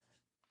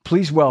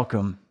please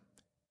welcome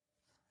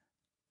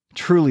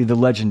truly the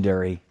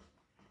legendary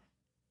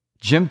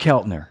Jim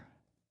Keltner.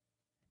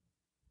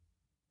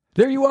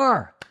 There you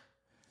are.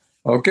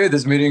 Okay,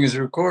 this meeting is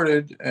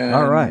recorded. And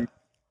all right.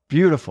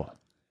 Beautiful.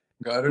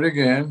 Got it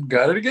again.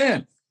 Got it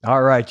again.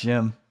 All right,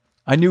 Jim.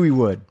 I knew he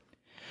would.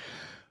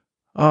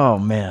 Oh,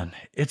 man.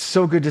 It's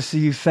so good to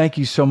see you. Thank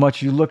you so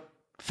much. You look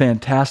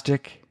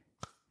fantastic.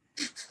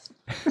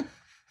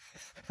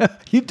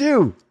 You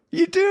do.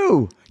 You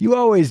do. You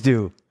always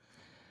do.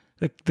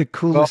 The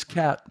coolest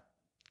cat.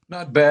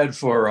 Not bad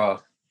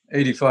for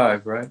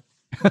 85, right?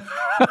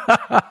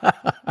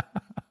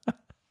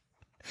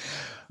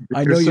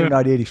 I know you're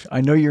not 80.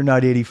 I know you're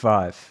not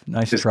 85.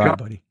 Nice try,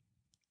 buddy.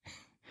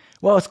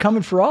 Well, it's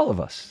coming for all of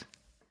us.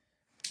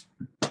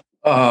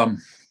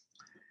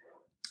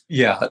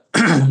 Yeah,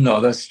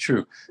 no, that's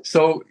true.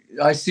 So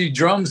I see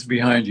drums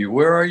behind you.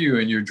 Where are you,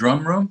 in your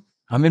drum room?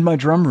 I'm in my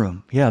drum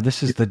room. Yeah,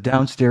 this is the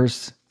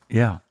downstairs.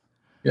 Yeah.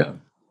 Yeah.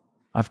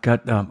 I've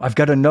got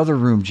another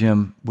room,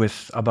 Jim,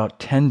 with about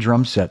 10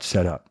 drum sets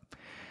set up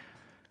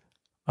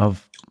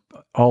of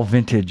all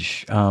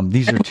vintage.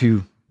 These are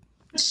two.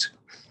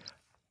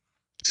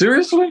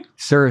 Seriously?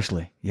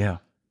 Seriously, yeah.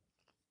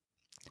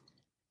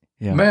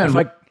 Yeah. Man,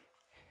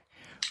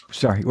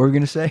 sorry, what were we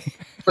going to say?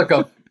 Like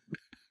a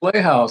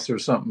playhouse or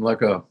something, what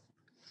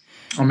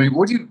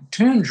do you,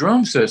 10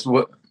 drum sets?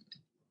 What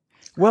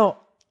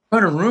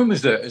kind of room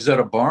is that? Is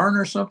that a barn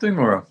or something,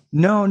 or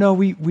No,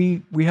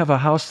 we have a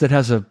house that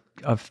has a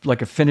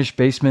finished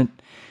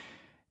basement,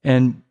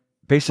 and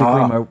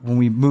basically when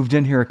we moved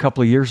in here a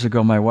couple of years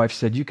ago, my wife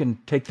said, you can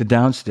take the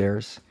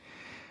downstairs,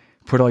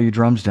 put all your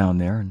drums down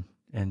there,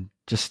 and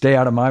just stay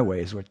out of my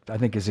ways, which I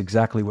think is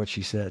exactly what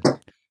she said.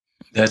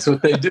 That's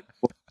what they do.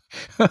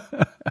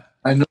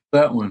 I know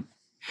that one.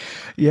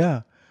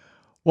 Yeah.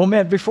 Well,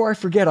 man, before I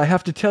forget, I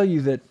have to tell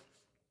you that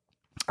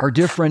our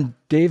dear friend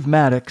Dave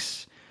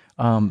Maddox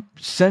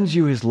sends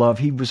you his love.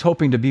 He was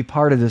hoping to be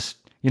part of this,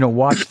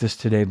 watch this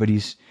today, but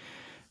he's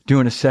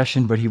doing a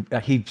session. But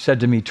he said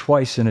to me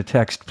twice in a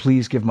text,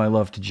 "Please give my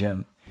love to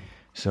Jim."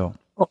 So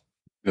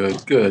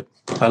good.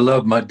 I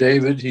love my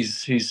David.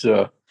 He's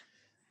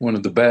one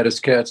of the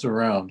baddest cats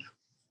around.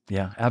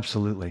 Yeah,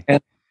 absolutely.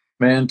 And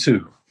man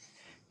too.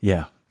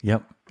 Yeah.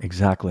 Yep.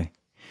 Exactly.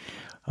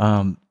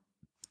 Well,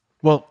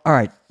 all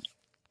right.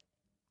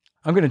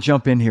 I'm going to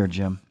jump in here,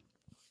 Jim.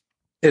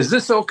 Is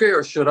this okay,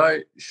 or should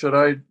I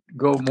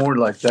go more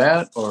like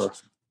that, or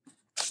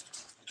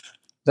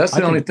that's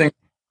the only thing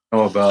I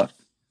know about?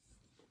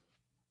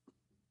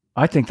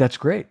 I think that's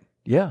great.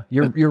 Yeah,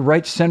 you're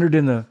right centered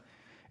in the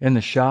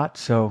shot.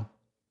 So,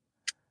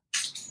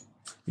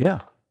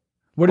 yeah.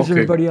 What does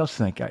everybody else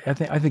think? I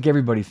think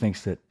everybody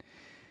thinks that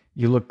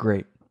you look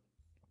great.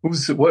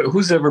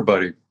 Who's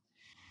everybody?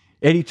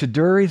 Eddie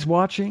Taduri's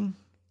watching.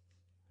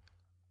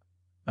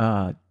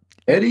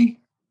 Eddie?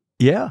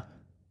 Yeah.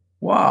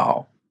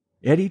 Wow.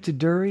 Eddie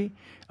Taduri,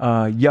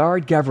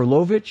 Yard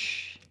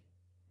Gavrilovich.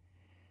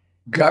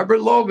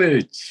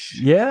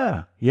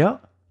 Yeah.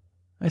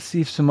 Let's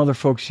see if some other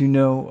folks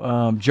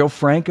Joe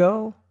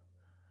Franco.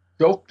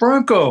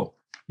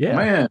 Yeah.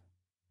 Man.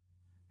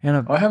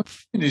 And I haven't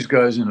seen these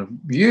guys in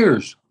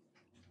years.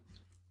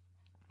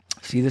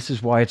 See, this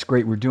is why it's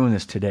great we're doing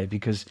this today,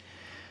 because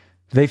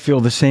they feel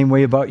the same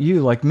way about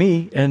you, like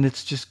me, and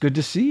it's just good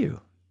to see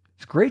you.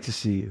 It's great to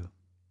see you.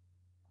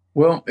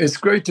 Well, it's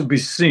great to be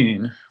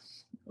seen.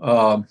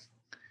 3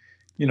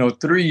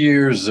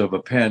 years of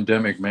a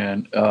pandemic,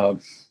 man.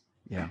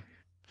 Yeah.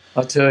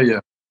 I'll tell you,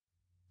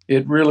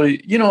 it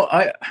really,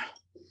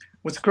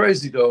 what's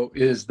crazy though,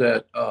 is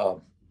that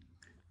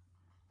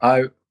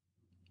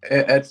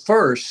at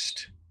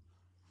first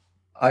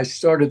I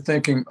started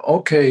thinking,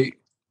 okay,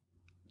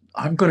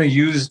 I'm going to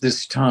use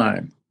this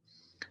time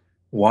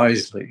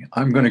wisely.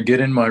 I'm going to get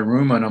in my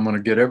room and I'm going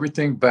to get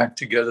everything back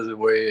together the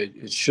way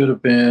it should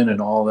have been, and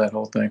all that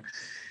whole thing.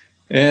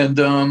 And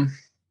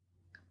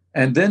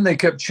then they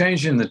kept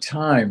changing the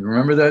time.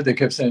 Remember that? They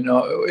kept saying,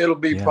 no, it'll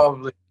be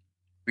probably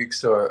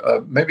weeks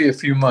or maybe a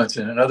few months.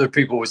 And then other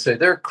people would say,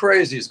 they're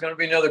crazy. It's going to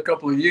be another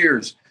couple of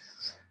years.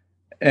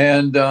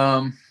 And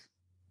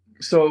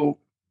so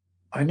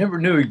I never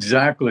knew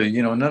exactly,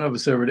 none of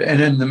us ever did.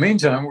 And in the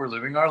meantime, we're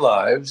living our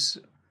lives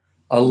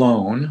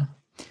alone,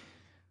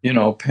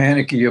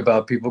 panicky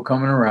about people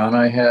coming around.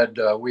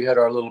 We had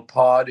our little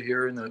pod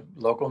here in the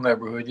local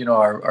neighborhood,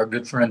 our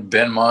good friend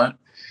Ben Mont,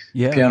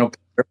 piano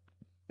player,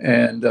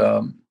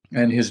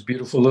 and his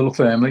beautiful little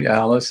family,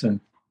 Alice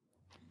and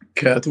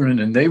Catherine,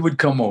 and they would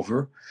come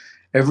over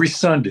every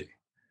Sunday.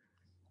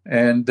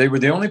 And they were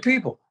the only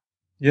people,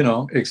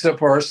 except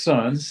for our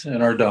sons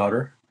and our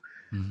daughter.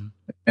 Mm-hmm.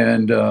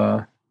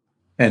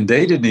 And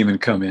they didn't even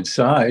come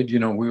inside.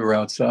 We were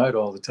outside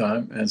all the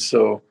time. And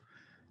so,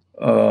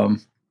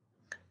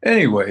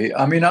 anyway,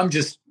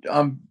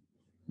 I'm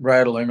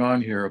rattling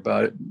on here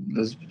about it.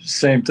 The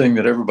same thing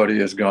that everybody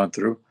has gone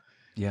through.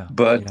 Yeah.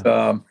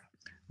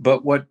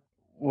 But what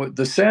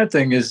the sad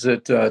thing is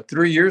that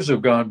 3 years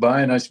have gone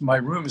by, and my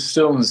room is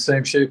still in the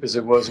same shape as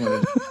it was when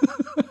it.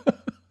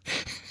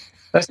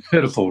 That's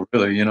pitiful,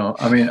 really.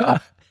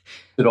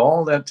 The wasted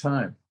all that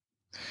time.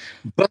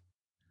 But,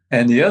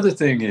 and the other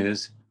thing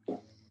is,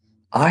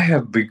 I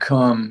have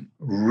become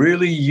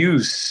really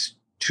used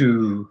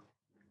to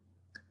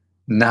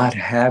not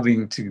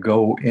having to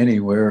go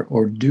anywhere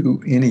or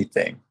do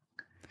anything.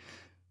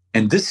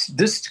 And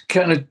this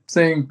kind of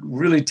thing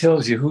really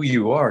tells you who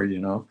you are, you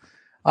know.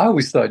 I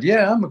always thought,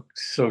 yeah, I'm a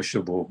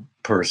sociable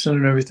person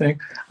and everything.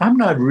 I'm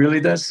not really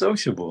that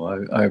sociable.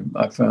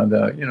 I found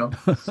out, you know.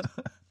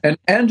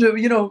 And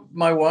you know,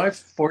 my wife,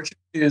 fortunately,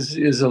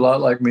 is a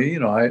lot like me. You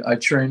know, I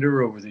trained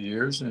her over the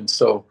years, and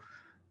so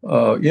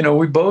you know,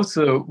 we both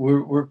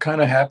we're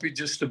kind of happy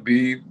just to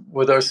be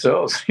with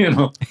ourselves. You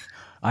know,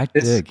 I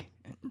it's dig.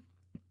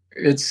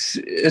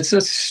 it's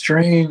a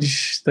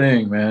strange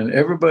thing, man.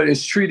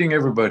 Everybody's treating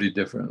everybody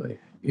differently.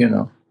 You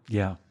know,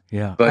 Yeah,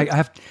 yeah. but it's I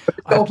have to,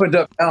 opened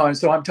up now, and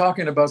so I'm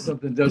talking about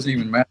something that doesn't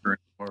even matter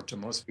anymore to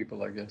most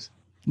people, I guess.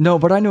 no,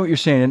 but I know what you're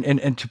saying.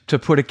 And to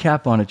put a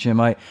cap on it, Jim,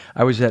 I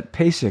was at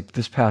PASIC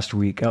this past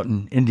week out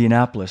in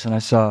Indianapolis, and I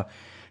saw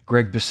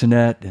Greg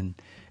Bissonette and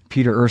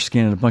Peter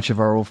Erskine and a bunch of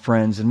our old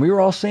friends, and we were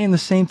all saying the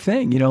same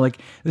thing. You know, like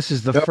this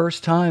is the Yep.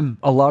 first time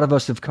a lot of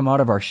us have come out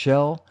of our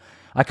shell.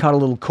 I caught a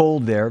little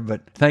cold there,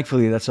 but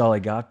thankfully that's all I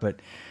got. But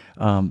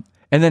and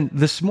then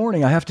this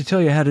morning, I have to tell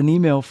you, I had an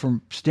email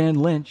from Stan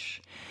Lynch,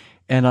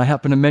 and I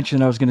happened to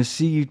mention I was going to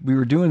see you. We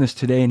were doing this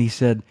today, and he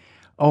said,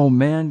 "Oh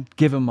man,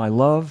 give him my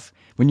love."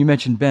 When you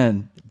mentioned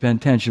Ben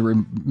Tench,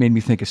 it made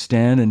me think of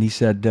Stan, and he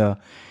said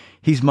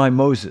he's my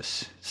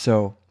Moses.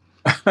 So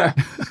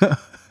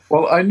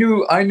Well, I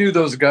knew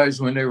those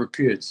guys when they were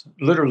kids,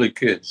 literally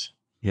kids.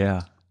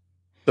 yeah,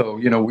 So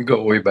you know, we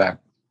go way back.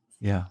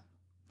 yeah,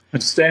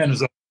 And Stan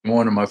is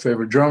one of my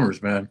favorite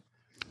drummers, man.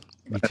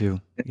 me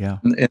too. Yeah,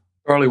 In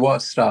Charlie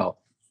Watts style,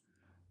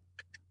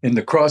 in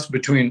the cross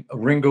between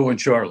Ringo and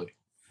Charlie.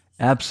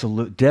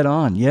 absolute, dead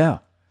on. Yeah,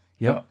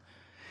 Yeah.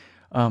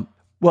 yep.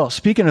 Well,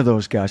 speaking of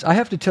those guys, I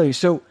have to tell you.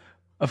 So,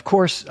 of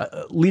course,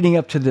 leading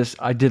up to this,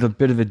 I did a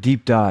bit of a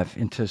deep dive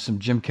into some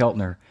Jim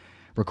Keltner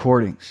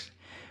recordings,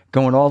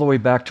 going all the way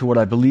back to what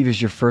I believe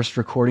is your first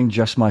recording,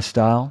 "Just My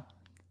Style,"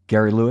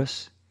 Gary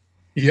Lewis.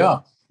 Yeah.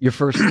 Your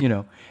first, you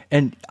know,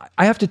 and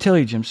I have to tell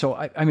you, Jim. So,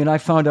 I mean, I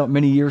found out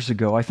many years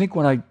ago. I think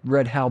when I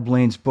read Hal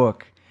Blaine's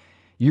book,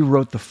 you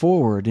wrote the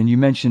foreword, and you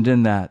mentioned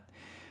in that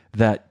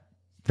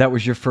that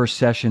was your first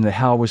session. That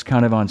Hal was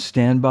kind of on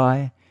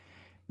standby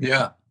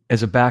Yeah.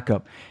 as a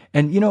backup.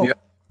 And, you Yeah. know,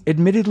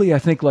 admittedly, I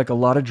think like a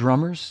lot of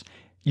drummers,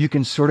 you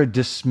can sort of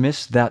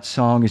dismiss that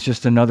song as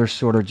just another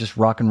sort of just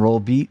rock and roll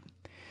beat.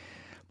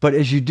 But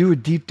as you do a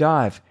deep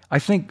dive, I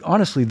think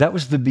honestly, that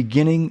was the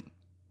beginning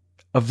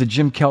of the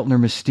Jim Keltner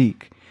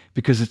mystique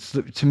because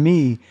to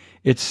me,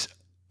 it's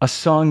a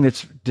song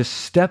that's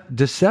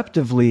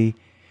deceptively,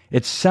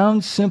 it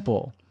sounds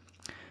simple,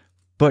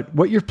 but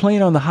what you're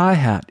playing on the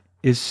hi-hat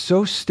is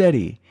so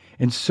steady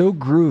and so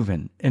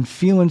grooving and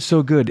feeling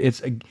so good.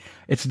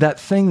 It's that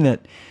thing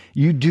that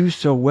you do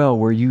so well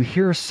where you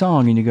hear a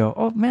song and you go,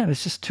 "Oh man,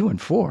 it's just 2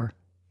 and 4.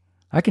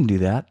 I can do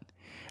that."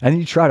 And then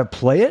you try to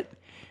play it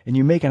and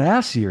you make an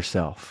ass of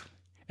yourself.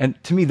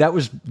 And to me,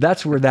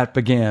 that's where that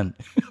began.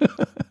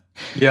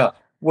 Yeah.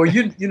 Well,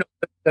 you know,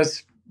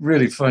 that's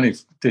really funny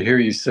to hear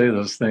you say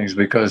those things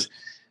because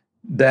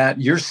that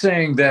you're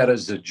saying that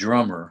as a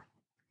drummer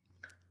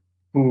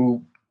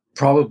who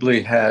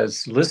probably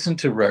has listened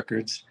to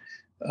records,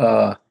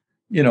 uh,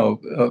 you know,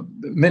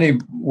 many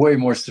way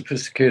more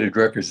sophisticated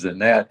records than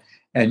that,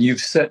 and you've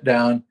sat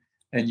down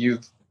and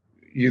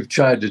you've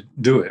tried to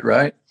do it,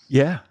 right?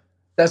 Yeah.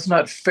 That's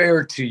not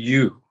fair to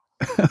you.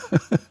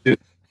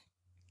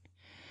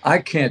 I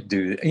can't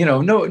do that. You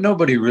know,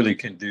 nobody really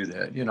can do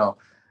that. You know,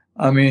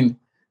 I mean,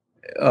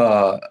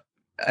 uh,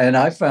 and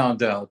I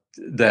found out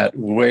that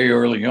way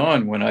early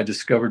on when I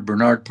discovered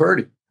Bernard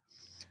Purdy.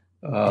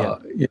 Yeah.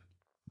 You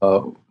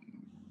know,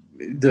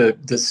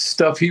 the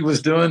stuff he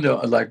was doing,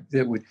 like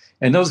it would,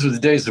 and those were the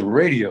days of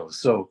radio.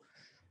 So,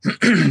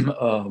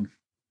 um,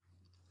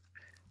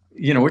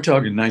 you know, we're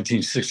talking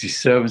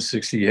 1967,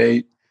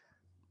 68,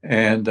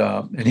 and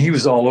he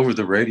was all over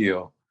the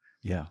radio,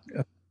 Yeah.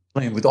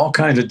 playing with all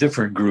kinds of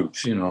different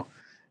groups, you know,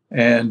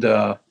 and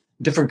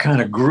different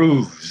kind of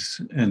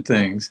grooves and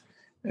things.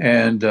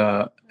 And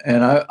I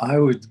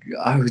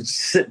would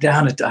sit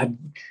down I'd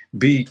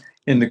be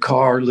in the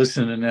car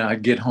listening, and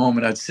I'd get home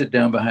and I'd sit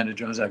down behind the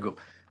drums. I'd go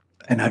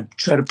and I'd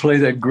try to play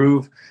that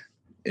groove,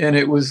 and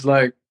it was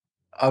like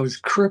I was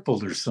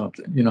crippled or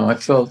something. You know, I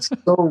felt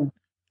so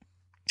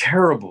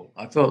terrible.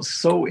 I felt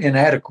so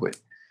inadequate,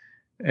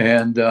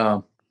 and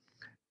uh,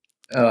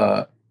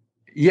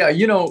 yeah,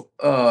 you know,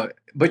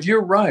 but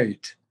you're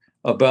right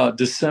about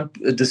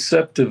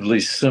deceptively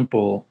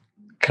simple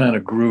kind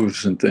of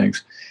grooves and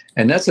things.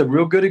 And that's a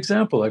real good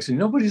example. Actually,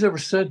 nobody's ever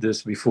said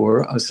this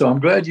before. So I'm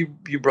glad you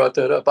brought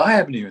that up. I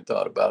haven't even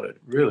thought about it,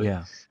 really.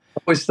 Yeah.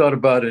 I always thought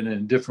about it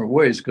in different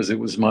ways because it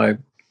was my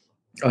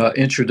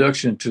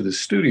introduction to the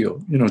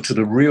studio, you know, to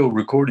the real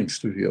recording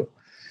studio.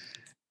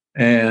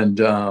 And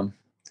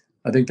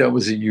I think that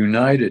was a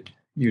United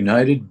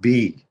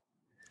B.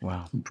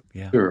 Wow.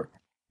 Yeah. Sure.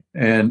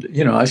 And,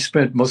 you know, I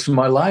spent most of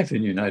my life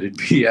in United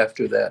B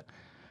after that.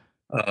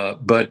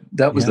 But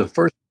that was Yeah. the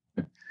first,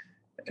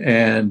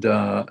 and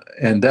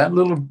that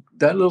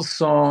little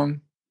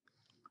song,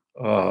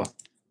 uh,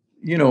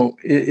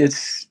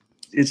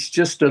 it's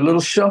just a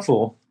little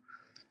shuffle,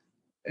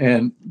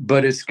 and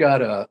but it's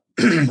got a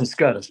it's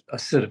got a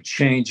set of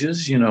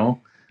changes.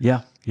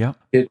 Yeah. Yeah.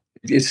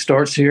 It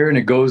starts here and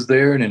it goes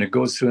there, and then it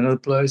goes to another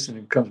place and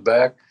it comes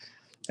back,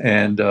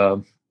 and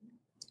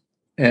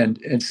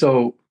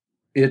so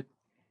it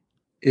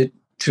it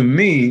to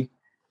me,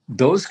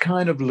 those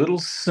kind of little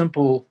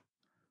simple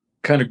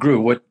kind of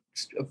groove, what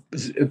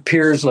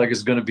appears like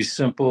it's going to be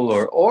simple,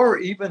 or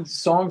even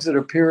songs that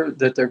appear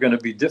that they're going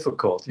to be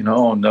difficult.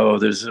 Oh no,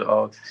 there's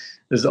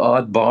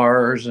odd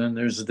bars and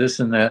there's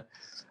this and that.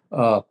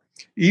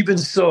 Even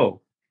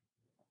so,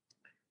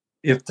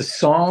 if the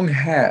song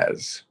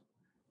has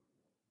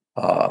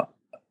uh,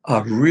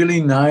 a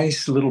really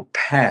nice little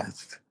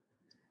path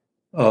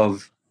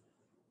of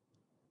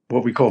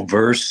what we call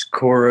verse,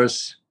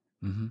 chorus,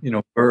 Hmm.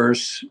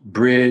 verse,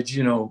 bridge,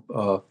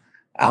 outro,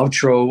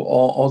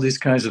 all these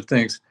kinds of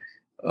things.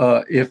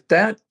 If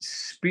that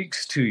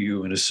speaks to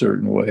you in a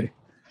certain way,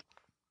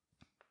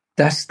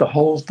 that's the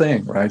whole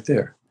thing right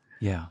there.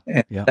 Yeah.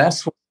 And Yeah.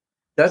 that's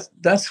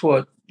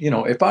what,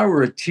 if I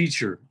were a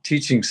teacher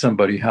teaching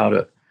somebody how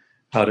do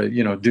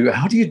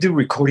you do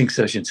recording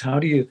sessions? How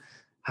do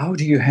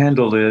you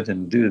handle it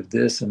and do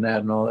this and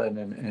that and all that,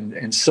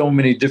 and so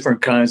many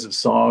different kinds of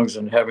songs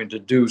and having to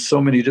do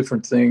so many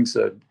different things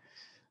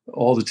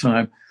all the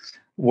time.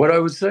 What I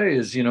would say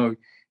is, you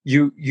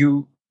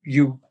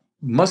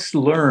must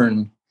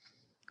learn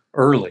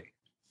early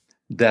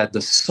that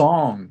the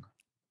song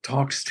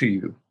talks to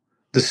you.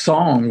 The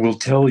song will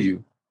tell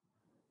you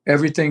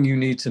everything you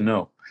need to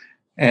know.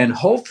 And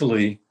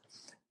hopefully,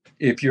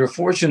 if you're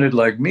fortunate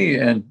like me,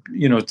 and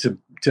to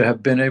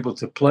have been able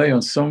to play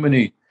on so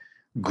many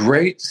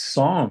great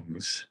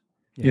songs,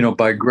 Yeah.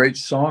 by great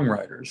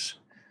songwriters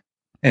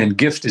and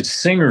gifted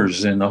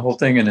singers and the whole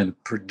thing, and then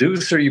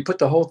producer, you put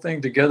the whole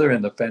thing together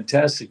in the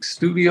fantastic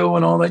studio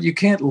and all that, you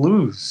can't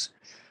lose.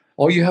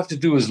 All you have to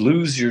do is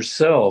lose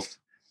yourself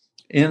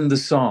in the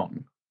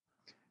song,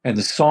 and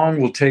the song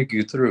will take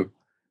you through.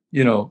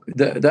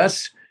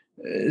 That's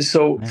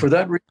so. Man. For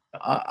that reason,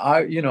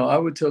 I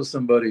would tell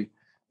somebody,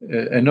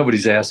 and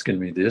nobody's asking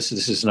me this.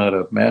 This is not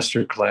a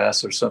master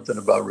class or something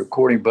about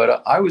recording,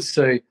 but I would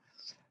say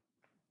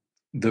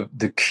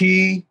the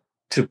key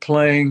to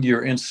playing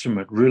your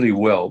instrument really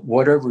well,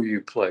 whatever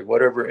you play,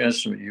 whatever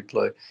instrument you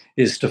play,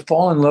 is to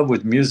fall in love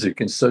with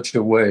music in such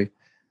a way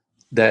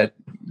that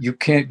you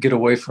can't get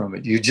away from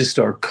it. You just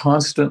are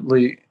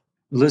constantly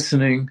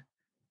listening,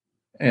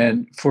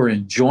 and for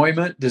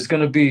enjoyment, there's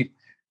going to be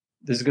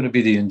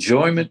the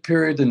enjoyment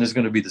period, and there's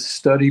going to be the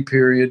study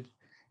period.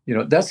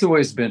 That's the way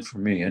it's been for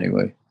me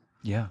anyway.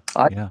 Yeah.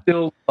 I Yeah.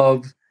 still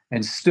love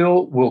and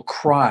still will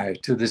cry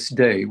to this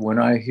day when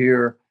I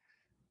hear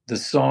the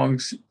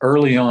songs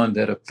early on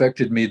that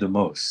affected me the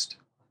most.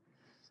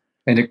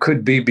 And it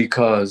could be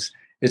because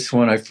it's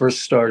when I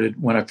first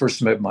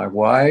met my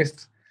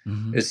wife.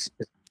 Hmm. It's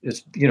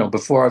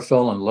before I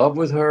fell in love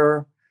with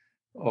her,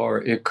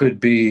 or it could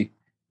be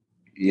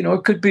you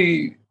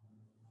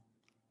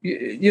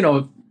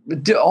know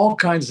all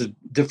kinds of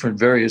different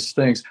various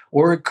things,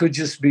 or it could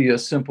just be a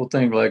simple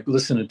thing like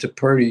listening to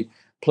Purdy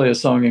play a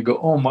song and go,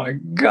 oh my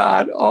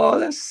God, oh,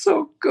 that's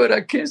so good,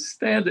 I can't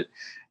stand it.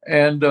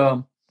 And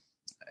um,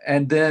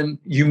 and then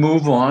you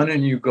move on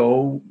and you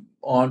go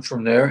on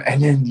from there,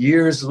 and then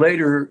years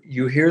later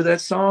you hear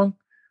that song.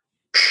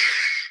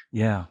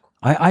 Yeah.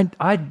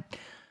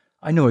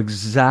 I know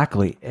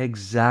exactly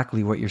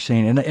what you're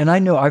saying. And I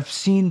know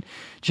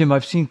Jim,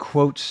 I've seen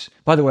quotes.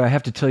 By the way, I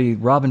have to tell you,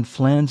 Robin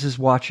Flans is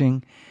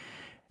watching.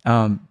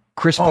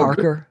 Chris Oh, good.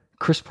 Parker.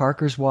 Chris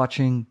Parker's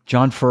watching.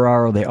 John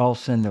Ferraro. They all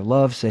send their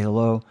love, say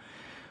hello.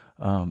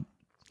 Um,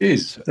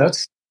 Geez, so,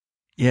 that's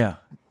yeah.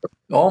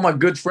 all my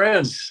good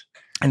friends.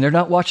 And they're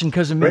not watching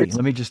because of me. Great.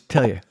 Let me just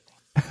tell you.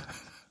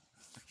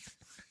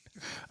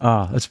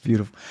 Ah, that's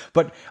beautiful.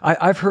 But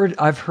I've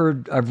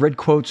read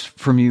quotes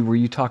from you where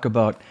you talk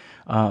about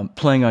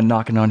playing on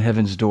Knocking on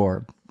Heaven's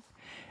Door,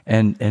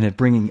 and it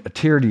bringing a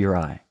tear to your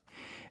eye.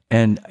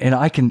 And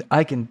I can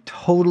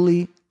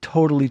totally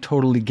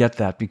get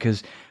that,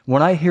 because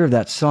when I hear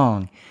that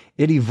song,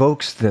 it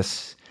evokes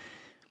this,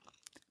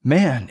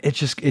 man, it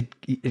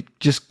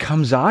just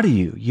comes out of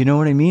you. You know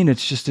what I mean?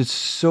 It's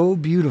so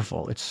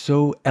beautiful. It's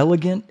so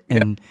elegant, Yeah.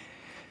 and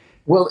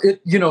Well,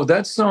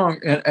 that song,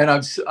 and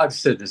I've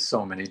said this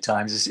so many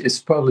times. It's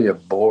probably a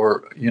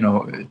bore, to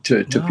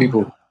no,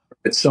 people. no.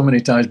 It's so many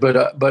times,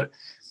 but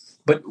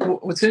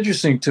what's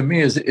interesting to me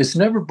is it's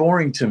never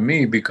boring to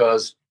me,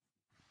 because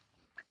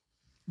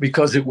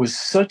it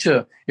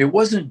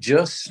wasn't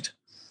just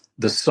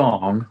the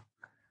song.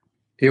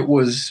 It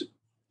was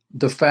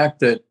the fact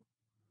that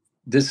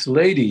this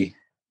lady,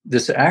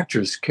 this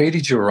actress,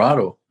 Katie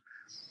Gerardo,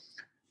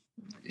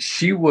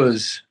 she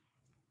was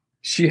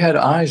she had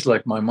eyes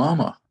like my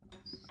mama.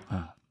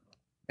 Huh.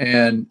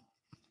 And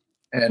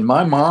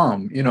my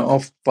mom,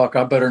 oh fuck,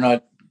 I better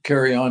not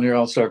carry on here,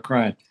 I'll start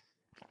crying.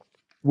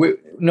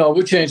 No,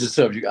 we'll change the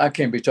subject. I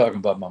can't be talking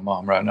about my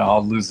mom right now.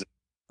 I'll lose it.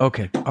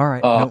 Okay. All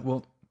right. Uh, No,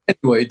 well,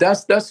 anyway,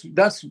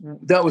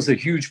 that was a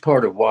huge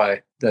part of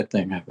why that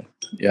thing happened.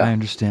 I Yeah,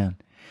 understand.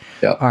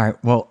 yeah, All right.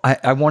 Well,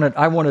 I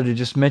wanted to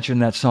just mention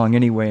that song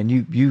anyway, and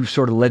you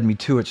sort of led me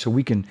to it, so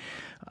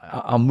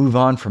I'll move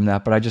on from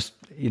that. But I just,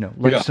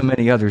 like yeah. so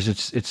many others,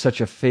 it's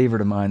such a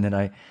favorite of mine that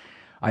I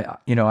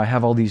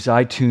have all these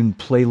iTunes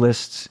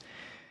playlists,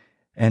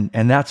 and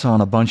that's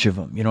on a bunch of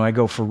them. I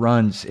go for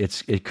runs.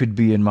 It could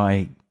be in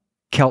my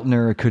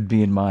Keltner, it could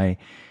be in my,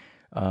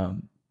 I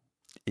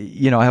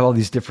have all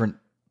these different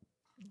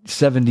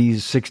 70s,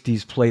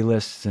 60s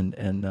playlists,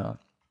 and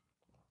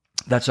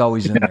that's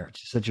always in there.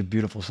 It's such a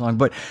beautiful song.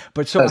 But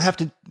so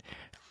That's,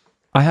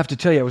 I have to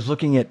tell you, I was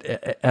looking at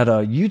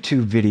a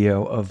YouTube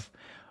video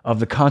of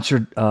the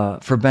concert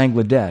for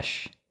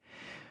Bangladesh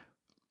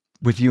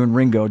with you and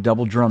Ringo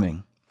double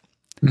drumming,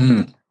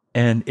 mm,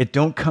 and it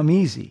don't come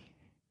easy.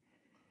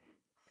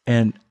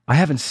 And I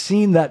haven't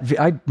seen that.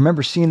 I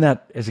remember seeing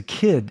that as a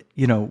kid,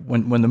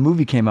 when the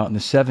movie came out in the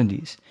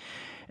 '70s.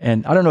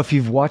 And I don't know if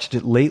you've watched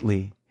it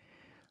lately,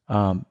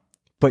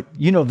 but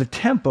the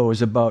tempo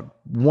is about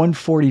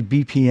 140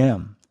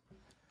 BPM.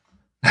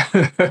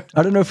 I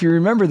don't know if you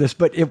remember this,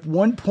 but at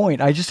one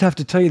point, I just have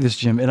to tell you this,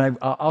 Jim, and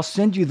I'll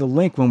send you the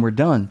link when we're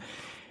done.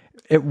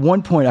 At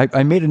one point,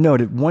 I made a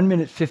note at 1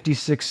 minute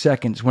 56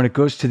 seconds when it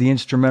goes to the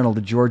instrumental,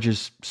 to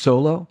George's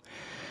solo.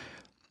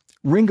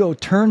 Ringo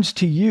turns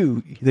to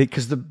you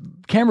because the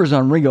camera's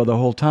on Ringo the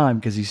whole time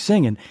because he's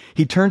singing.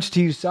 He turns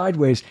to you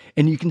sideways,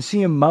 and you can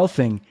see him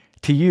mouthing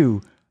to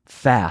you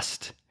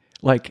fast,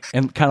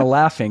 and kind of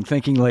laughing,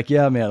 thinking like,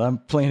 yeah, man, I'm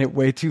playing it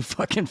way too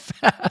fucking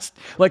fast,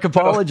 like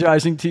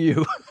apologizing to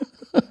you.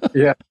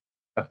 yeah,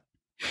 yeah.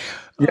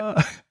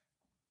 Uh,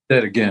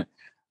 That again.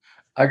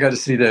 I got to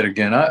see that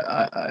again.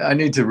 I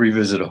need to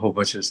revisit a whole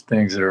bunch of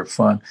things that are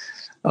fun.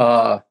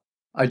 Uh,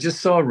 I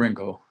just saw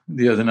Ringo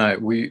the other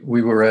night. We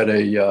were at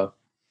a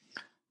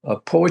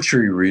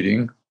poetry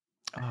reading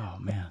oh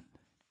man.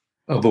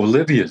 of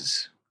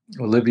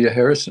Olivia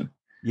Harrison.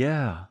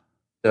 Yeah.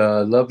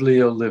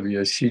 Lovely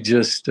Olivia. She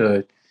just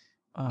Oh,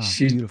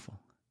 she beautiful.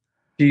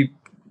 she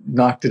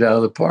knocked it out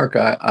of the park.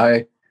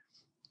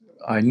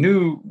 I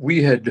knew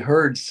we had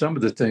heard some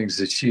of the things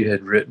that she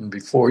had written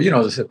before.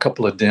 There's a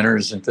couple of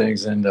dinners and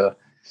things, and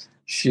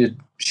she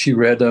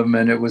read them,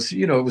 and it was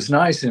it was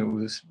nice and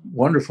it was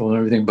wonderful and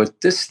everything.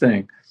 But this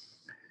thing,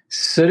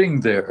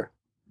 sitting there,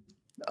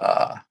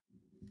 uh,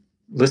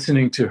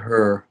 listening to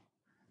her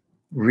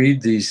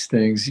read these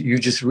things, you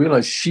just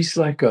realize she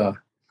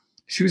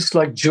was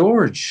like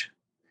George.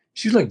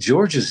 She's like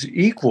George's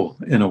equal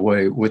in a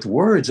way with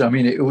words. I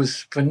mean, it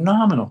was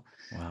phenomenal.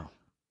 Wow.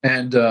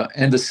 And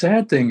the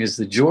sad thing is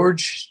that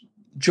George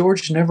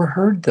never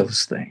heard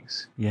those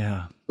things.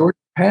 Yeah. George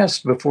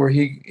passed before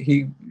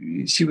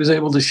she was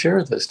able to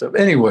share this stuff.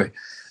 Anyway,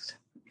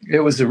 it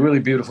was a really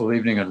beautiful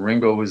evening, and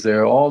Ringo was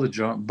there. All the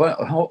drum,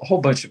 but a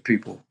whole bunch of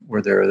people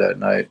were there that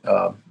night.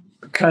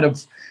 Kind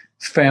of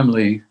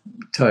family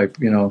type,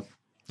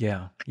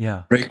 Yeah.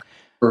 Yeah. Ray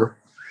Cooper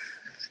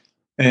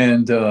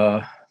and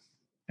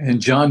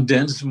John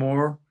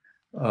Densmore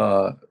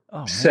Oh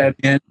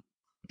sat man. in.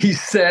 He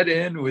sat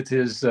in with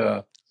his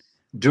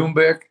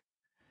doumbek,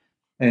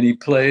 and he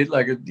played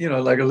like a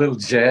little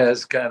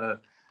jazz kind of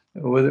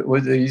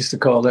what they used to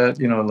call that,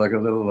 like a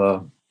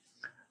little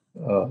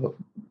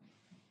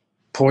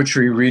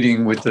poetry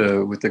reading with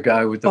the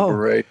guy with the Oh,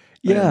 beret.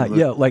 yeah. And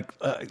Yeah. Like,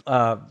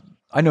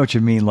 I know what you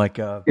mean. Like,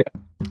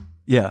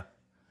 yeah.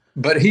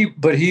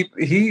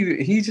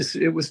 he just,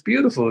 it was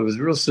beautiful. It was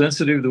real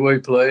sensitive the way he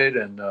played,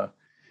 and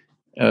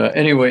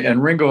anyway,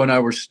 and Ringo and I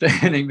were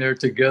standing there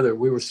together.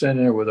 We were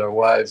standing there with our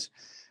wives,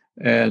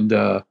 and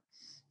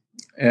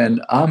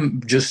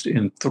I'm just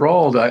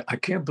enthralled. I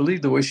can't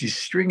believe the way she's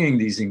stringing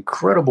these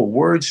incredible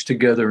words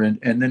together, and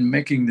then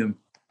making them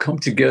come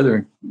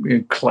together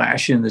and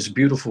clash in this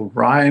beautiful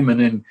rhyme, and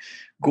then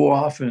go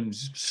off, and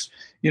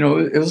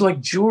it was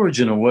like George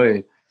in a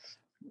way.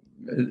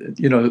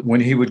 When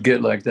he would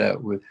get like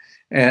that with,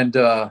 and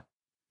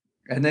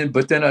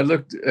then I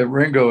looked at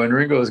Ringo, and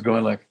Ringo is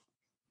going like,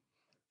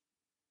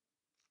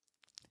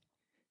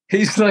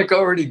 he's like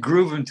already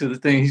grooving to the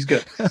thing. He's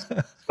got.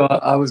 So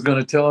I was going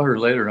to tell her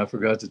later, and I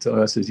forgot to tell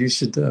her. I said,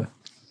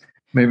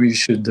 maybe you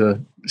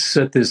should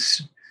set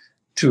this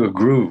to a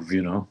groove.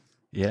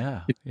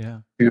 Yeah. Yeah.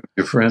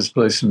 Your friends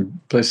play some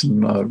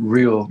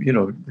real,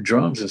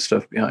 drums and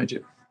stuff behind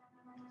you.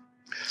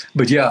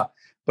 But yeah,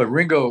 but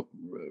Ringo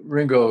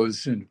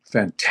is in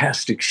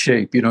fantastic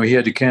shape. He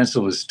had to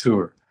cancel his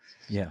tour.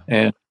 Yeah.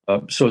 And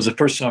so it's the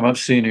first time I've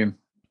seen him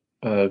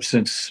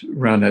since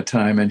around that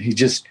time. And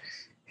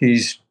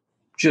he's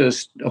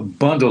just a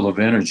bundle of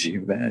energy,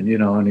 man,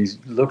 and he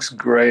looks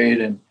great.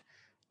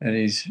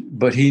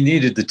 But he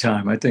needed the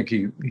time. I think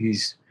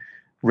he's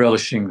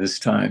relishing this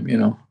time,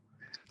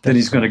 then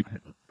he's going to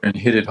and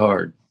hit it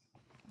hard.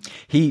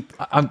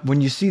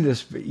 When you see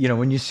this,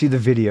 when you see the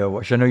video,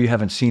 which I know you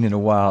haven't seen in a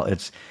while,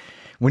 it's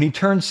when he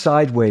turns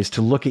sideways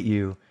to look at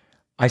you,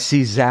 I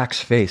see Zach's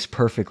face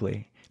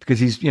perfectly because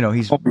he's,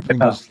 Oh,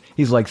 yeah.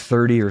 he's like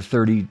 30 or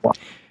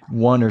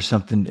 31 or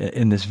something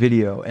in this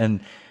video.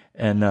 And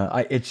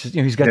it's,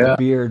 he's got the Yeah.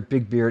 beard,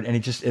 big beard, and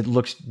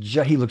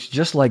he looks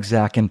just like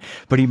Zach,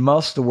 but he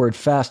mouths the word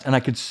fast. And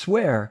I could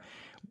swear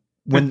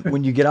when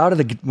you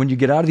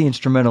get out of the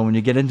instrumental, when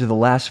you get into the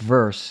last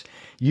verse,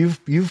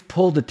 you've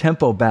pulled the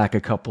tempo back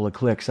a couple of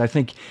clicks. I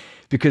think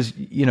because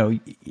you're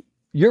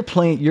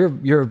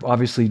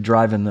obviously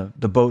driving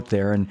the boat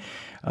there, and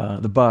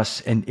the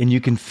bus, and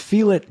you can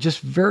feel it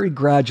just very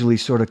gradually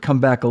sort of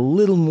come back a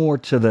little more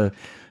to the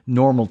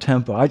normal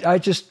tempo. I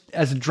just,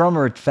 as a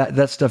drummer,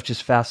 that stuff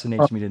just Oh,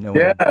 fascinates me to no yeah.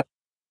 end.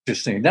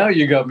 Interesting. Now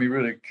you got me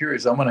really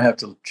curious. I'm going to have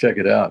to check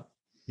it out.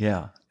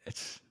 Yeah,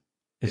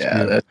 it's Yeah.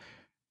 beautiful.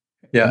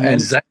 Yeah. And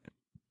And then,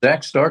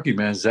 Zach Starkey,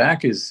 man,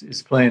 Zach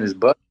is playing his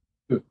butt.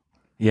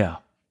 yeah,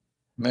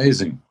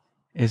 Amazing.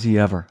 is he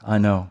ever? I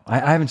know. I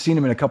haven't seen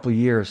him in a couple of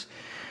years.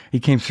 He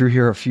came through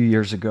here a few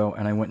years ago,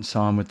 and I went and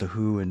saw him with the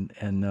Who, and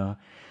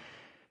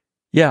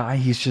yeah,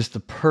 he's just the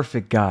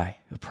perfect guy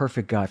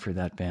for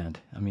that band.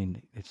 I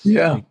mean, it's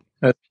Yeah, like,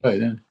 that's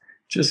right. And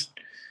just,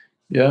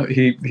 yeah,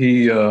 he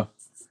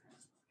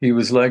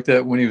was like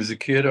that when he was a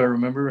kid, I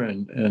remember.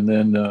 And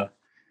then,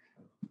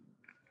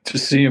 to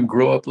see him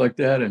grow up like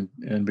that and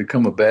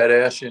become a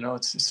badass,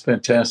 it's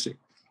fantastic.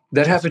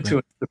 That it's happened to great.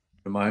 a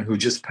friend of mine who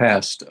just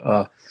passed,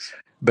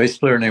 bass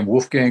player named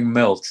Wolfgang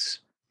Meltz.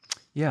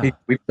 Yeah,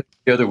 We played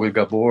together with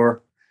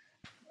Gabor,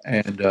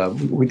 and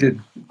we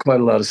did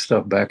quite a lot of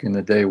stuff back in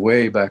the day,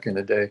 way back in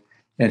the day.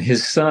 And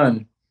his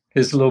son,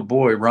 his little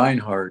boy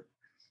Reinhardt,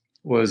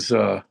 was he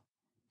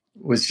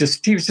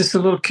was just a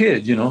little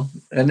kid,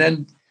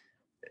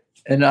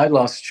 and I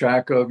lost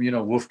track of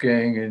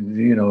Wolfgang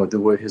and the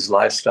way his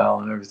lifestyle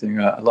and everything.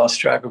 I lost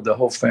track of the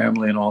whole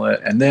family and all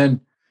that. And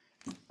then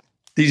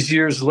these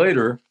years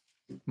later,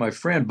 my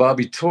friend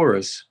Bobby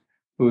Torres,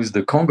 who's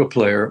the conga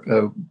player,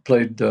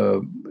 played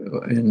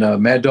in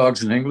Mad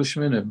Dogs and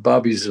Englishmen, and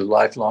Bobby's a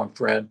lifelong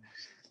friend,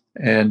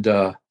 and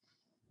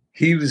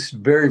he was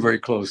very, very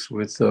close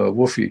with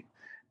Wolfie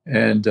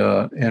and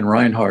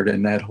Reinhardt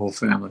and that whole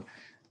family.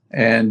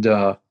 And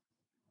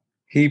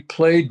he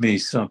played me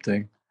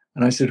something,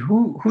 and I said,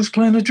 "Who's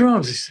playing the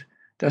drums?" He said,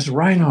 "That's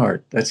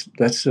Reinhardt. That's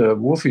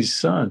Wolfie's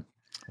son."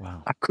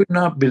 wow. I could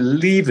not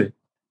believe it.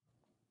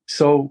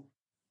 So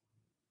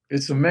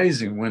it's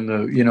amazing when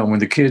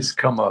the kids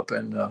come up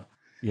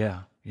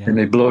Yeah, and yeah.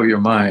 they blow your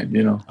mind.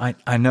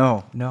 I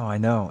know. No, I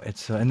know.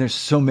 It's and there's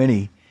so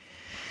many.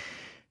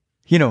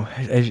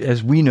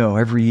 As we know,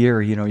 every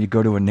year, you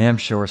go to a NAMM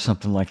show or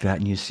something like that,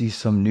 and you see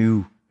some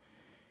new.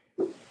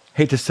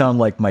 Hate to sound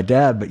like my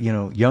dad, but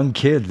young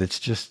kid that's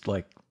just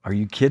like, are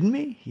you kidding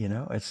me?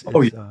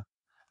 Oh yeah,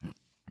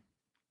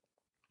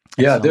 It's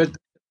yeah. something.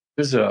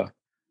 There's a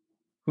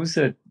who's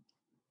that?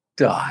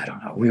 I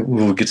don't know. We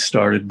will get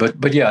started,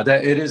 but yeah,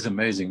 that it is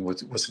amazing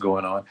what's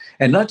going on,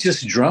 and not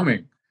just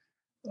drumming.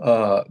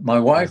 My Yeah,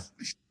 wife,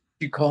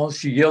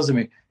 she yells at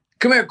me,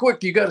 "Come here,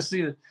 quick! You got to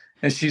see it."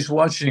 And she's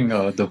watching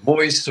The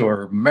Voice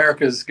or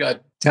America's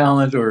Got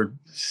Talent or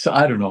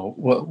I don't know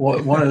what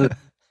one of the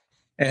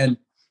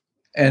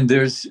and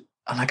there's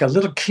like a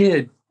little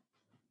kid,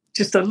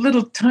 just a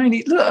little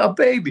tiny a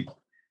baby,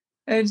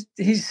 and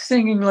he's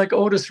singing like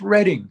Otis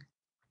Redding.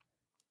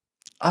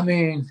 I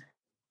mean,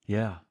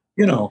 yeah.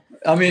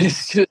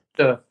 it's just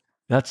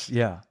That's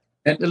yeah.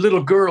 and the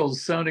little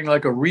girls sounding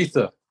like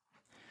Aretha.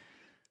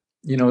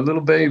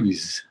 Little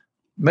babies,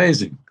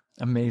 amazing.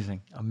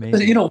 Amazing, You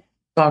amazing. know,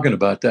 talking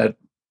about that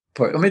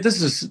part. I mean,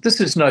 this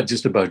is not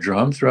just about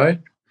drums,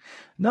 right?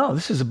 No,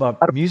 this is I about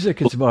don't,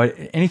 music. It's about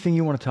anything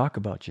you want to talk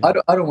about, I Jim.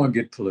 don't, I don't want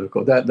to get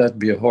political. That'd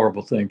be a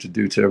horrible thing to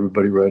do to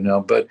everybody right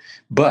now. But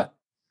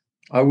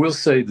I will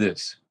say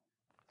this: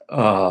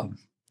 uh,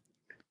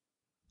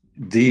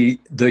 the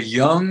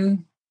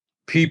young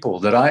people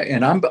that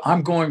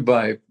I'm going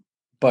by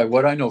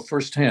what I know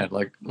firsthand.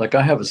 Like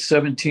I have a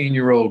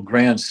 17-year-old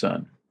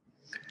grandson,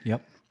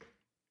 Yep.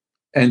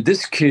 and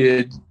this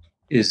kid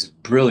is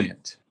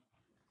brilliant.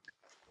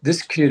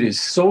 This kid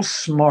is so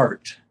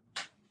smart,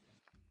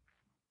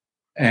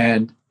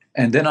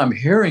 and then I'm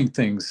hearing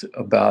things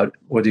about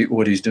what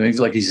he's doing.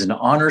 Like he's an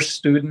honor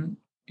student.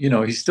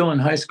 He's still in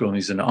high school, and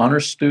he's an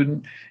honor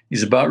student.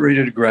 He's about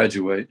ready to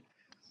graduate,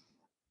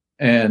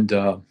 and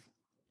uh,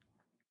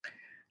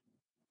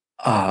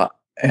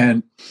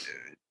 and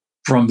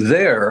from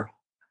there,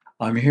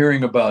 I'm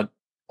hearing about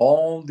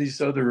all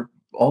these other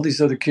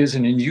kids,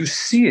 and then you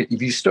see it.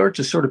 If you start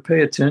to sort of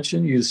pay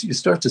attention, you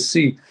start to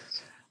see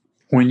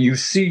when you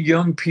see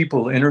young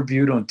people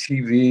interviewed on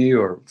TV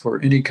or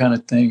for any kind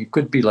of thing. It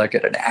could be like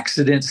at an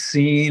accident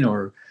scene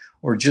or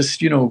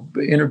just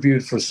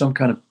interviewed for some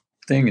kind of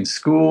thing in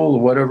school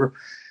or whatever.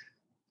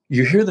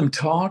 You hear them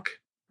talk,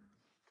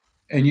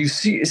 and you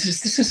see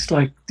this is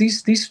like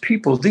these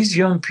people, these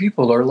young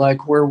people are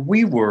like where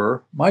we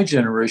were, my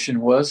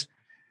generation was,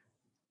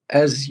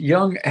 as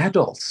young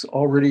adults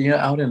already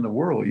out in the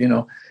world.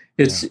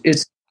 Yeah.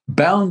 It's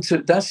bound to.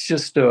 That's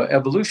just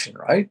evolution,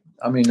 right?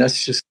 I mean,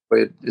 that's just the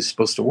way it is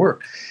supposed to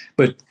work.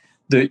 But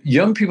the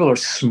young people are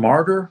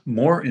smarter,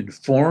 more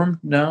informed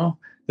now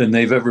than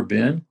they've ever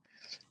been,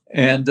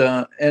 and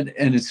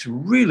it's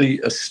really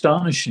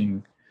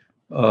astonishing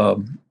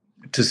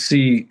to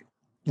see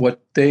what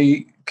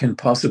they can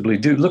possibly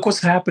do. Look what's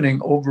happening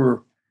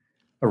over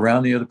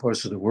around the other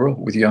parts of the world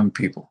with young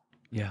people.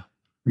 Yeah.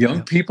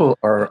 Young people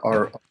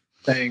are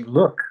saying,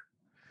 look,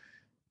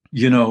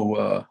 you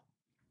know,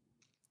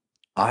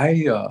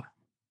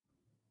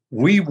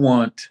 we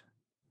want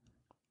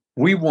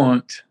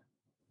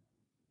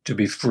to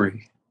be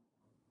free,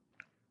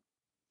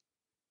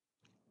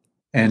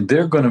 and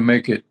they're going to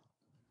make it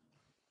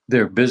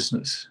their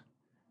business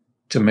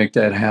to make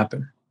that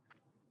happen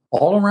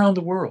all around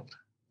the world.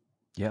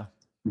 Yeah.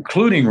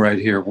 Including right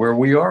here where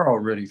we are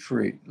already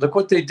free. Look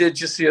what they did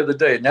just the other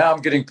day. Now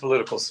I'm getting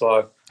political,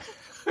 so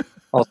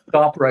I'll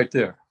stop right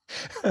there.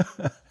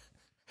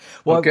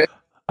 Well, okay.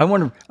 I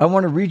want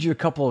to read you a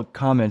couple of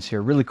comments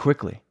here really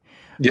quickly.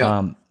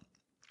 Yeah.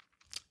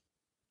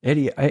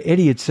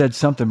 Eddie had said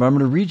something, but I'm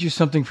going to read you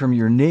something from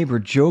your neighbor,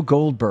 Joe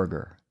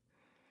Goldberger.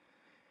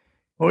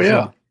 Oh,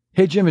 yeah. Said,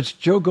 hey, Jim, it's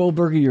Joe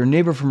Goldberger, your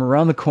neighbor from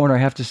around the corner. I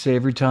have to say,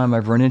 every time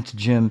I've run into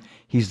Jim,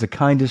 he's the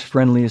kindest,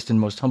 friendliest, and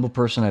most humble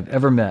person I've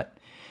ever met,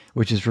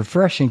 which is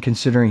refreshing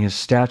considering his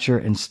stature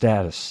and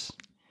status.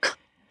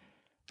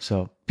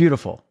 So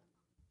beautiful.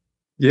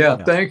 Yeah.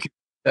 Thank you.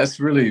 That's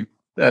really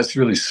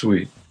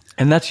sweet.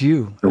 And that's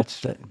you.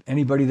 That's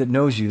anybody that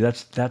knows you.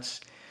 That's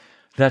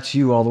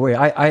you all the way.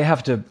 I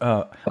have to.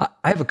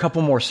 I have a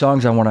couple more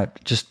songs I want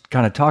to just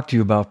kind of talk to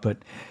you about, but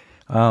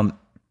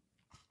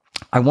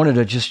I wanted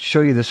to just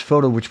show you this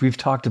photo, which we've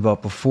talked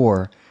about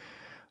before,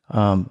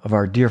 of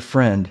our dear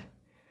friend.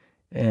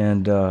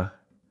 And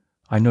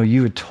I know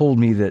you had told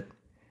me that.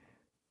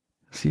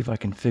 Let's see if I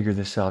can figure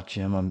this out,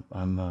 Jim.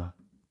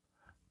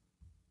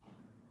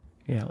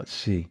 Yeah, let's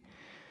see.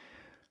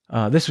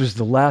 This was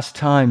the last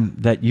time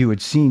that you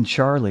had seen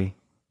Charlie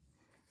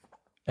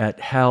at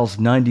Hal's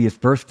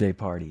 90th birthday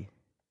party.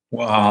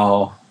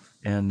 Wow.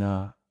 And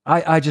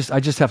I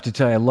just have to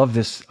tell you, I love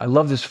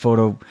this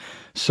photo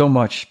so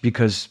much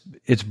because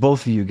it's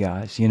both of you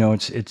guys. You know,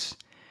 it's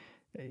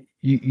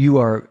you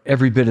are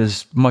every bit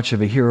as much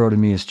of a hero to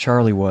me as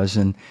Charlie was,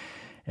 and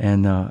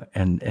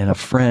a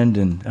friend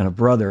and a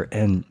brother.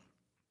 And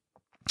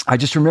I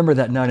just remember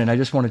that night, and I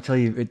just want to tell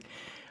you,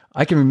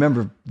 I can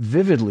remember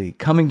vividly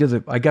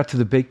I got to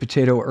the Baked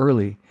Potato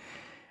early,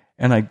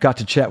 and I got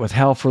to chat with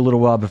Hal for a little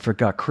while before it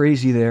got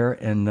crazy there.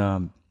 And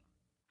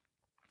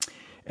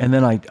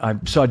then I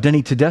saw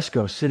Denny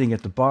Tedesco sitting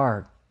at the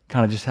bar,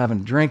 kind of just having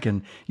a drink.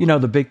 And, you know,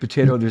 the Baked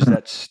Potato, there's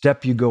that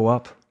step you go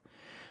up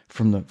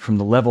from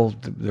the level,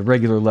 the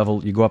regular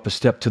level, you go up a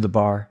step to the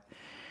bar.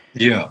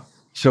 Yeah.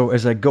 So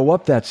as I go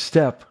up that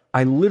step,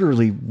 I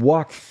literally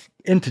walk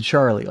into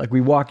Charlie, like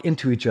we walk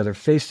into each other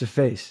face to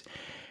face.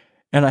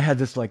 And I had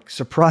this like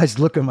surprised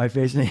look on my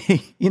face, and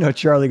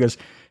Charlie goes,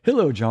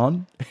 "Hello,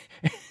 John."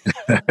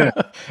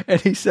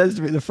 And he says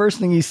to me, the first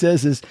thing he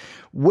says is,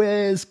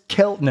 "Where's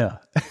Keltner?"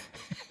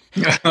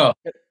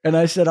 And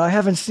I said, "I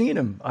haven't seen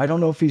him. I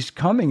don't know if he's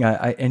coming."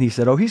 And he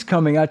said, "Oh, he's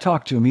coming. I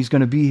talked to him. He's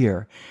going to be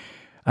here."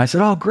 I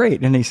said, "Oh,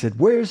 great." And he said,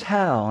 "Where's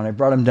Hal?" And I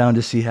brought him down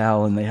to see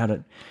Hal, and they had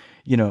a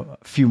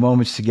few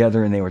moments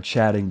together, and they were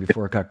chatting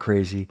before it got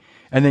crazy.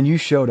 And then you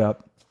showed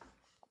up.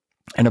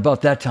 And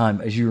about that time,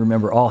 as you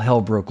remember, all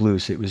hell broke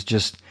loose. It was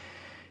just,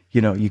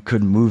 you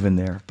couldn't move in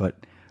there. But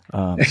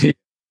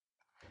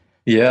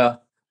yeah,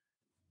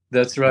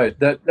 that's right.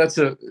 That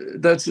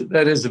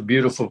is a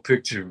beautiful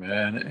picture,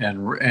 man.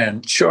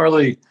 And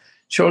Charlie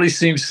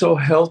seems so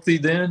healthy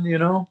then,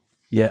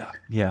 Yeah.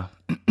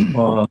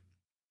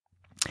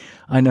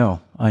 I know.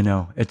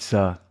 It's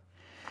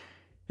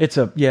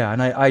yeah.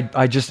 And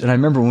I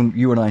remember when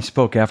you and I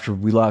spoke after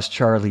we lost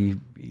Charlie.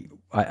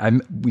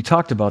 We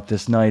talked about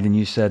this night, and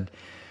you said,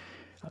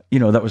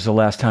 that was the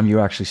last time you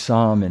actually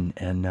saw him,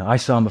 and I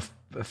saw him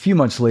a few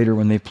months later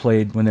when they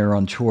were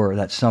on tour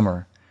that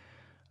summer.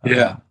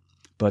 Yeah.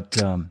 But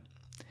I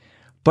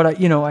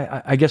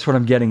guess what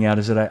I'm getting at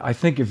is that I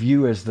think of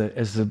you as the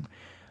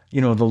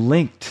the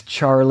link to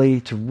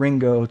Charlie, to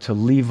Ringo, to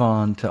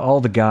Levon, to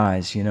all the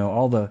guys,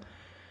 all the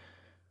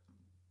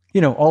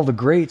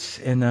greats,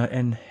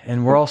 and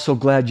we're all so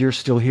glad you're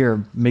still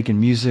here making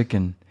music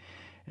and.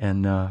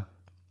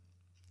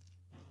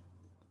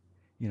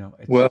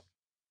 Well,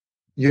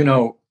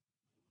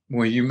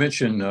 when you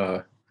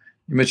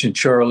mentioned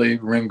Charlie,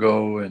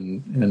 Ringo,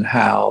 and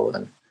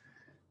Hal,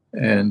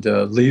 and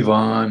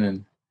Levon,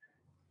 and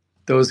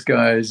those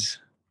guys,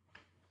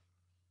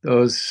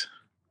 those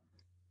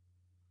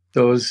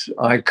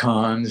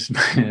icons,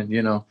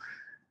 man,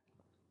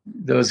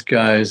 those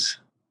guys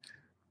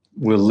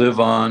will live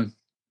on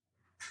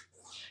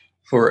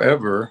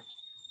forever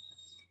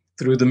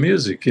through the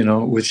music,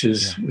 which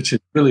is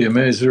really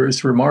amazing.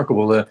 It's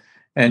remarkable that.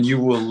 And you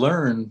will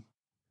learn.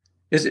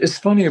 It's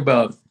funny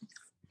about,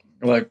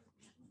 like,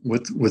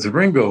 with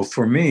Ringo.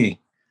 For me,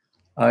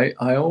 I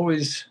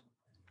always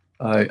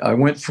I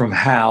went from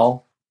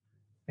Hal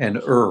and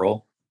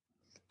Earl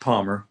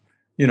Palmer.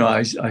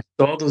 I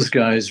saw those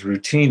guys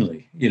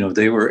routinely.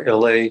 They were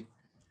L.A.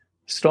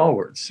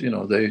 stalwarts.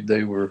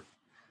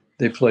 They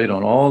they played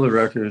on all the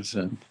records,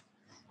 and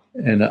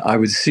I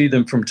would see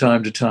them from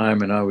time to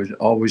time, and I would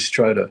always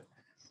try to,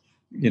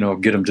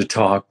 get them to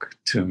talk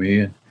to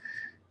me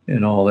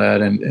and all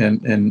that,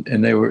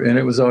 and they were, and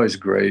it was always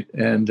great,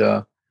 and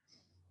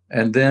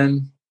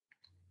then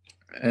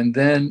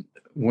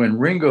when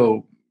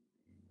Ringo,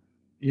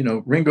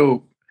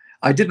 Ringo,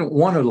 I didn't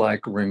want to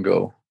like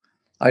Ringo.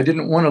 I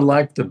didn't want to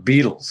like the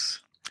Beatles.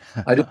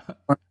 I didn't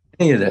want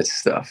any of that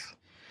stuff.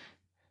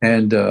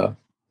 And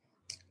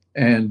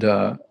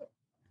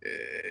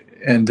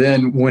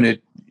then when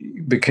it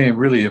became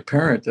really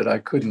apparent that I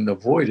couldn't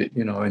avoid it,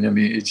 and I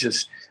mean, it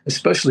just,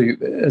 especially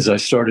as I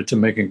started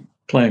to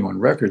playing on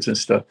records and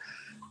stuff,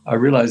 I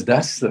realized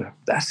that's the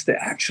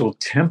actual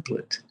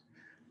template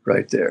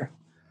right there.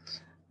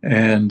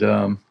 And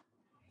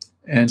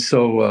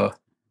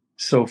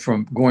so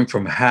from going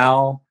from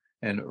Hal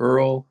and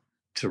Earl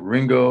to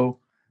Ringo,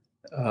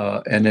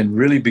 and then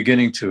really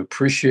beginning to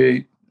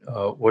appreciate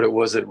what it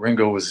was that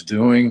Ringo was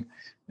doing,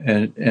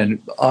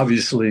 and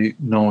obviously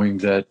knowing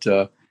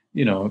that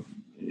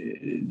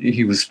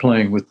he was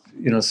playing with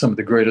some of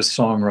the greatest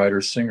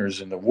songwriters,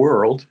 singers in the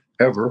world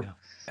ever.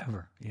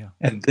 Yeah.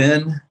 And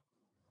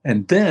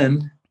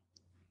then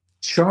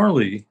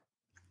Charlie,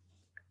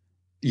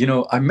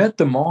 I met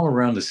them all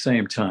around the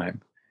same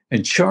time.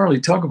 And Charlie,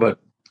 talk about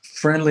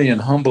friendly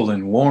and humble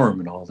and warm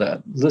and all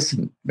that.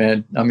 Listen,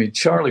 man, I mean,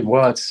 Charlie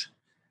Watts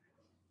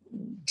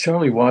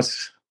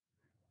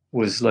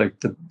was like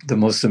the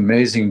most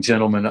amazing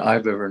gentleman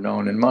I've ever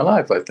known in my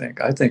life, I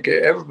think. I think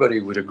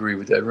everybody would agree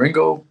with that.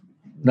 Ringo,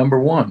 number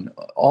one,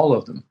 all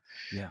of them.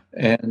 Yeah.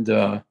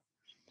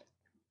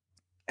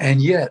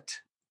 And yet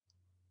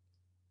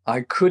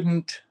I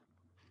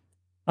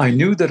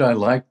knew that I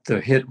liked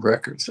the hit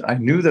records. I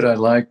knew that I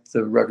liked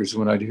the records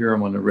when I'd hear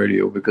them on the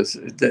radio, because,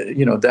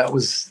 that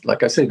was,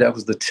 like I say, that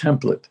was the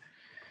template.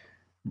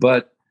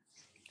 But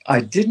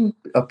I didn't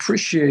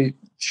appreciate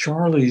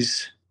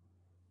Charlie's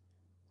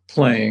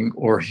playing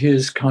or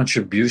his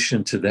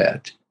contribution to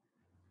that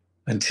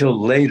until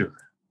later.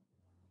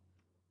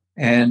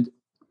 And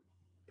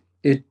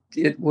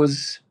it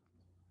was,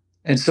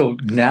 and so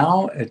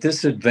now at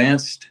this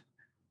advanced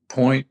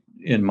point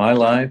in my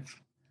life,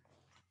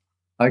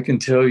 I can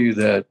tell you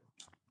that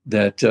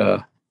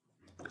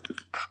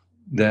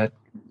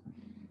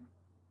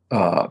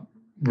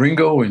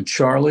Ringo and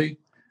Charlie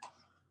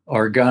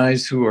are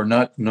guys who are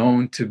not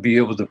known to be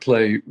able to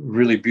play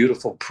really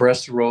beautiful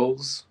press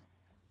rolls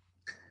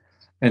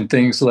and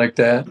things like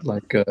that,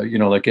 like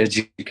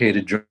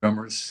educated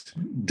drummers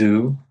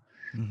do,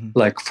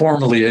 like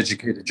formally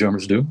educated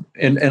drummers do.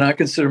 And I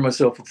consider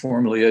myself a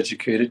formally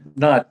educated.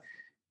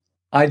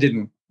 I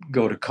didn't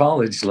go to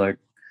college like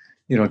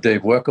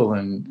Dave Weckl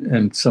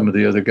and some of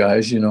the other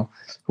guys,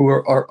 who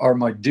are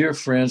my dear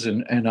friends,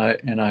 and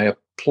I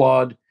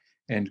applaud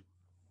and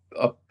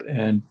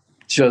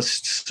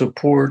just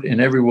support in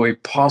every way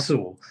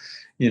possible,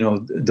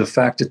 the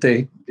fact that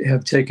they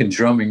have taken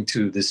drumming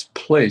to this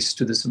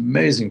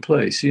amazing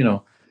place,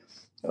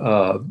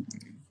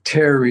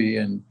 Terry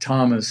and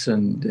Thomas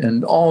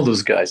and all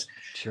those guys,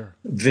 sure,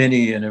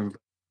 Vinny and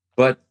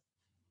everybody.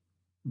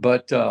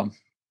 But the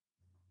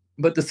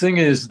thing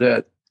is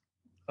that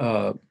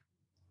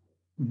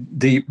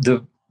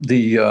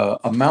the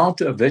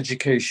amount of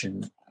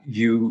education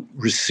you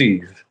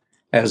receive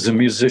as a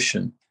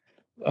musician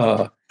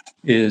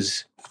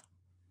is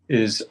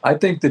I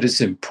think that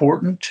it's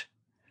important,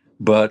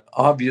 but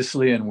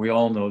obviously, and we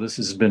all know this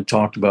has been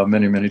talked about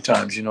many, many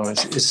times.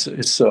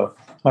 It's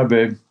hi,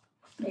 babe.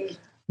 Hey.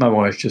 My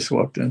wife just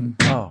walked in.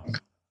 Oh,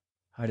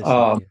 hi to see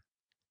you.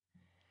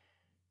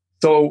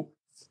 So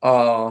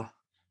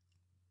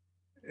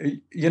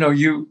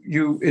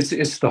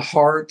it's the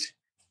heart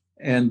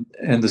and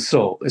the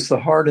soul. It's the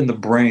heart and the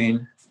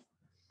brain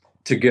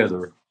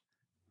together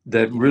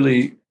that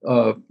really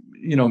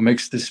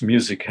makes this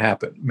music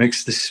happen,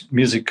 makes this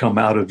music come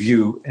out of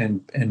you,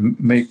 and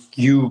make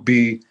you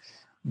be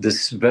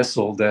this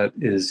vessel that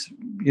is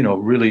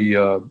really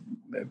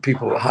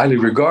people highly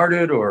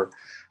regarded, or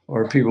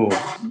people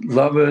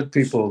love it,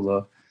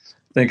 people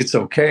think it's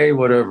okay,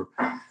 whatever.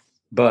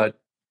 But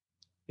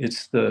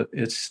it's a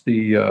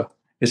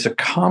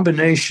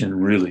combination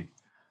really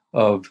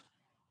of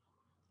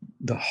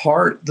the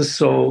heart, the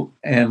soul,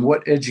 and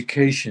what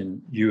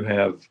education you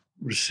have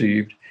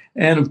received.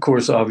 And of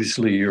course,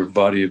 obviously, your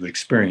body of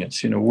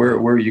experience. Where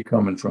are you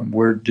coming from?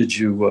 Where did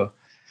you,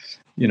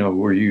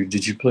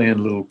 did you play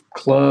in little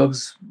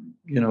clubs?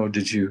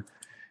 Did you,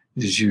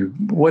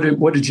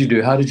 what did you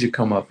do? How did you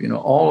come up?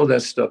 All of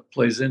that stuff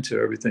plays into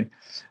everything.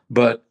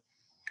 But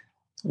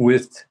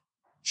with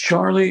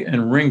Charlie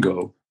and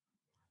Ringo,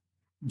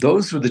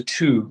 those were the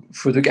two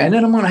and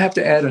then I'm going to have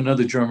to add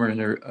another drummer in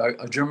there,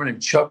 a drummer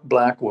named Chuck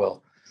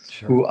Blackwell,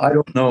 sure, who I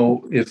don't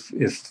know if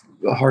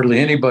hardly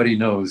anybody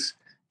knows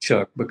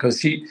Chuck,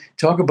 because he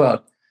talk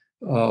about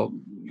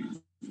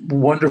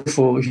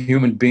wonderful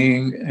human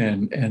being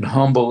and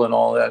humble and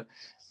all that.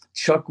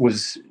 Chuck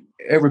was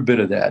every bit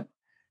of that,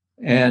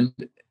 and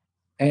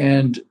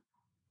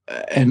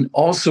and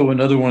also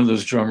another one of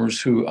those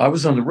drummers who I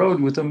was on the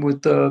road with him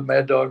with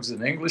Mad Dogs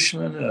and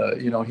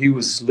Englishmen. He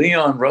was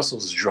Leon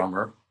Russell's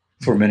drummer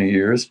for many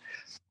years.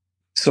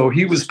 So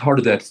he was part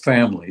of that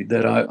family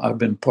that I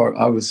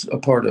was a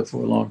part of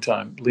for a long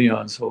time,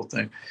 Leon's whole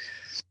thing.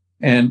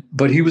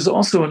 But he was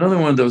also another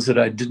one of those that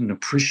I didn't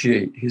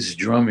appreciate his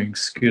drumming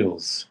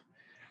skills.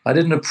 I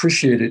didn't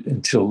appreciate it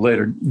until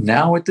later.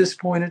 Now at this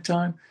point in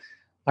time,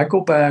 I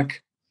go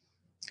back,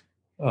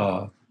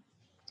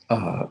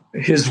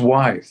 his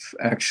wife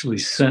actually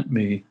sent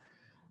me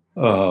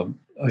a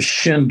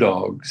Shin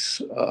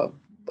Dogs.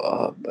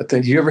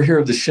 Did you ever hear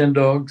of the Shin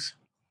Dogs?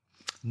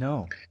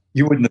 No.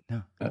 You wouldn't.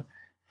 No.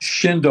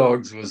 Shin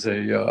Dogs was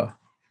a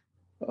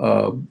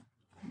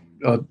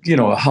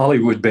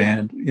Hollywood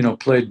band,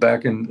 played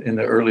back in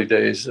the early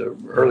days,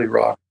 early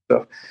rock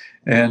stuff,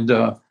 and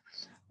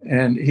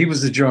he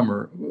was the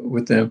drummer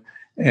with them.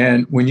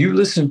 And when you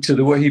listen to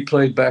the way he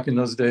played back in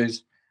those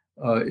days,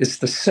 it's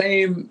the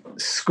same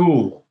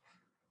school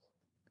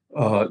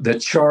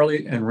that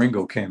Charlie and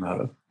Ringo came out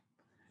of.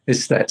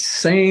 It's that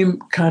same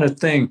kind of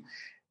thing,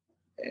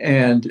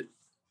 and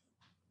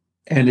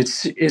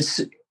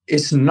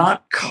it's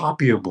not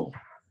copyable.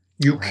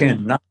 You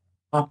cannot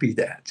copy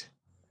that.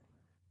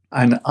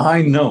 And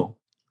I know,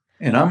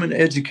 and I'm an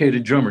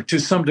educated drummer to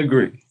some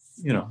degree,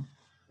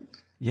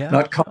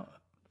 not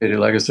complicated,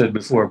 like I said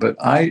before, but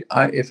I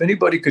if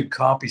anybody could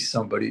copy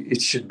somebody,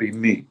 it should be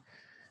me,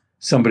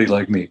 somebody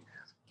like me.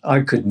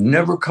 I could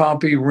never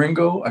copy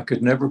Ringo. I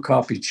could never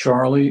copy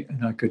Charlie,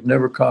 and I could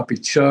never copy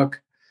Chuck,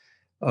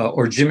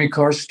 or Jimmy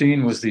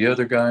Karstein was the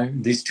other guy.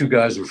 These two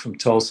guys were from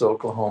Tulsa,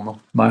 Oklahoma,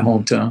 my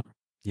hometown.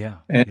 Yeah.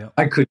 And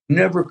I could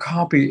never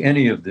copy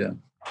any of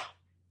them.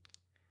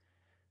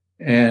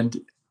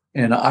 And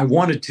I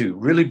wanted to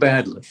really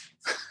badly.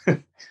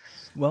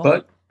 Well,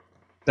 but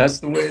that's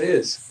the way it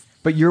is.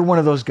 But you're one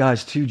of those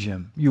guys too,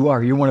 Jim.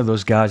 You're one of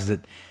those guys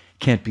that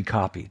can't be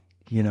copied.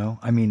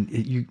 I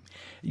mean,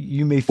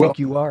 you may think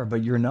you are,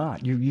 but you're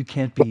not. You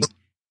can't be.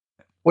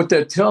 What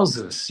that tells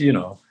us,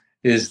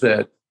 is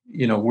that,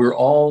 we're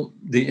all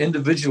the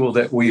individual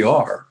that we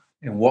are,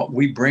 and what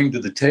we bring to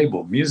the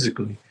table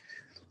musically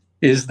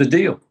is the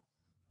deal.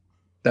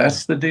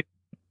 That's the deal.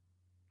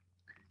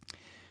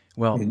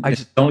 Well,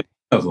 there's only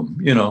one of them,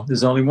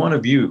 there's only one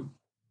of you.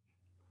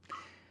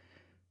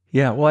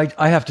 Yeah, well,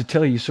 I have to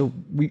tell you, so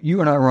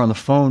you and I were on the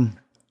phone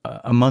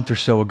a month or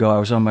so ago. I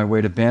was on my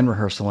way to band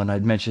rehearsal, and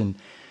I'd mentioned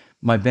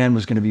my band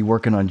was going to be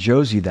working on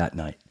Josie that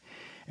night.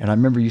 And I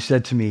remember you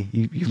said to me,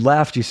 you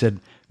laughed, you said,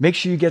 make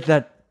sure you get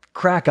that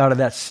crack out of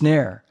that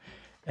snare.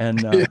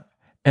 And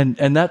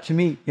and that to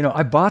me,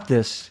 I bought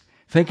this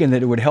thinking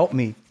that it would help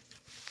me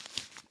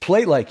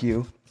play like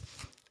you,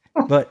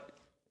 but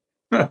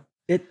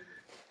it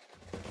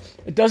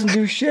doesn't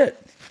do shit.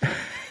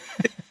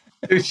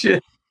 Do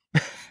shit.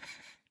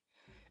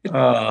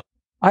 I'm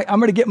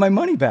going to get my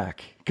money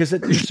back because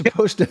you're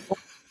supposed to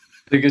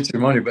get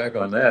your money back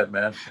on that,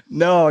 man.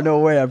 No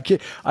way. I'm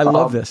kidding. I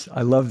love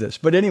this.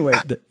 But anyway,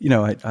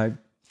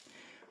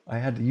 I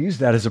had to use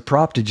that as a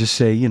prop to just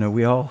say,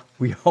 we all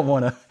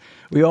want to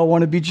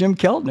be Jim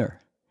Keltner,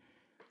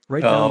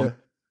 right down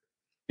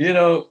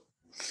to.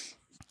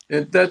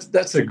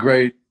 That's a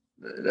great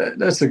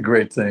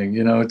thing.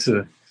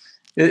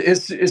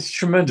 It's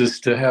tremendous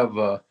to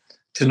have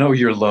to know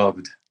you're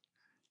loved,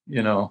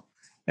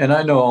 and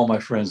I know all my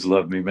friends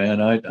love me, man.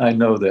 I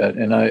know that,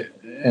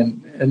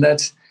 and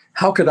that's,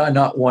 how could I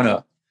not want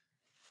to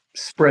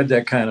spread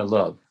that kind of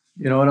love?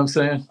 You know what I'm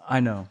saying? I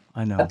know.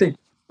 I think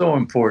it's so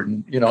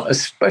important,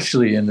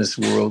 especially in this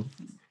world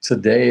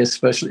today,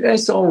 especially.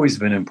 It's always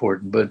been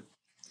important, but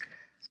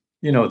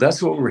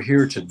that's what we're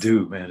here to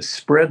do, man, is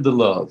spread the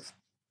love.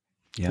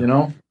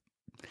 Yeah.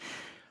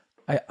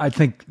 I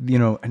think,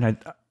 and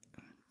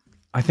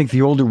I think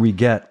the older we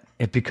get,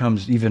 it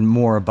becomes even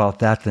more about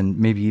that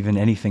than maybe even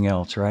anything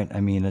else, right?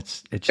 I mean,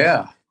 it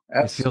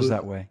feels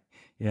that way.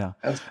 Yeah.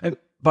 And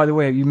by the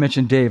way, you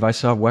mentioned Dave. I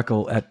saw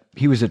Weckl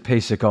he was at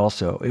PASIC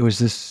also. It was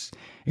this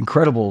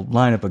incredible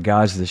lineup of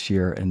guys this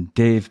year, and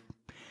Dave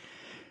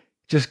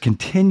just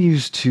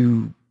continues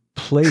to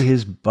play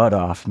his butt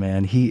off,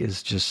 man. He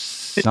is just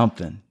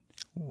something.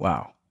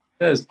 Wow.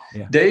 Yes.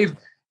 Yeah. Dave,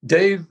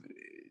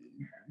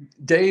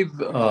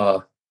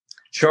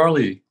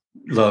 Charlie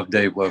loved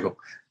Dave Weckl.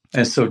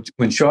 And so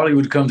when Charlie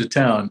would come to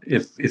town,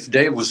 if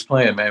Dave was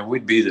playing, man,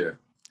 we'd be there.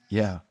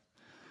 Yeah.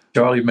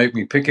 Charlie would make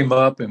me pick him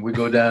up, and we'd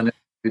go down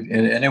and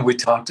then we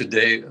talked to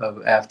Dave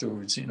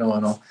afterwards, and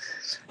all.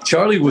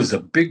 Charlie was a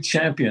big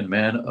champion,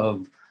 man,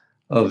 of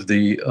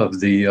the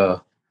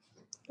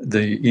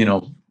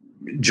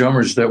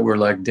drummers that were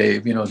like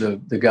Dave,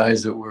 the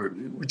guys that were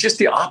just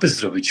the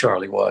opposite of a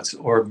Charlie Watts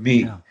or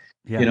me,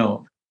 and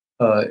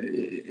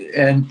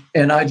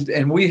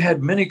we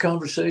had many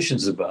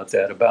conversations about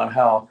that, about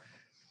how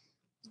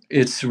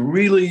it's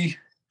really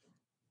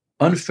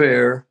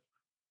unfair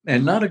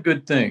and not a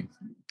good thing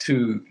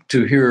to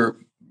hear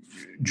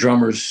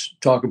drummers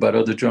talk about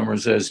other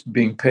drummers as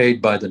being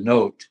paid by the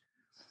note.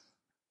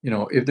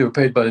 If they were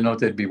paid by the note,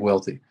 they'd be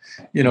wealthy.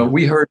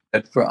 I heard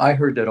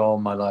that all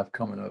my life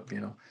coming up,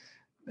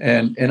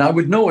 and I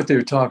would know what they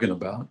were talking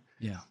about.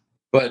 Yeah.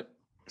 But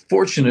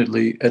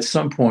fortunately, at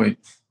some point,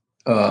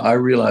 I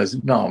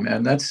realized, no,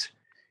 man, that's,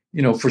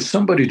 for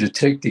somebody to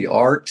take the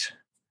art,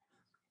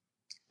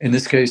 in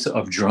this case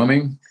of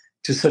drumming,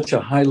 to such a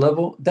high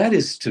level, that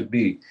is to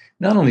be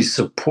not only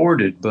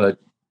supported, but,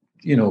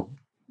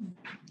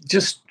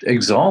 just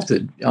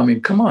exalted. I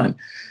mean, come on.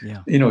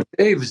 Yeah.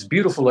 Dave is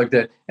beautiful like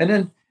that. And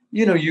then,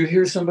 you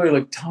hear somebody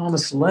like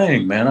Thomas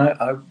Lang, man.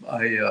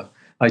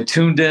 I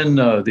tuned in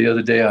the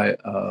other day.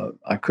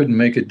 I couldn't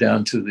make it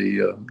down to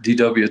the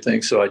DW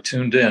thing, so I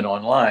tuned in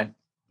online.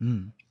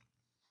 Mm.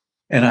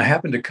 And I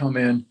happened to come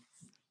in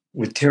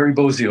with Terry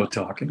Bozzio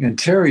talking, and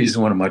Terry is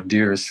one of my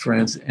dearest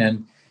friends,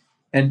 and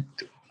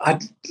I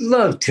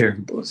love Terry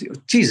Bozzio.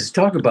 Jesus,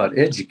 talk about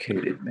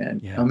educated, man.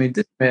 Yeah. I mean,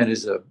 this man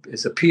is a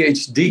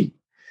PhD,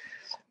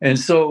 and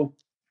so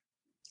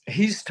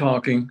he's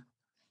talking,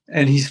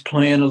 and he's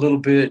playing a little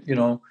bit,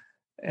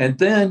 and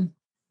then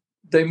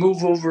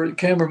the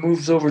camera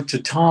moves over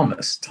to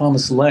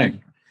Thomas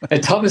Lang,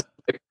 and Thomas,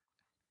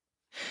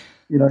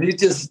 he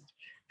just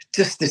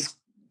this.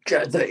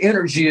 The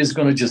energy is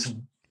going to just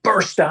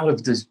burst out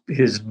of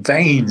his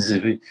veins.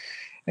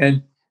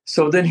 And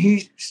so then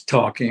he's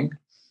talking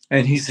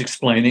and he's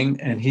explaining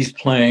and he's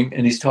playing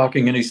and he's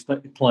talking and he's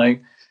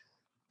playing.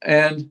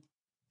 And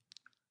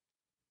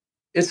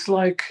it's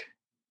like,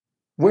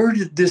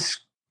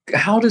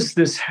 how does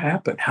this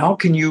happen? How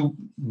can you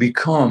be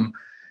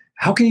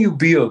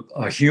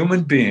a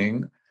human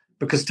being?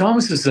 Because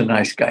Thomas is a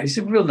nice guy. He's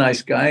a real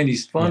nice guy and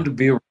he's fun to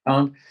be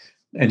around.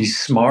 And he's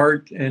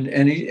smart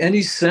and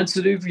he's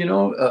sensitive,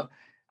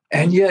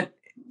 and yet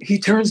he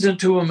turns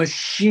into a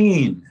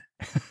machine.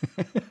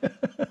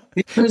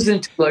 He turns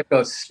into like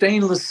a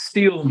stainless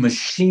steel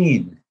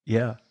machine.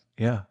 Yeah,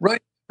 yeah.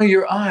 Right in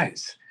your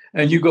eyes.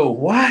 And you go,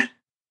 what?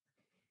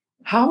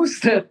 How is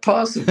that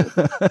possible?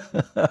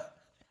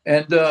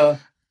 and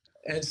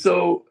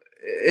so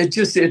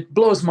it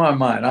blows my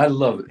mind. I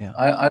love it. Yeah.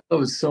 I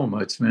love it so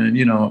much, man.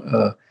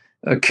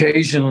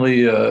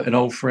 Occasionally, an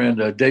old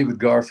friend, David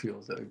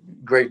Garfield, a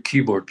great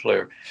keyboard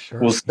player,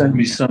 will send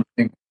me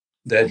something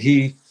that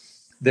he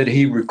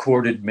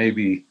recorded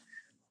maybe,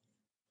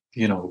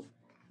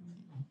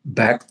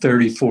 back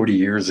 30, 40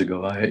 years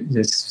ago.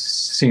 It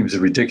seems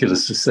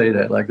ridiculous to say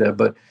that like that,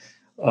 but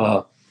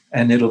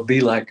and it'll be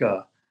like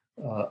a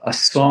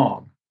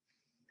song,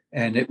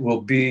 and it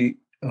will be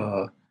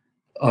a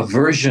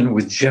version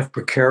with Jeff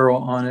Porcaro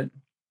on it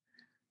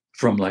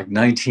from like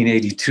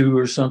 1982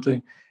 or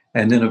something.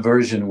 And then a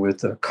version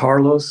with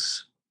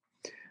Carlos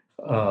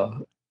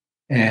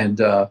and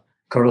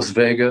Carlos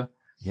Vega.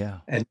 Yeah.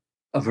 And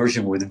a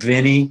version with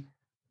Vinny,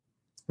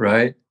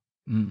 right?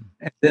 Mm.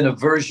 And then a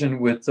version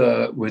with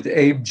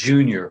Abe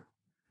Jr.,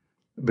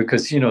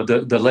 because,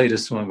 the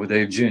latest one with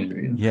Abe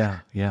Jr. Yeah,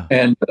 yeah.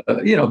 And,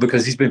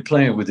 because he's been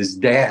playing with his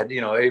dad,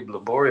 Abe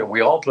Laboriel.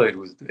 We all played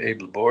with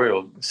Abe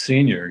Laboriel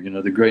Sr.,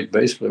 the great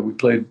bass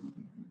player.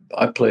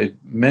 I played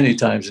many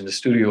times in the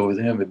studio with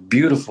him. A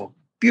beautiful,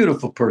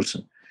 beautiful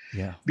person.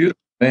 Yeah. Beautiful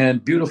man,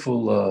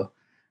 beautiful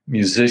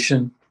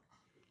musician.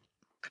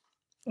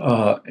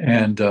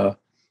 And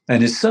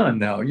his son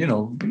now,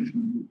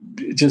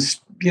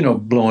 just,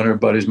 blowing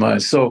everybody's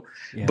mind. So,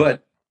 Yeah.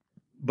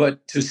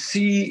 but to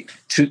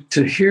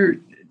hear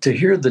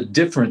the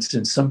difference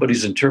in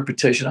somebody's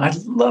interpretation, I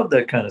love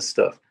that kind of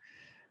stuff.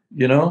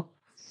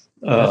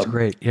 That's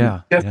great.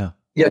 Yeah.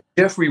 Yeah.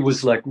 Jeffrey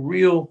was like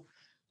real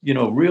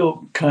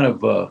kind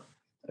of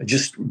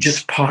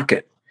just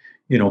pocket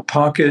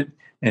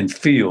and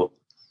feel.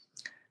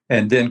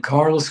 And then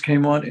Carlos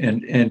came on,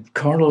 and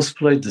Carlos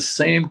played the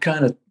same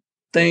kind of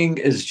thing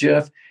as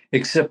Jeff,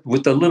 except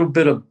with a little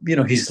bit of,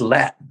 he's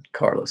Latin,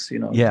 Carlos,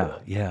 Yeah.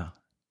 Yeah.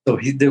 So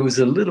there was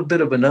a little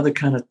bit of another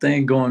kind of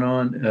thing going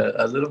on,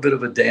 a little bit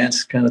of a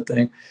dance kind of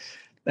thing.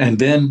 And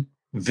then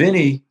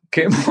Vinny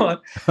came on,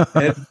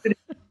 and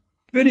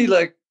Vinny,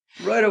 like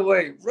right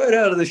away, right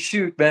out of the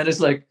chute, man, it's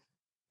like,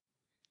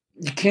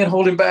 you can't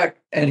hold him back.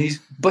 And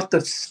but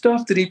the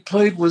stuff that he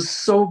played was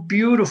so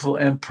beautiful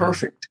and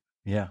perfect.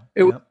 Yeah.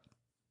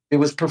 It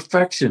was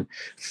perfection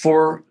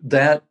for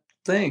that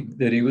thing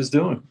that he was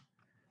doing.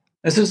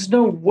 And so there's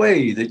no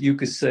way that you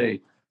could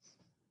say,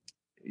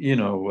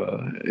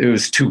 it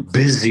was too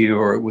busy,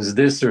 or it was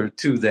this or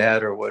too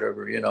that or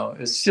whatever.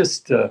 It's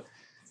just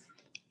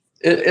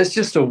it's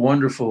just a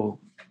wonderful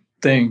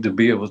thing to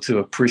be able to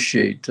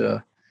appreciate.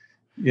 The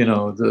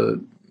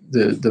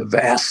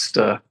vast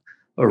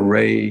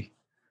array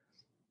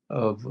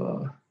of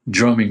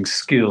drumming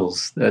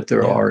skills that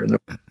there are in the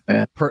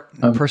band.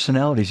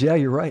 Personalities. Yeah,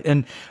 you're right.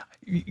 And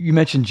you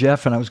mentioned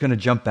Jeff, and I was going to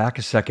jump back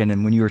a second.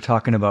 And when you were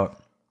talking about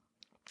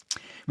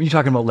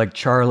like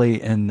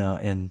Charlie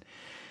and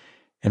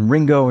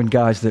Ringo and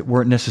guys that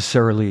weren't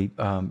necessarily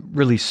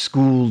really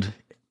schooled,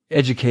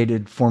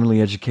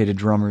 formally educated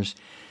drummers,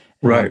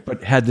 right?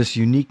 But had this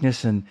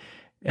uniqueness, and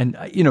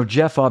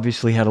Jeff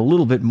obviously had a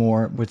little bit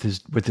more with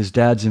his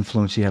dad's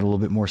influence. He had a little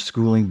bit more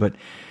schooling, but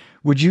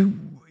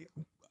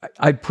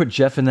I'd put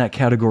Jeff in that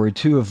category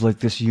too, of like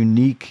this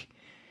unique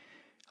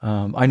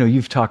I know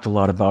you've talked a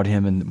lot about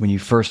him, and when you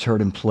first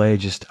heard him play,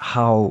 just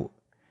how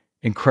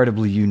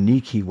incredibly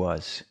unique he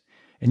was.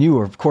 And you,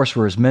 were, of course,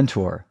 were his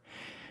mentor.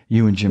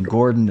 You and Jim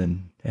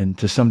Gordon, and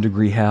to some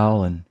degree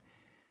Hal, and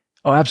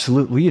oh,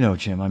 absolutely, you know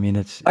Jim. I mean,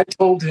 it's. I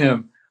told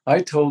him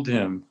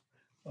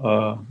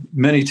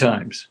many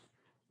times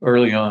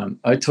early on.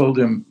 I told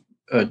him,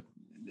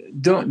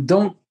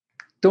 don't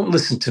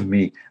listen to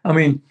me. I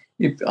mean,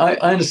 if, I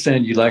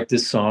understand you like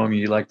this song and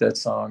you like that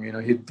song. You know,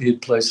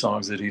 he'd play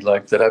songs that he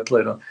liked that I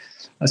played on.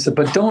 I said,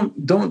 but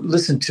don't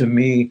listen to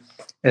me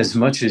as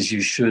much as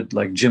you should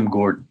like Jim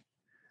Gordon.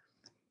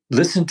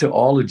 Listen to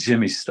all of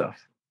Jimmy's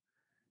stuff,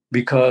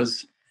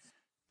 because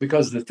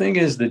the thing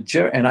is that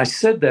Jeff, and I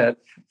said that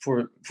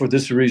for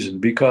this reason,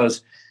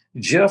 because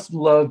Jeff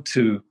loved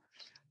to.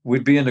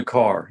 We'd be in the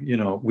car, you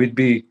know, we'd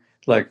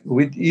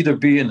either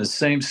be in the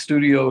same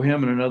studio,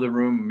 him in another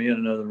room, me in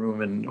another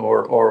room, and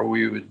or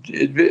we would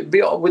it'd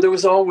be there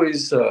was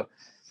always a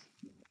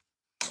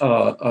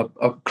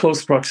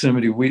close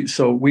proximity.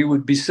 We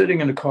would be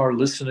sitting in the car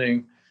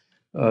listening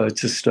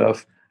to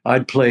stuff.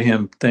 I'd play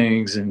him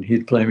things and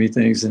he'd play me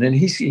things, and then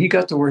he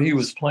got to where he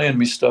was playing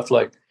me stuff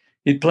like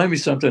he'd play me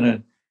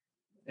something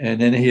and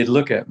then he'd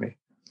look at me.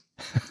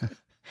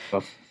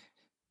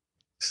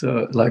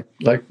 So like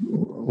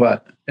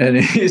what? And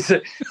he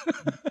said,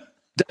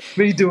 "That's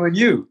me doing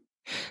you."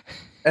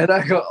 And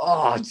I go,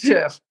 "Oh,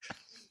 Jeff,"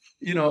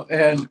 you know.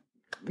 And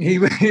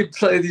he'd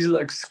play these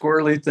like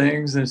squirrely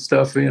things and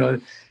stuff, you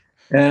know.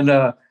 And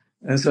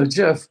so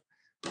Jeff,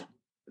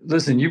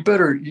 listen, you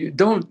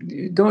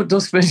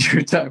don't spend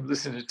your time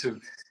listening to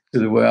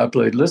the way I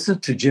played. Listen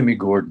to Jimmy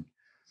Gordon.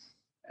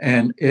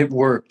 And it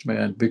worked,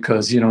 man,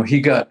 because you know he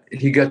got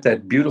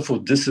that beautiful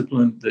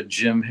discipline that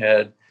Jim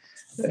had.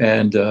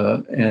 And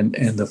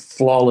the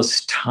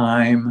flawless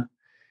time,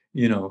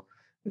 you know,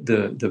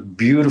 the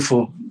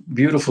beautiful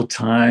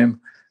time,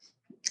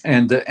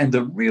 and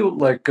the real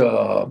like you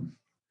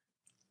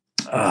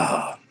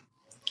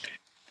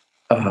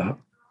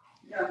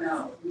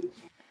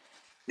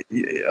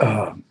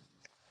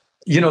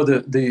know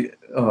the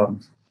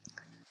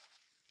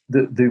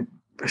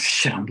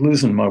shit, I'm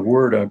losing my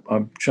word.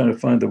 I'm trying to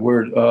find the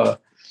word.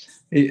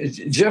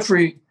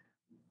 Jeffrey,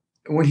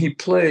 when he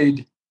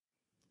played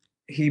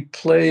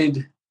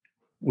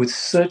with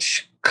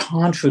such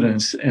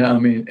confidence, and I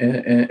mean,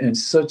 and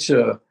such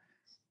a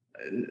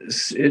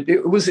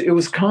it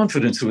was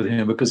confidence with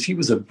him, because he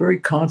was a very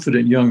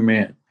confident young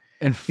man.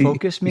 And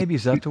focus, maybe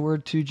is that the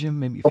word too, Jim?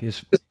 Maybe if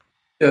he's.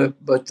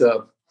 But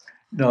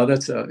no,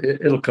 that's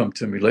it'll come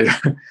to me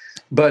later.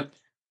 but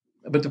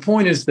the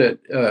point is that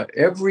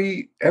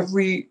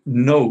every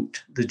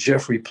note that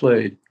Jeffrey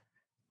played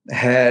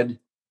had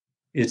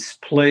its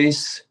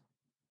place.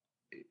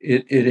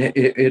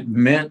 It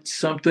meant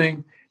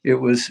something.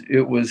 That was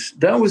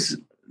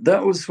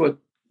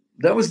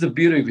the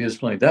beauty of his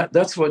playing.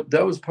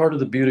 That was part of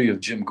the beauty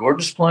of Jim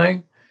Gordon's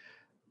playing.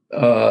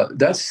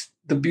 That's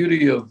the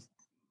beauty of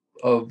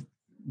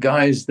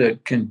guys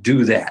that can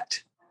do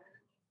that.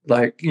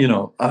 Like, you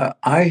know,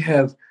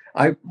 I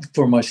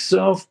for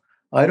myself,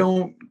 I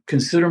don't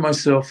consider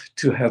myself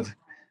to have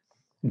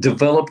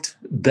developed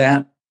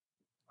that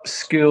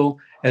skill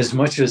as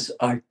much as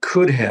I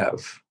could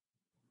have.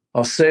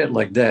 I'll say it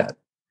like that,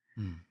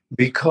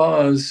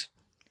 because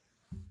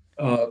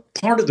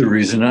part of the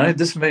reason,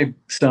 this may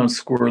sound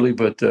squirrely,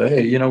 but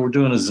hey, you know, we're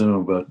doing a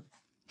Zoom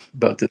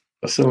about this,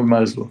 so we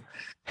might as well.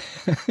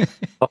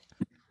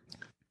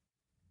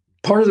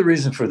 Part of the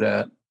reason for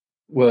that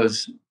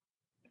was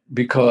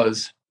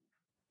because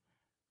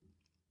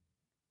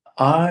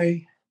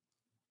I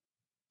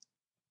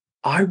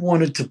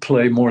wanted to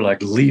play more like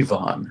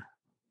Levon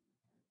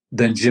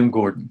than Jim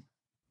Gordon.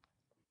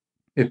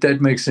 If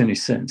that makes any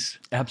sense.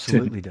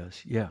 Absolutely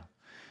does. Yeah.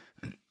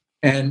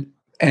 And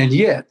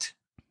yet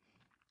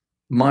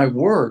my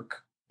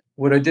work,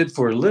 what I did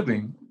for a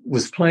living,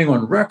 was playing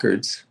on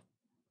records,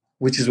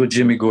 which is what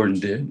Jimmy Gordon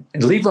did.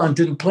 And Levon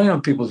didn't play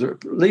on people's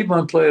records.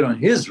 Levon played on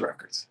his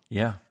records.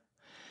 Yeah.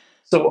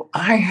 So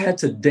I had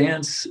to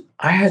dance.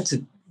 I had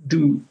to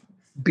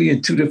be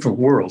in two different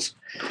worlds.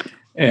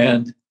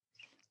 And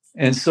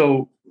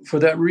so for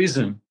that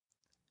reason,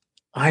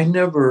 I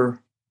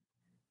never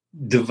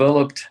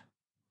developed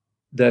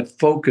that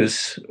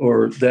focus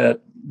or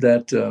that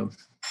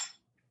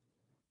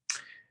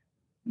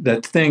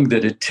thing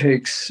that it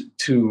takes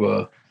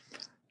to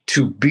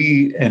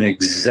be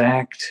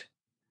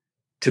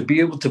to be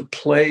able to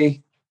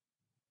play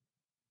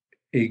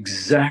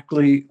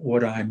exactly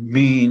what I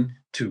mean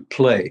to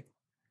play.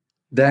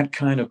 That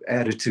kind of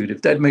attitude,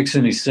 if that makes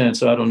any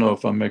sense. I don't know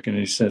if I'm making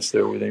any sense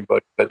there with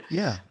anybody, but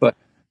yeah. But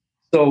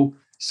so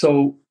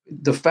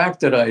the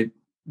fact that I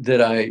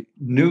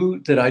knew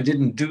that I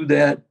didn't do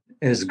that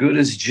as good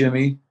as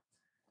Jimmy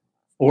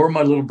or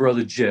my little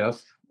brother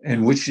Jeff,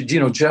 and which, you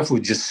know, Jeff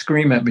would just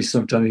scream at me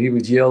sometimes. He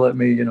would yell at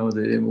me, you know,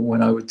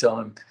 when I would tell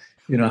him,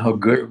 you know, how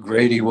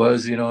great he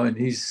was, you know, and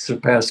he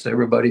surpassed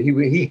everybody.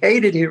 He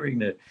hated hearing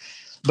that,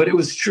 but it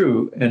was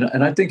true,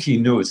 and I think he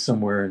knew it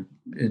somewhere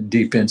in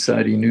deep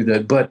inside. He knew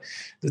that. But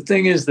the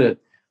thing is that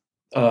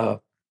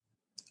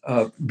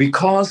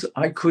because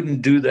I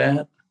couldn't do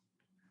that,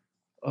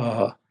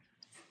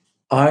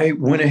 I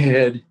went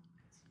ahead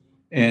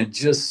and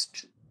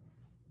just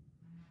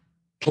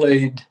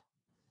played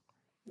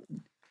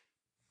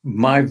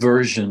my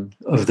version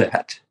of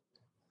that.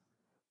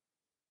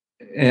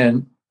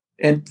 And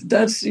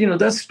that's,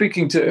 that's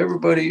speaking to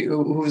everybody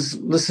who's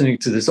listening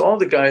to this. All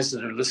the guys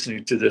that are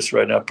listening to this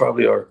right now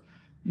probably are,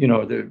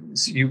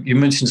 you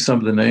mentioned some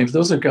of the names.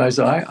 Those are guys,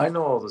 I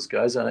know all those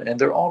guys, and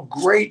they're all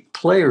great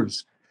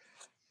players.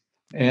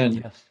 And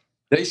Yes.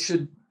 they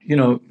should,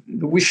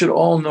 we should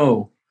all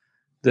know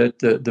that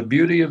the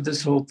beauty of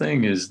this whole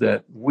thing is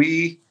that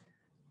we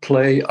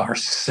play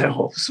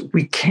ourselves.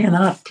 We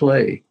cannot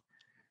play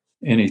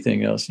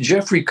anything else.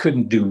 Jeffrey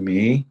couldn't do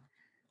me.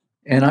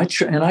 And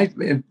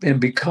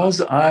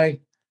because I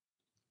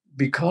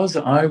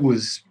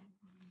was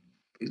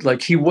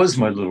like, he was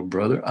my little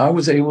brother, I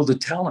was able to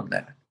tell him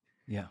that.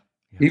 Yeah.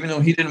 Even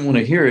though he didn't want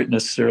to hear it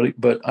necessarily,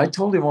 but I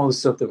told him all the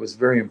stuff that was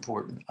very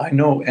important. I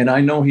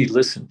know he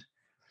listened,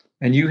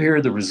 and you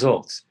hear the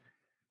results.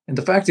 And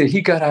the fact that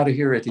he got out of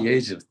here at the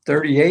age of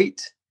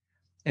 38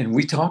 and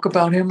we talk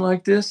about him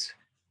like this,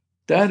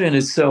 that in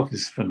itself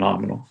is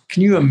phenomenal.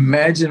 Can you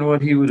imagine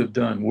what he would have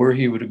done, where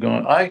he would have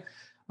gone? I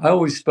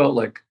always felt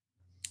like,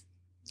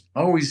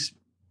 I always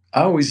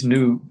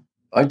knew,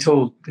 I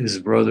told his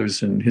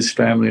brothers and his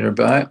family,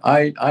 but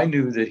I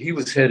knew that he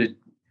was headed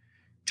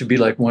to be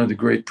like one of the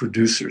great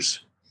producers.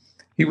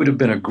 He would have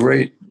been a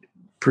great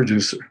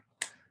producer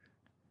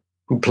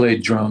who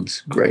played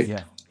drums. Great.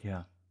 Yeah.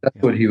 That's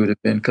what he would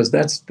have been, because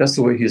that's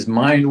the way his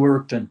mind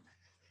worked, and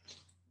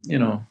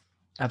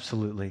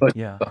Absolutely. But,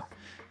 yeah.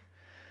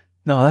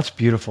 No, that's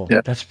beautiful.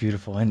 Yeah. That's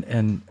beautiful.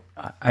 And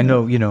I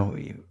know,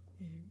 you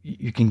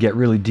can get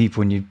really deep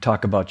when you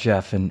talk about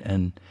Jeff,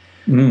 and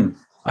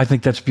I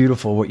think that's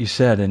beautiful what you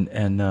said.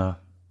 And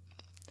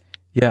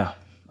yeah,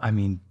 I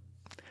mean,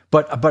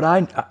 but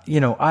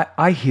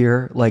I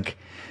hear like,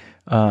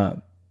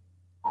 what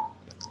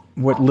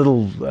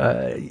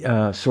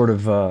little, sort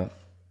of,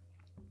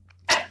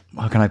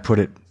 how can I put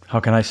it?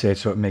 How can I say it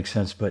so it makes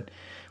sense? But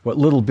what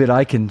little bit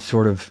I can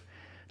sort of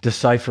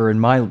decipher in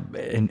my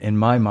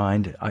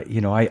mind,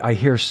 I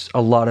hear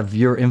a lot of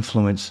your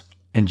influence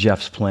in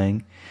Jeff's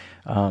playing.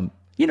 No,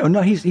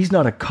 he's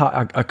not a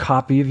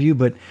copy of you,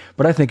 but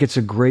I think it's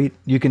a great.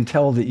 You can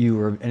tell that you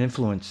were an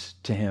influence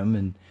to him,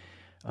 and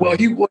well,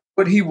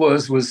 what he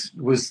was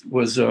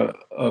a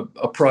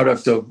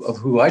product of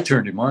who I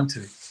turned him on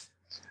to.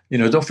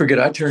 Don't forget,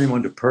 I turned him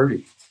on to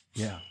Purdie.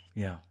 Yeah.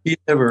 He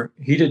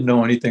didn't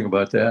know anything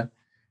about that.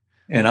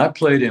 And I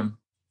played,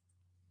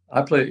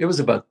 it was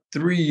about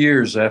 3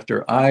 years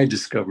after I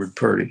discovered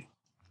Purdie.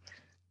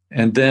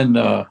 And then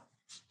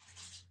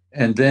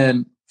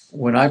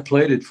when I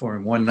played it for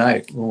him one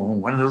night,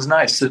 one of those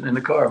nights sitting in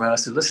the car, man, I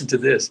said, listen to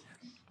this.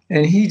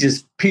 And he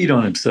just peed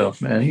on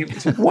himself, man. He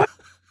was, what?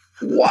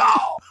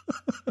 Wow.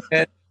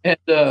 And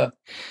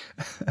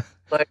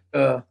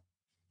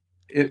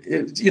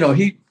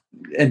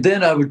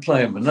then I would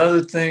play him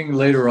another thing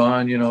later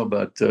on,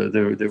 about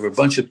there were a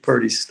bunch of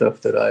Purdie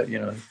stuff that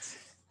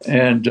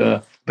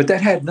but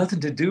that had nothing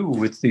to do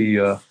with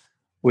the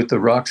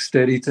rock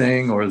steady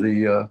thing or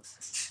the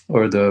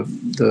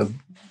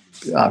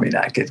I mean,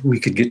 we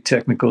could get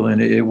technical,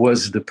 and it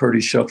was the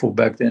Purdie shuffle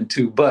back then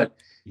too, but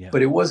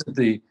it wasn't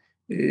the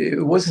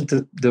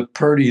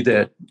Purdie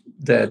that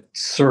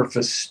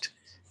surfaced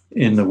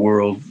in the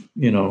world,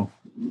 that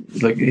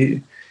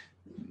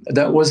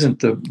wasn't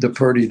the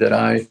Purdie that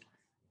I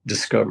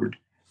discovered.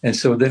 And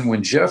so then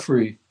when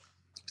Jeffrey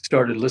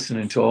started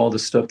listening to all the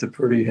stuff that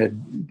Purdie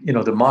had,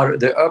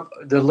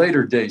 the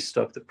later day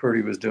stuff that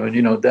Purdie was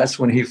doing, that's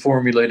when he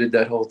formulated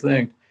that whole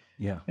thing.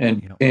 Yeah.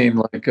 And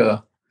became like,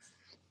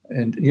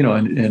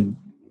 and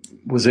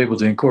was able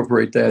to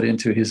incorporate that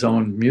into his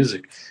own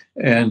music.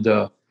 And,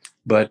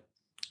 but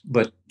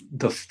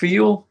the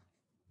feel,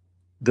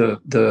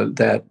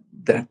 that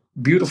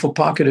beautiful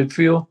pocketed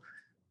feel,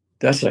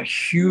 that's a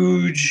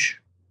huge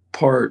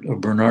part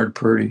of Bernard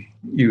Purdie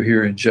you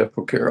hear in Jeff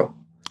Porcaro.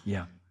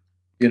 Yeah.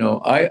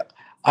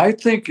 I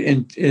think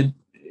in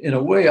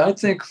a way, I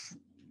think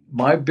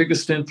my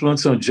biggest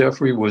influence on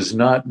Jeffrey was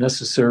not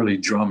necessarily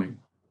drumming.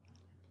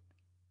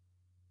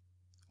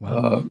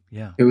 Wow.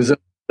 Yeah. It was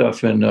other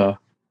stuff,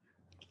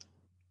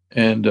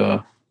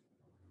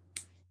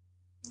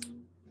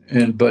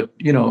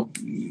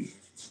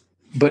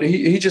 but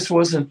he just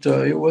wasn't.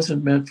 It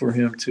wasn't meant for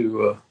him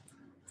to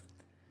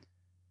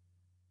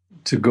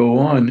go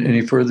on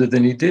any further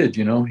than he did.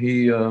 He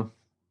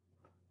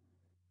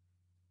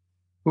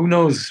who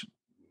knows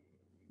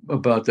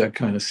about that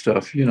kind of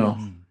stuff. Yeah.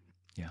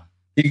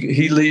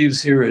 He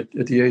leaves here at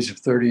the age of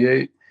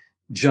 38.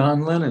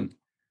 John Lennon,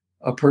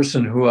 a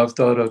person who I've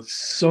thought of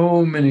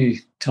so many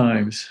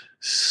times,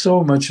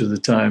 so much of the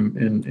time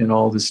in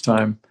all this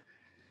time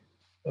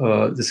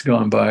that's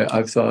gone by,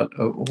 I've thought,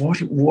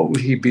 what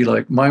would he be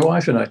like? My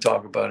wife and I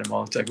talk about him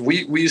all the time.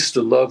 We used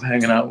to love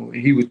hanging out.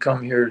 He would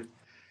come here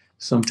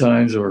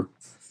sometimes, or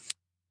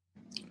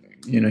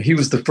he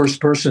was the first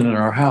person in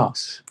our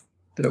house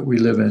that we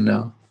live in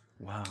now.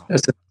 Wow.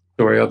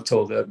 story. I've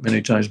told that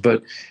many times,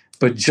 but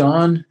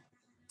John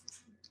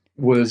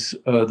was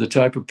the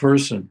type of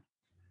person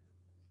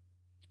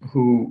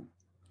who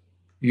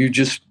you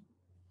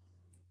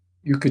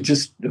could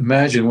just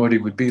imagine what he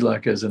would be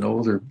like as an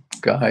older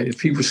guy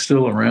if he was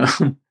still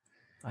around.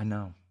 I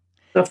know.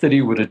 Stuff that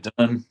he would have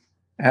done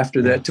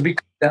after that, to be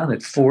down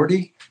at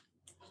 40.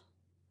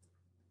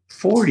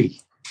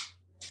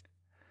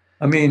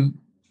 I mean,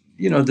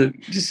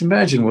 just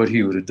imagine what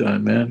he would have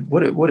done, man.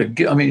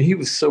 I mean, he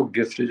was so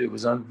gifted. It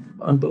was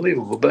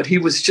unbelievable, but he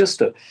was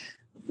just a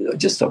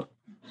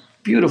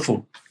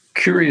beautiful,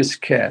 curious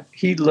cat.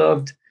 He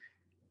loved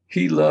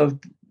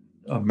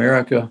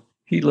America.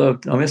 He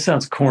loved, I mean, it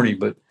sounds corny,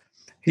 but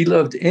he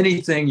loved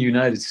anything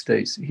United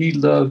States. He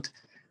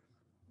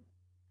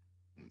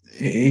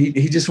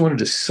just wanted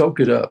to soak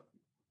it up.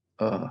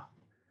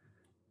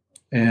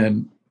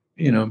 And,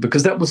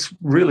 because that was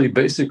really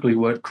basically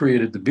what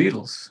created the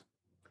Beatles.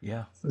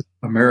 Yeah.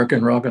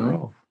 American rock and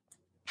roll.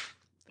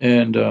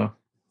 And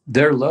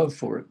their love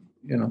for it,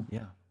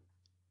 Yeah.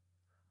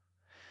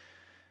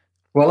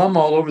 Well, I'm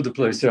all over the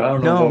place here. I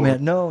don't know. No,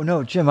 man.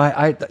 No, Jim,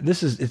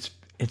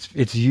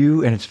 it's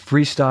you, and it's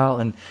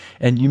freestyle,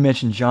 and you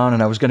mentioned John,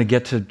 and I was going to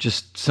get to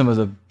just some of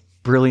the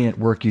brilliant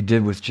work you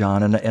did with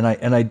John, and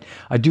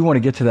I do want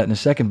to get to that in a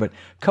second, but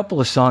a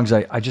couple of songs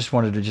I just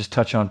wanted to just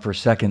touch on for a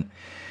second.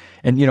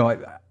 And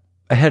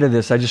ahead of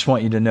this, I just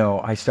want you to know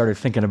I started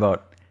thinking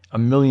about a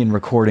million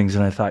recordings,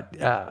 and I thought,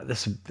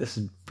 this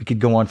we could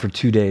go on for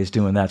 2 days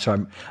doing that.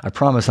 So I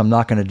promise I'm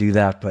not going to do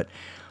that. But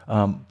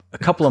a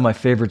couple of my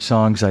favorite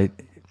songs, I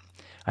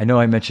know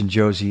I mentioned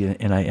Josie,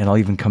 and I'll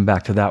even come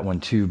back to that one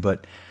too.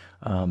 But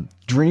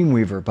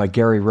Dreamweaver by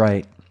Gary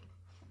Wright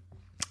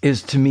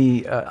is, to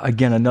me,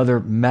 again, another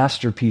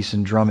masterpiece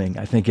in drumming.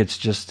 I think it's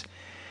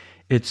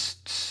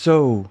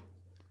so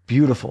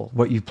beautiful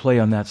what you play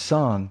on that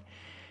song.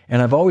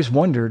 And I've always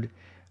wondered,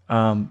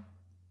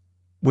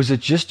 was it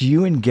just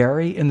you and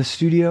Gary in the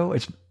studio?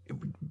 It's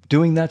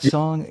doing that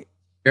song?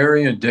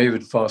 Gary and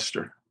David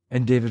Foster.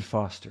 And David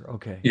Foster,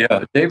 okay.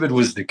 Yeah, David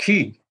was the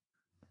key.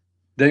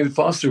 David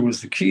Foster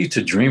was the key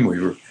to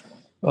Dreamweaver.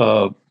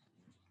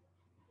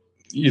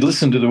 You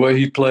listen to the way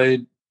he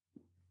played,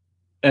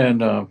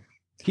 and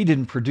he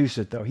didn't produce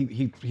it though.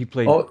 He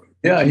played. Oh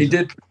yeah, he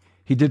did.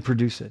 He did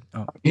produce it.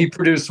 Oh. He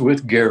produced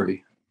with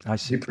Gary. I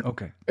see.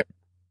 Okay.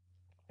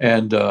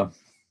 And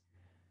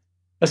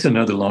that's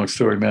another long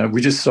story, man.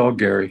 We just saw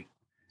Gary.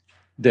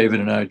 David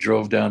and I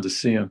drove down to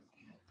see him,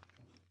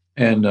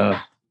 and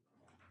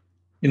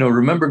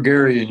remember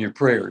Gary in your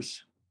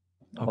prayers.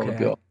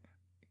 Okay.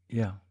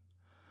 Yeah.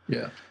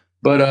 Yeah.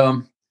 But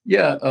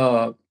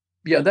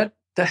that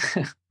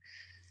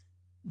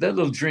that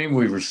little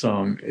Dreamweaver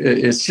song,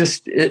 it's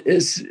just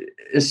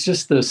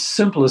the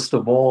simplest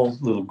of all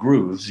little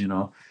grooves,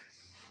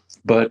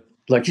 but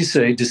like you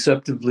say,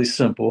 deceptively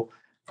simple.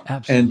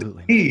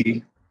 Absolutely.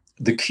 And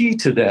the key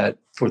to that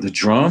for the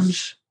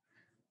drums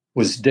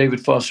was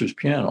David Foster's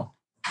piano.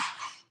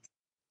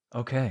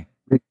 Okay.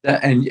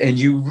 And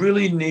you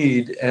really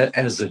need,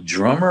 as a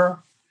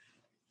drummer,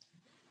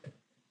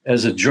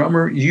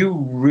 you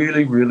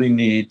really, really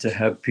need to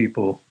have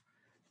people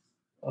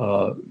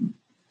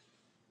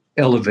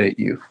elevate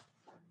you.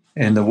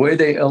 And the way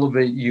they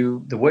elevate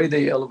you, the way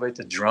they elevate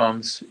the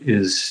drums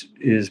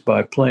is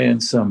by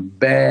playing some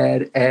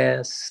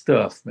badass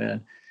stuff,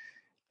 man.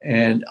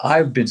 And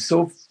I've been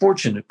so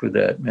fortunate for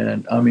that,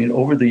 man. I mean,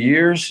 over the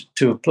years,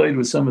 to have played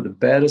with some of the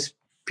baddest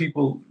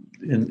people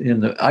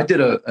I did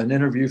an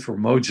interview for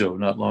Mojo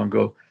not long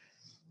ago,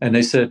 and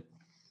they said,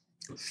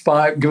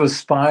 give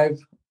us 5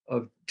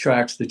 of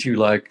tracks that you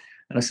like.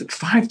 And I said,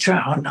 5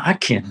 tracks? Oh, no, I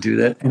can't do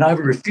that. And I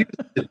refused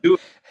to do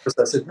it.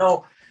 I said,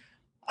 no,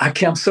 I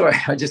can't. I'm sorry.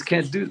 I just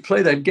can't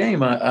play that game.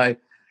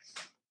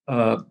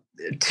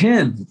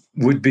 10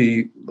 would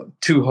be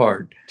too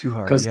hard. Too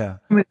hard, yeah.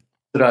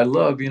 That I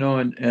love,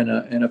 and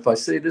if I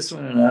say this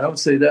one and I don't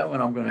say that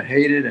one, I'm going to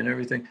hate it and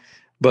everything.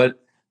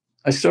 But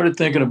I started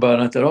thinking about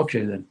it. I thought,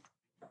 okay, then.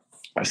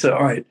 I said,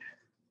 all right.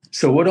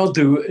 So what I'll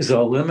do is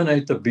I'll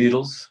eliminate the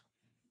Beatles.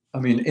 I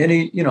mean,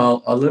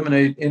 I'll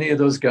eliminate any of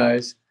those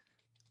guys.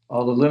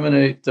 I'll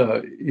eliminate,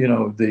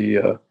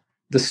 the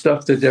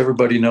stuff that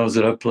everybody knows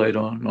that I've played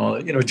on, and all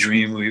that,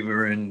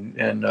 Dreamweaver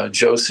and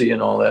Josie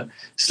and all that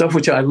stuff,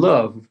 which I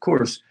love, of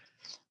course.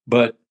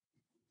 But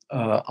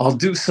I'll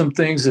do some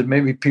things that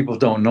maybe people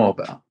don't know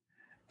about.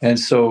 And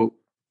so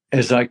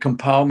as I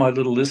compile my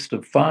little list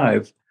of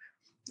 5,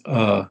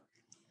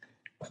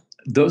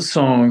 those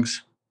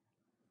songs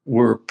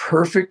were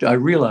perfect. I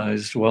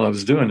realized while I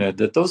was doing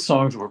that those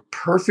songs were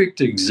perfect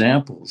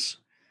examples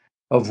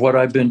of what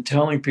I've been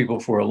telling people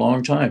for a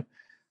long time.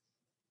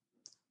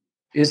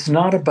 It's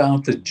not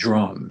about the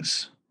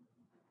drums.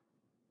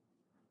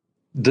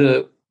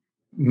 The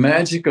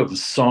magic of a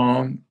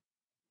song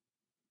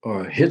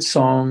or a hit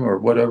song or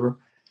whatever,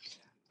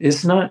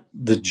 it's not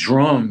the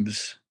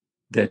drums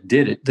that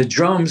did it. The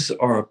drums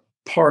are a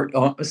part,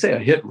 let's say a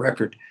hit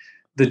record.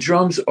 The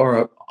drums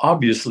are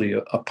obviously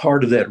a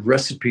part of that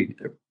recipe.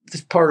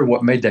 It's part of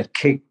what made that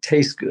cake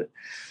taste good.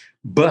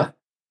 But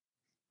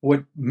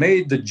what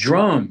made the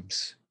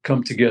drums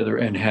come together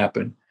and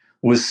happen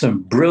was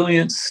some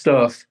brilliant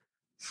stuff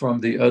from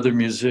the other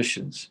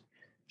musicians.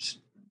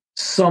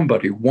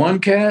 Somebody, one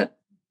cat,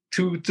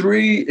 two,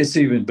 three, it's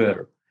even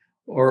better,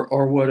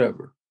 or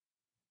whatever.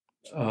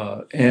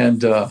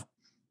 And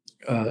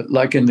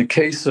like in the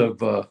case of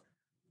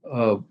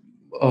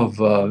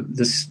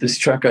this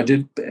track I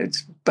did,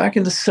 it's back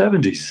in the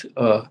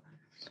 70s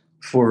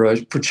for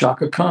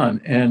Chaka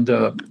Khan and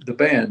the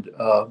band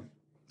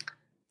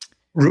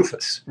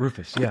Rufus.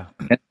 Rufus, yeah.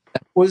 And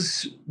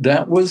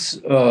that was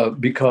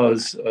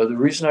because the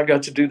reason I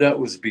got to do that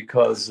was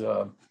because,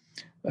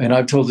 and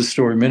I've told this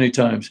story many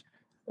times,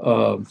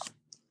 the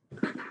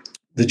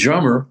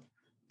drummer,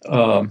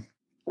 what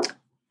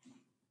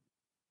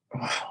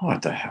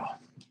the hell?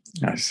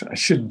 I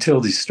shouldn't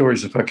tell these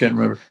stories if I can't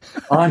remember.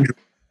 Andre,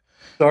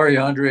 sorry,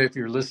 Andre, if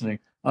you're listening.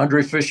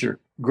 Andre Fisher,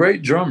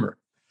 great drummer,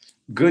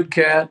 good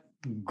cat,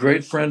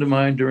 great friend of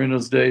mine during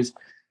those days.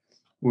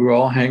 We were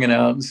all hanging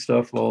out and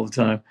stuff all the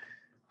time.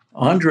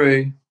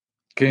 Andre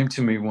came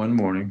to me one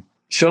morning.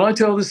 Shall I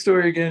tell this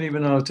story again,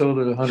 even though I've told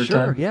it 100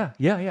 times? Sure,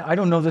 yeah. I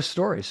don't know this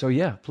story, so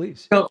yeah,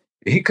 please.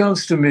 He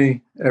comes to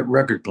me at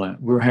Record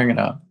Plant. We were hanging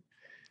out.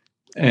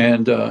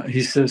 And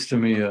he says to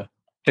me,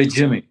 hey,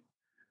 Jimmy,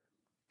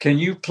 can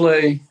you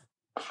play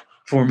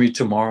for me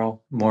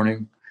tomorrow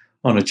morning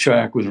on a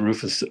track with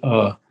Rufus?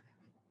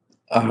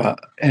 And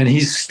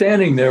he's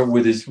standing there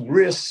with his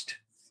wrist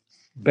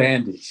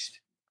bandaged.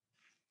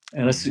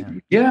 And I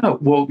said,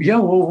 well,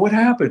 what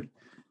happened?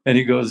 And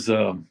he goes,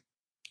 I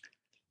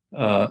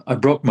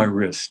broke my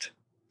wrist.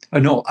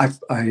 No, I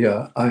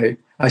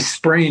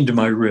sprained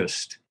my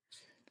wrist.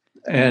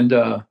 And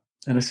I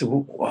said,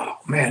 well, wow,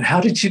 man,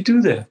 how did you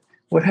do that?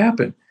 What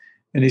happened?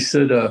 And he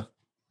said,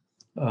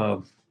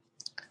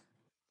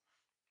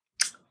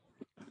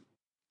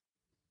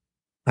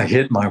 I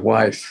hit my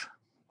wife.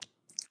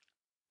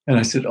 And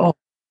I said, oh,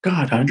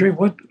 God, Andre,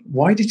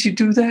 why did you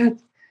do that?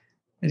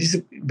 And he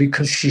said,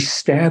 because she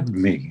stabbed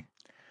me.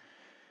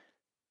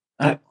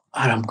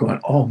 I'm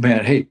going, oh,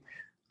 man, hey,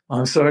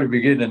 I'm sorry to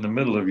be getting in the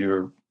middle of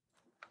your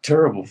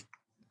terrible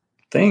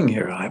thing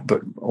here.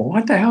 But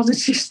what the hell did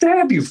she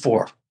stab you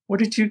for? What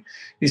did you?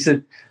 He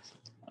said,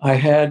 I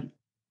had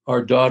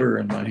our daughter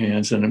in my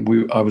hands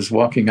and I was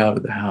walking out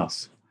of the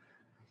house.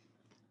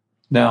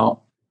 Now,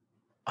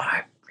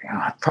 I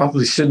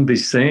probably shouldn't be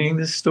saying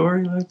this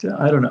story like that.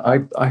 I don't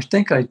know. I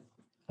think I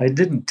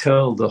didn't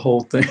tell the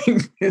whole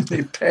thing in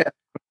the past.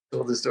 I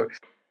told this story.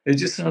 It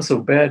just sounds so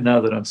bad now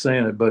that I'm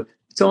saying it, but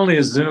it's only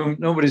a Zoom.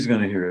 Nobody's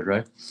going to hear it,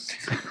 right?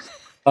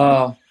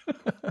 So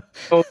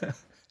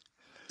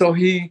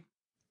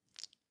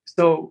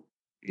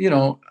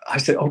I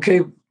said,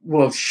 okay,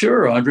 well,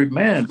 sure, Andre,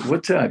 man,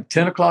 what time?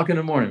 10 o'clock in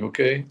the morning,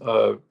 okay?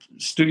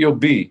 Studio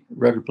B,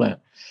 Record Plant.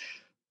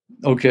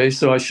 Okay,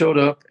 so I showed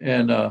up,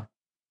 and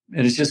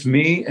it's just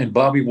me and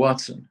Bobby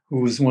Watson, who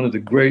was one of the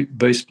great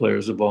bass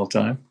players of all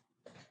time.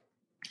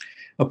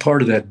 A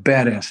part of that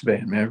badass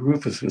band, man.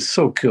 Rufus was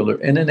so killer.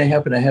 And then they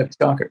happened to have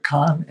Chaka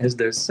Khan as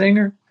their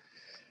singer.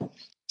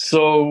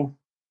 So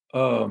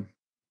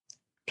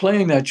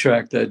playing that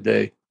track that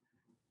day,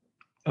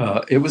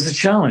 it was a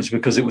challenge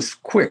because it was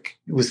quick.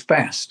 It was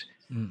fast.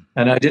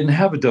 And I didn't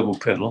have a double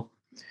pedal,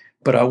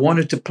 but I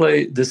wanted to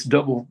play this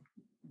double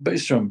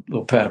bass drum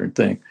little pattern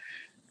thing.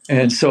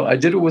 And so I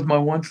did it with my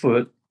one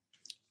foot.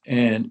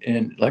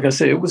 And like I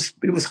say, it was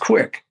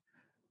quick.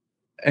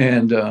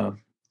 And I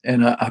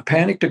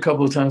panicked a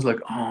couple of times, like,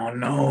 oh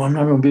no, I'm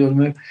not going to be able to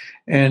move.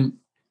 And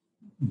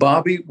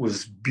Bobby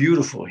was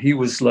beautiful. He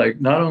was like,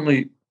 not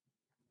only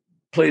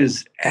played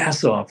his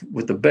ass off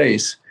with the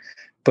bass,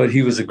 but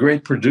he was a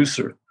great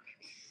producer.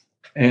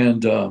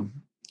 And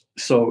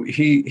so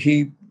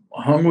he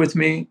hung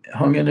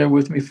in there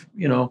with me,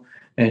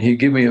 and he'd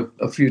give me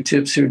a few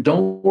tips here.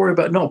 Don't worry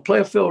about, no, play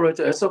a fill right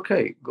there. That's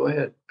okay. Go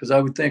ahead. Because I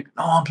would think,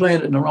 no, I'm playing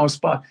it in the wrong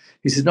spot.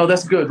 He said, no,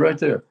 that's good right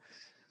there.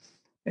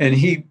 And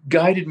he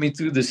guided me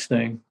through this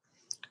thing.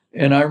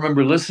 And I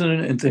remember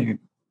listening and thinking,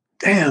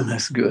 damn,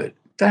 that's good.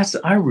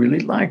 I really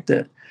like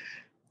that.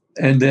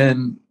 And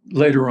then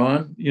later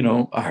on,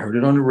 I heard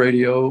it on the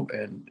radio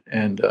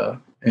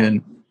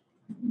and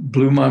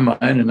blew my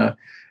mind.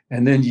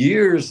 And then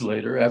years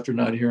later, after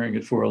not hearing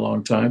it for a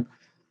long time,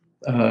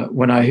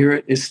 when I hear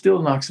it, it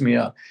still knocks me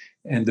out.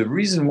 And the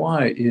reason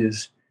why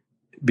is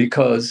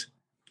because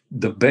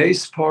the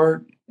bass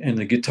part and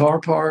the guitar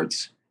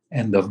parts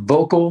and the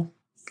vocal,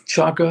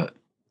 Chaka,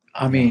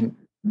 I mean,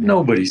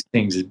 nobody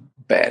sings it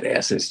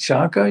badass as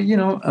Chaka,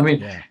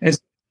 and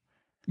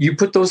you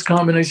put those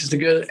combinations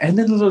together, and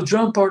then the little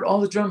drum part,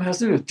 all the drum has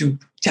to do,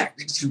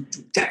 that's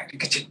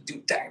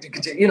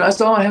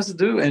all it has to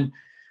do, and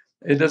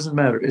it doesn't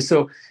matter.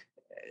 So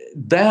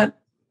that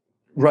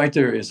right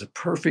there is a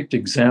perfect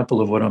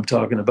example of what I'm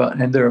talking about.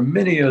 And there are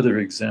many other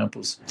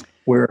examples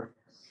where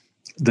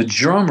the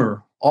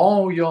drummer,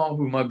 all y'all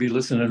who might be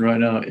listening right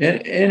now,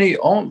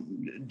 all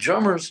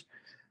drummers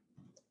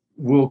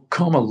will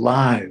come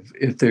alive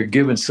if they're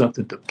given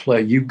something to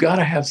play. You've got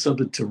to have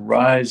something to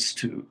rise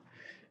to.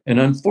 And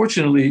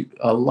unfortunately,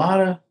 a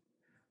lot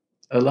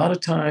a lot of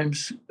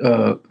times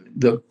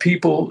the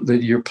people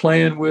that you're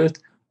playing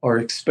with are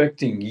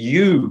expecting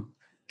you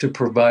to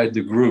provide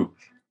the groove.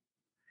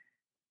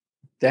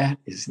 That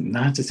is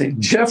not to say.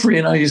 Jeffrey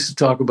and I used to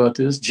talk about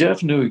this.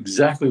 Jeff knew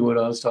exactly what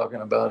I was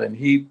talking about, and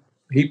he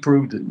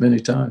proved it many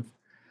times.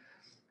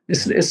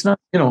 It's not,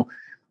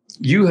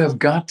 you have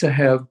got to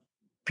have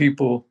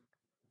people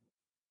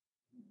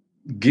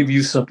give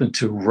you something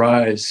to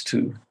rise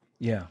to.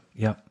 Yeah.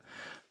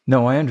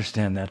 No, I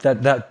understand that.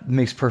 That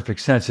makes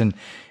perfect sense. And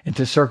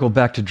to circle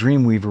back to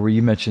Dreamweaver, where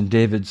you mentioned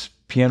David's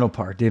piano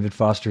part, David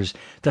Foster's.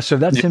 That's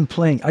him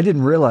playing. I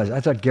didn't realize. I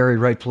thought Gary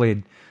Wright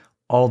played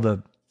all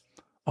the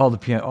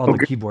piano,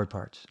 the keyboard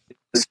parts.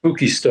 The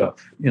spooky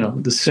stuff, the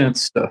synth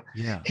stuff.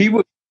 Yeah. He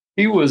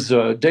was.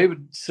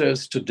 David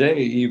says today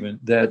even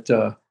that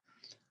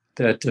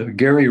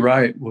Gary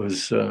Wright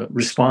was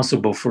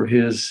responsible for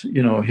his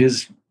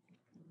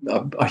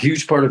a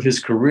huge part of his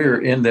career,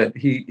 in that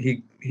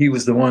he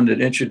was the one that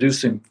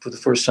introduced him for the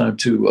first time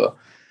to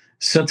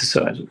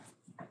synthesizer.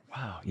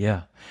 Wow.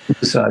 Yeah.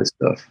 Synthesize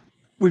stuff.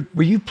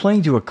 Were you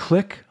playing to a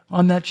click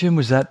on that, Jim?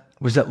 Was that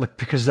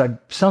because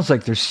that sounds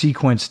like there's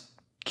sequenced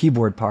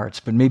keyboard parts,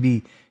 but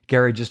maybe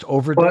Gary just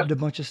overdubbed a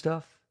bunch of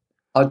stuff?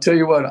 I'll tell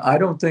you what, I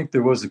don't think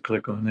there was a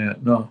click on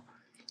that. No.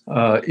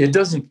 It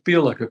doesn't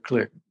feel like a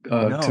click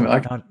to me.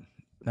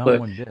 Not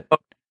one bit.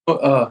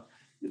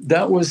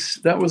 That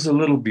was a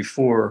little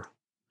before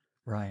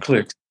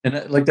clicks, and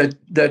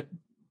that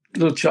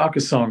little Chaka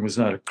song was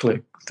not a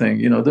click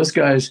thing. Those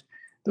guys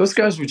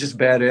were just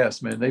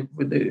badass, man. They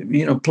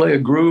play a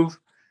groove,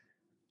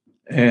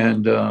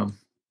 and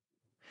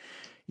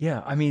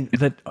yeah, I mean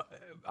that.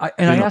 I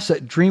asked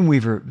that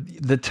Dreamweaver,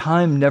 the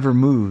time never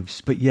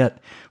moves, but yet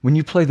when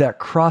you play that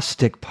cross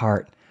stick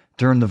part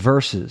during the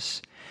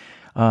verses,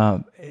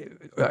 I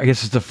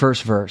guess it's the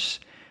first verse,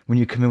 when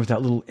you come in with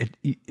that little,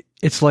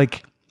 it's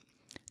like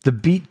the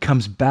beat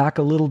comes back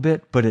a little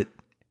bit, but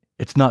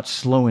it's not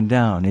slowing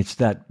down. It's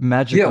that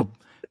magical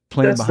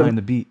playing behind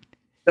the beat.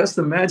 That's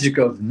the magic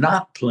of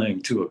not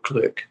playing to a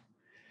click.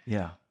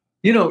 Yeah.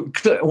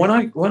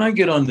 When I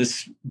get on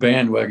this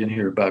bandwagon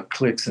here about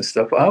clicks and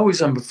stuff,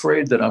 I'm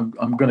afraid that I'm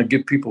going to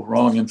give people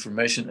wrong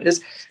information.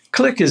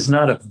 Click is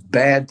not a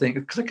bad thing.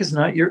 A click is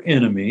not your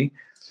enemy,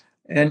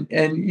 and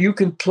you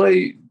can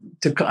play.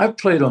 I've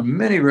played on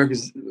many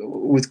records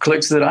with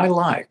clicks that I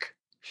like,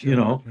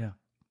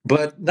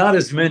 but not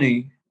as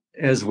many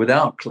as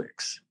without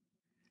clicks.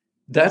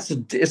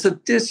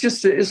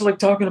 It's like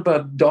talking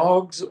about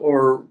dogs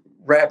or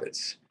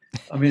rabbits.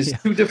 I mean, it's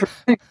two different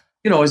things.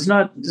 It's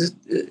not.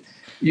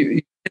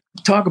 You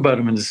talk about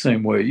them in the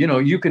same way.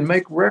 You can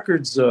make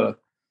records of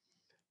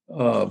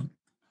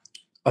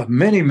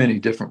many, many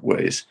different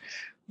ways.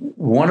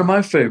 One of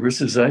my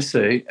favorites, as I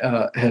say,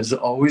 has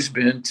always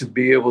been to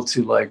be able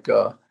to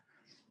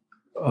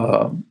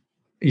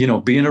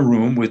be in a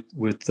room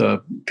with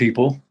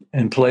people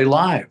and play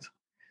live,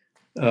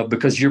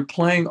 because you're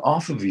playing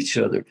off of each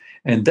other,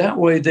 and that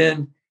way,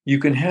 then you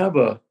can have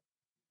a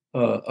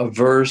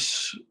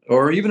verse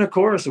or even a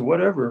chorus or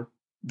whatever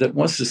that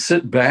wants to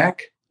sit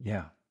back.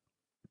 Yeah.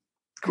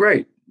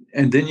 Great.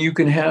 And then you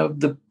can have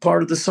the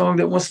part of the song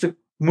that wants to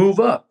move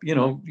up.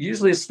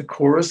 Usually it's the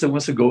chorus that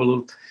wants to go a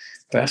little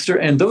faster.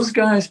 And those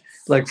guys,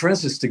 like, for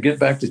instance, to get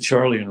back to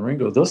Charlie and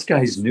Ringo, those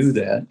guys knew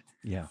that.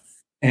 Yeah.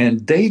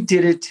 And they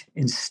did it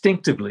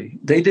instinctively.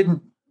 They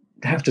didn't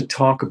have to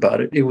talk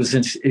about it. It was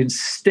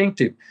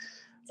instinctive.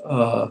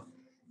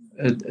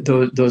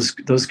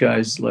 Those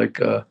guys, like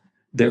the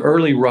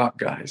early rock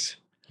guys,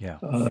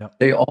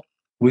 they all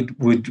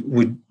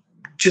would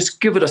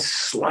just give it a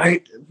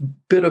slight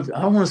bit of,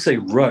 I want to say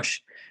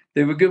rush.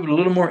 They would give it a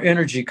little more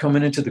energy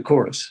coming into the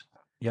chorus.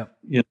 Yeah.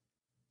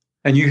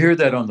 And you hear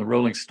that on the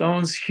Rolling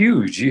Stones,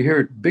 huge. You hear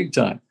it big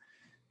time.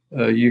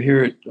 You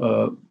hear it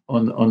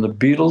on the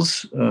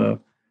Beatles.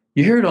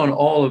 You hear it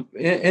on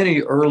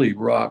any early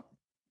rock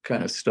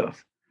kind of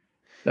stuff.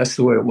 That's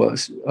the way it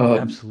was.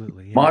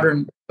 Absolutely. Yeah.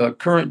 Modern,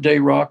 current day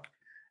rock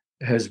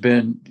has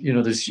been,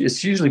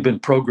 it's usually been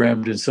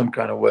programmed in some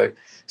kind of way.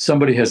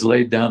 Somebody has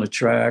laid down a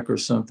track or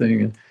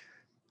something,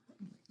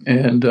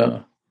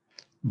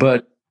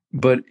 but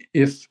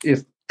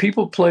if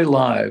people play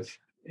live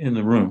in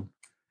the room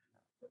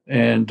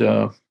and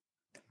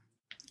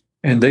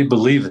they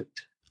believe it,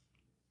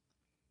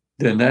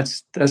 then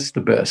that's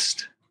the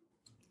best,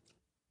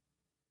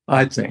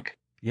 I think.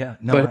 Yeah.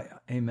 No.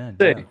 Amen.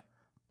 Yeah.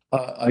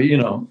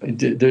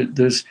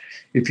 There's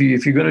if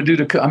you're going to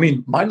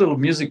do my little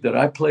music that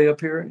I play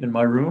up here in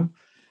my room,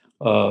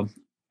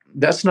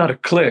 that's not a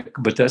click,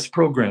 but that's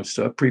program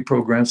stuff,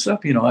 pre-programmed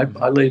stuff.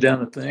 I lay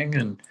down a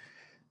thing,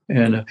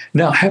 and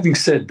now, having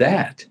said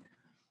that,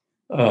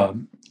 I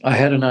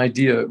had an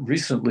idea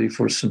recently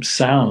for some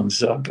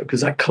sounds,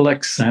 because I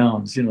collect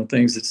sounds,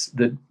 things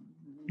that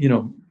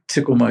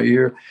tickle my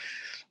ear,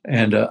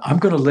 and I'm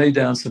going to lay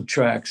down some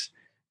tracks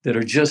that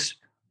are just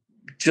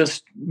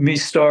me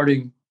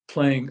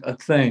playing a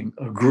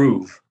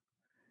groove,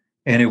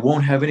 and it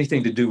won't have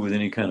anything to do with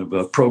any kind of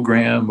a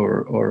program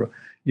or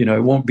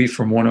it won't be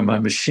from one of my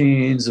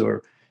machines,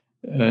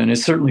 and it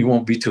certainly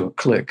won't be to a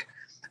click.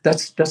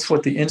 that's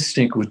what the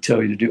instinct would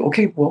tell you to do.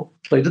 Okay, well,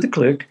 play to the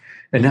click,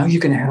 and now you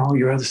can add all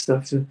your other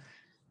stuff to.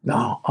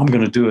 No, I'm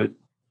going to do it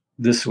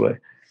this way.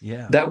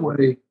 Yeah. That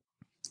way,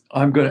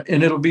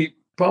 and it'll be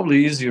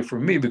probably easier for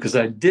me because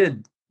I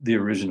did the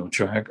original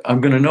track.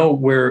 I'm going to know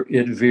where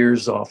it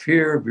veers off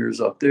here,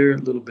 veers off there a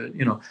little bit,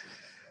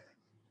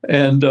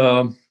 and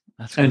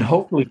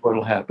hopefully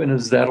what'll happen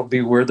is that'll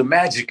be where the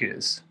magic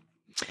is,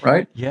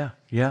 right? Yeah.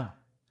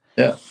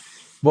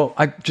 Well,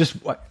 I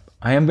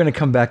am going to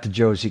come back to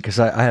Josie because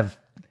I have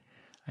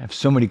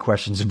so many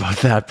questions about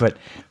that. But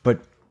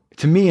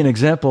to me, an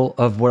example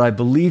of what I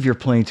believe you're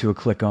playing to a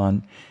click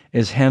on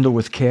is "Handle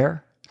with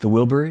Care," the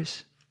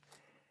Wilburys.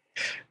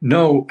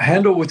 No,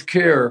 "Handle with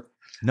Care."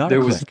 Not a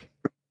click.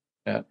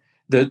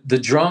 The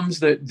drums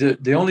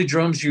the only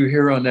drums you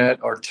hear on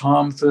that are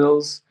tom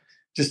fills,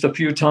 just a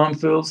few tom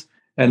fills,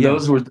 and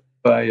those were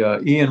by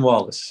Ian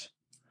Wallace.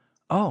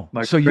 Oh,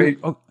 my so great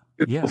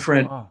beautiful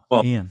friend. Wow.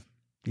 Well, Ian.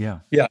 Yeah.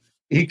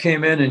 He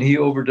came in and he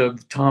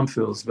overdubbed tom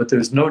fills, but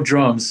there's no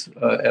drums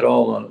at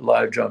all on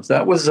live drums.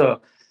 That was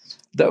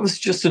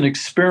just an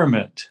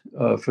experiment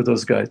for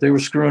those guys. They were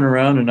screwing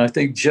around, and I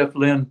think Jeff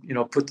Lynne,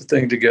 put the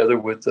thing together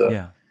with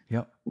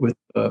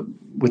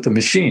with the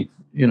machine,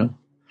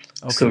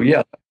 Okay. So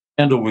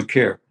 "Handle with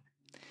Care."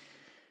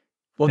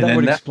 Well, that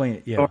would explain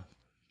it. Yeah.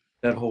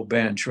 That whole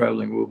band,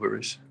 Traveling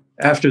Wilburys.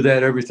 After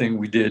that, everything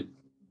we did,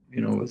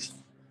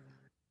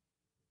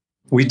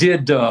 we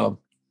did the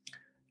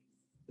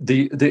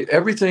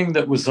everything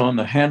that was on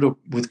the "Handle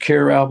with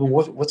Care" album.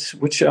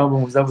 Which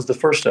album was that? Was the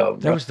first album?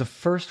 That was the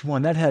first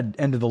one that had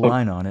 "End of the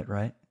Line" on it,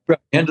 right?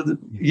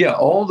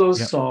 All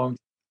those songs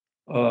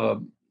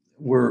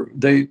were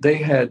they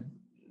had.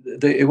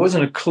 It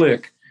wasn't a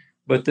click,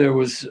 but there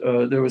was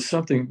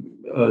something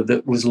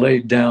that was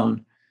laid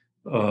down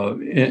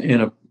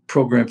in a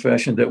program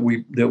fashion that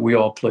we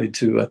all played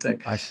to, I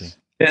think. I see.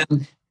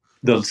 And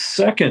the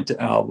second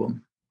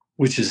album,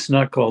 which is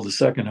not called the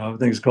second album, I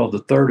think it's called the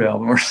third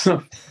album or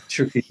something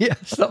tricky. Yeah,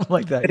 something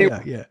like that.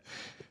 Anyway, Yeah.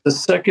 The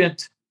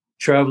second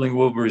Traveling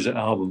Wilburys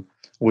album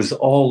was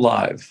all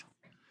live.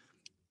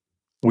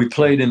 We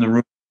played in the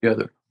room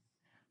together.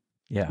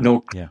 Yeah.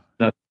 Nothing.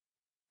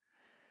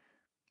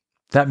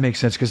 That makes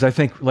sense because I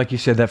think, like you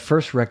said, that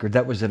first record,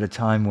 that was at a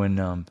time when,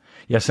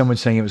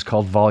 someone's saying it was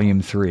called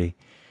Volume 3,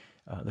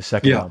 the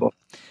second album.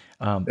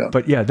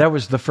 But that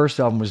was the first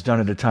album was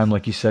done at a time,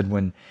 like you said,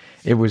 when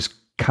it was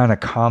kind of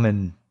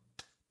commonplace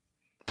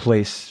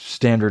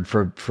standard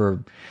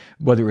for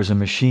whether it was a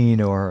machine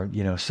or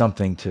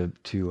something to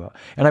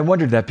and I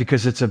wondered that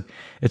because it's a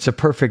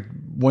perfect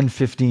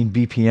 115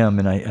 BPM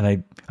and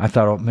I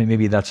thought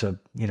maybe that's an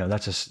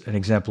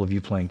example of you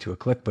playing to a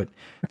click, but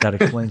that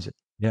explains it.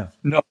 Yeah.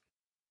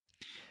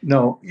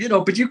 No,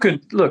 but you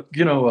could look,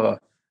 getting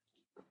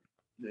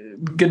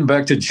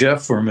back to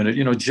Jeff for a minute,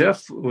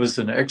 Jeff was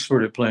an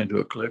expert at playing to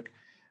a click,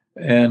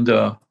 and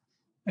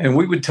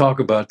we would talk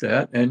about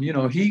that. And,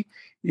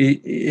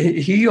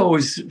 he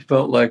always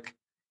felt like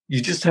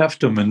you just have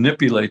to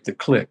manipulate the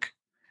click.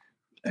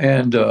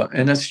 And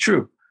that's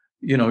true.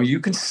 You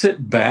can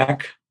sit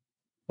back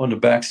on the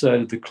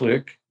backside of the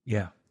click.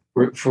 Yeah.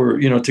 For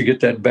to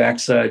get that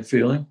backside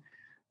feeling.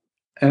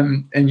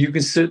 And you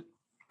can sit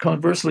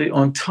conversely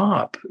on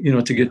top,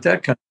 to get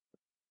that kind of.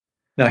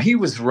 Now, he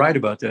was right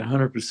about that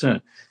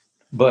 100%,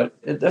 but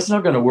that's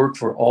not going to work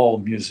for all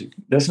music.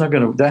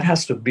 That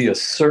has to be a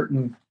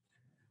certain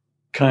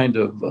kind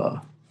of,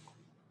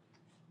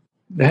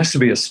 there has to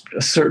be a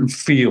certain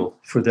feel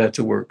for that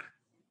to work,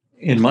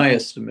 in my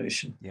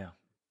estimation. Yeah.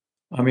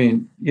 I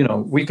mean,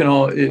 we can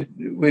all,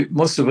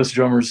 most of us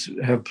drummers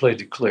have played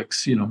the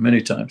clicks,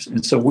 many times.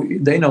 And so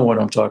they know what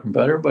I'm talking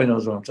about. Everybody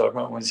knows what I'm talking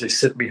about when they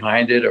sit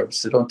behind it or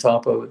sit on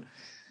top of it.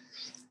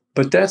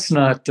 But that's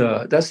not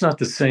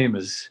the same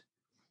as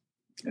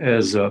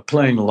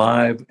playing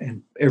live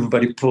and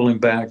everybody pulling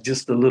back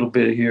just a little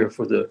bit here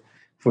for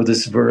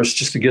this verse,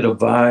 just to get a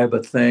vibe,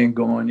 a thing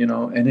going,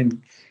 and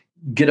then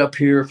get up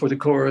here for the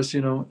chorus.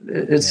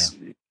 It's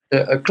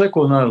a click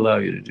will not allow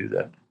you to do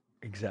that.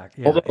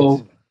 Exactly. Yeah,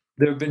 although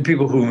there have been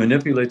people who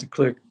manipulate the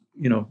click,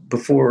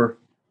 before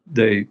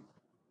they.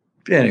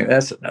 Anyway,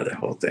 that's another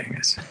whole thing.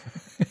 It's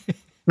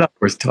not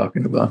worth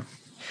talking about.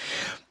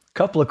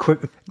 Couple of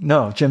quick.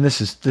 No, Jim,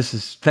 this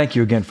is. Thank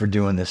you again for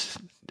doing this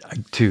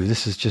too.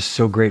 This is just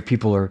so great.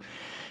 People are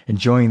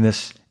enjoying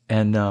this,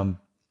 and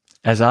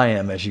as I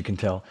am, as you can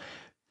tell.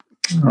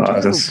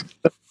 That's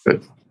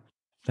good.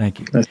 Thank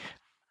you.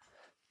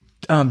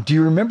 Do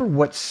you remember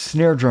what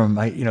snare drum?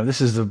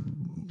 This is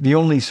the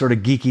only sort of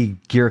geeky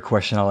gear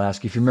question I'll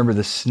ask. If you remember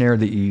the snare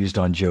that you used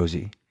on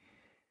Josie.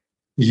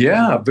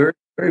 Yeah, very,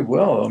 very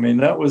well. I mean,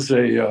 that was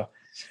that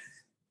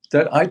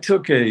I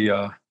took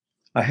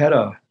I had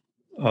a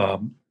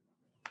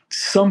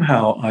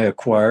somehow I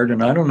acquired,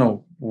 and I don't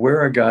know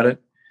where I got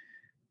it,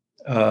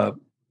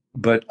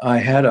 but I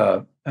had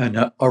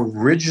an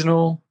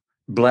original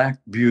Black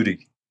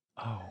Beauty.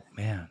 Oh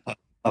man,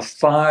 a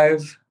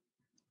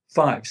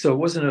 5.5. So it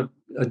wasn't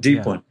a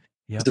deep one.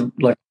 Yeah. It's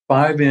like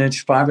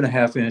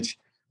 5.5 inch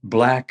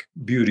Black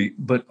Beauty,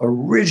 but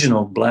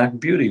original Black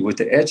Beauty with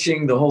the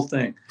etching, the whole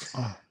thing.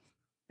 Oh.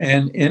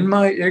 And in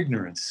my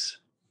ignorance,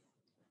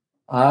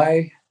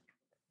 I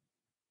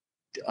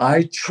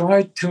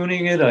tried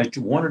tuning it. I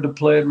wanted to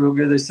play it real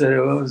good. They said,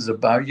 "Oh, it was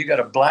about you got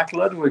a Black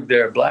Ludwig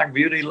there, Black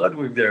Beauty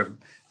Ludwig there,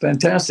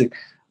 fantastic."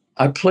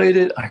 I played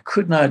it. I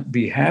could not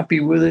be happy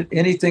with it.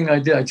 Anything I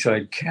did, I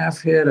tried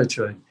calf head. I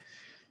tried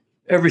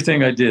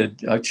everything I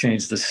did. I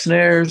changed the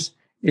snares.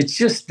 It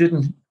just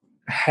didn't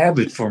have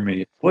it for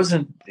me. It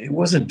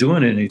wasn't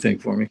doing anything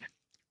for me.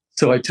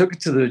 So I took it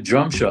to the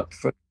drum shop,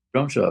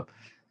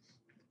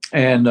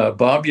 and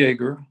Bob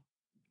Yeager,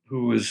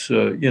 who was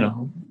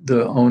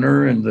the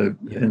owner and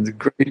the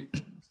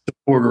great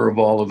supporter of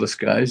all of us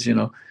guys,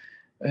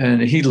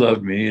 and he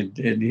loved me,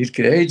 and he'd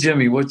say, "Hey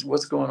Jimmy,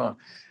 what's going on?"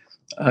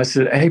 I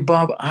said, "Hey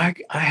Bob, I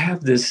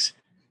have this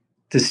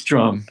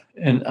drum,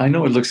 and I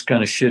know it looks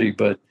kind of shitty,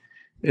 but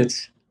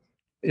it's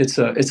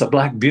a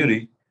Black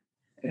Beauty."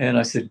 And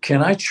I said,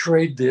 "Can I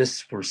trade this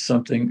for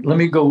something? Let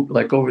me go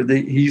like over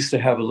the." He used to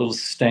have a little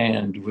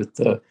stand with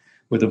a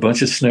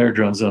bunch of snare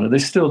drums on it. They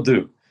still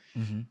do.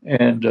 Mm-hmm.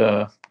 And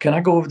can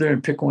I go over there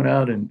and pick one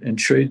out and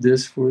trade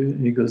this for you?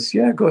 And he goes,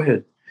 "Yeah, go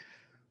ahead."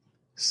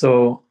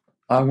 So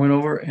I went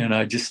over and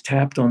I just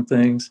tapped on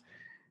things,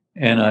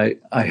 and I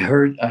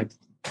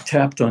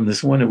tapped on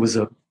this one. It was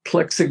a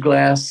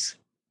plexiglass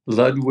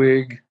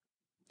Ludwig.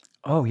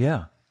 Oh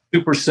yeah,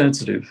 super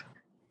sensitive.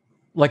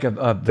 Like the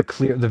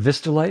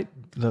Vistalite.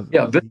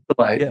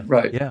 Vistalite, yeah,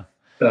 right? Yeah,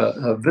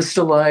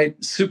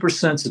 Vistalite, super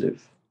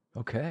sensitive.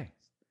 Okay.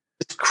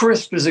 As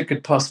crisp as it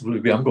could possibly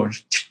be. I'm going.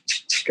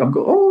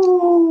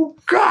 Oh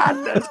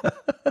God!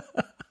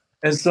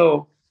 And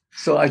so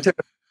I took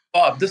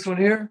Bob this one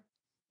here,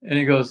 and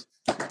he goes,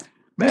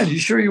 "Man, you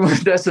sure you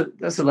want that's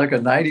like a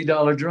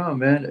 $90 drum,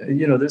 man?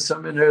 There's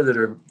some in there that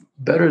are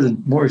better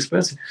than more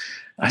expensive."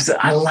 I said,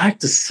 "I like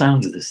the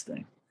sound of this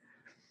thing."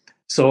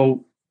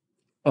 So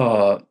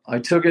I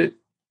took it,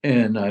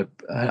 and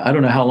I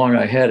don't know how long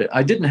I had it.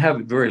 I didn't have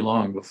it very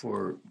long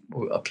before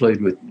I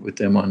played with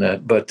them on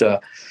that, but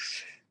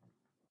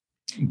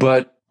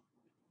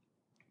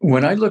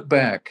when I look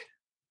back,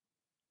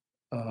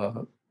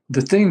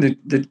 the thing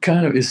that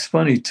kind of is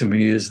funny to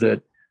me is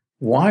that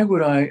why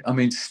would I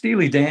mean,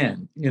 Steely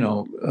Dan,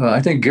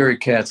 I think Gary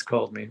Katz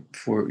called me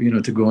for,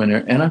 to go in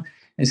there, and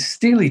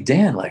Steely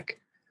Dan, like,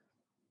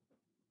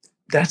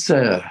 that's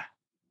a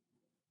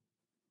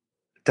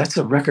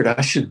record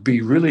I should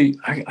be really,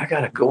 I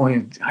got to go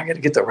in, I got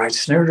to get the right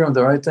snare drum,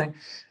 the right thing.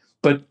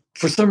 But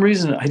for some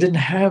reason, I didn't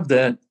have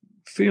that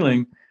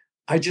feeling.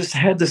 I just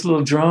had this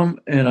little drum,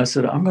 and I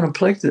said, I'm going to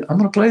play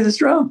this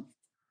drum.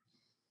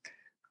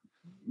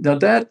 Now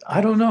that,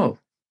 I don't know,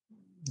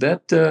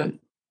 that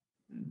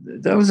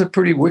was a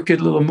pretty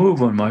wicked little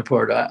move on my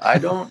part. I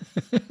don't,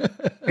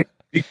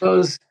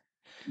 because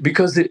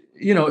it,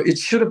 it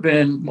should have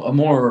been a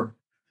more,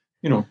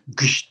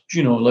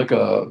 like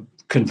a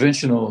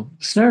conventional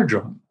snare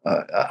drum.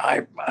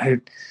 I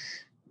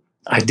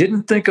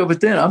didn't think of it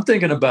then. I'm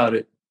thinking about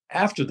it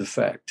after the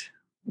fact,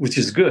 which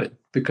is good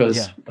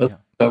because I would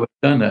have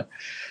done that.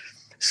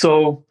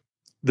 So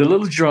the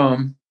little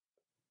drum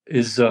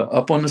is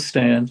up on the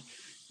stand,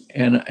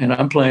 and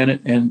I'm playing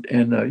it, and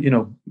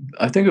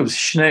I think it was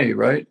Schnee,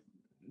 right?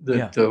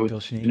 Bill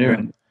Schnee.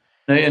 Schnee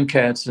and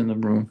Katz in the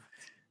room.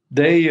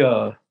 They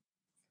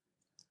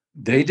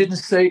didn't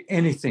say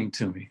anything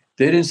to me.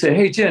 They didn't say,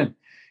 "Hey Jim,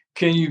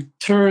 can you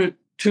tune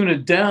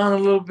it down a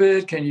little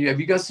bit? Have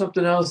you got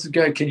something else?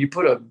 Can you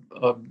put a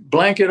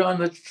blanket on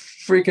the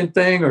freaking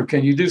thing, or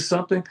can you do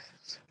something?"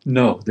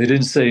 No, they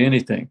didn't say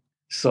anything.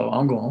 So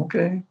I'm going,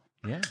 okay.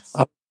 Yes.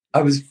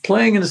 I was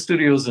playing in the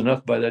studios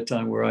enough by that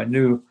time where I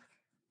knew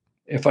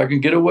if I can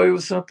get away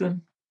with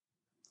something,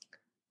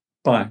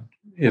 fine.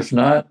 If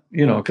not,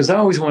 because I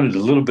always wanted a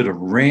little bit of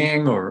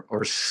ring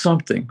or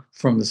something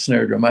from the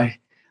snare drum. I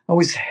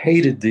always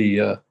hated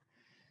the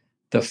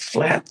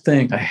flat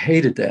thing. I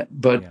hated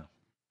that, but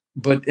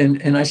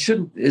I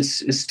shouldn't.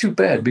 It's too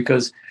bad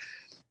because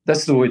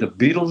that's the way the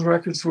Beatles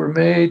records were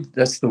made.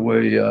 That's the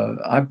way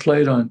I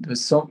played on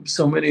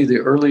so many of the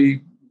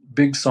early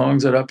big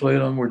songs that I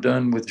played on were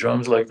done with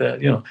drums like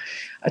that.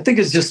 I think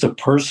it's just a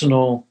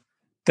personal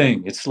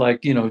thing. It's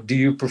like, do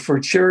you prefer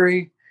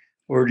cherry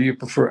or do you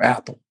prefer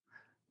apple?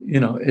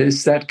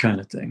 It's that kind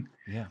of thing.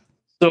 Yeah.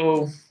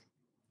 So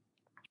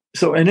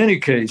in any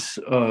case,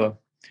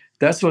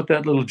 that's what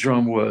that little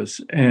drum was.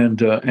 And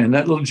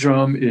that little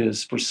drum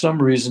is, for some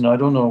reason, I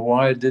don't know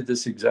why I did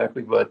this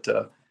exactly, but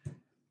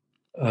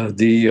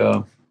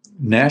the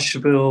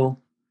Nashville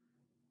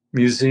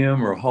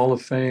Museum or Hall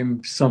of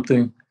Fame,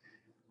 something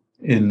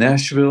in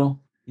Nashville.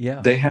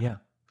 Yeah. They have,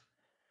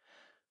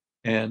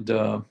 and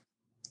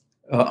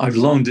I've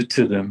loaned it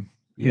to them,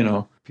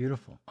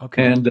 Beautiful.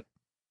 Okay.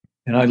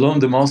 And I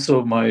loaned them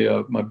also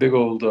my big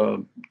old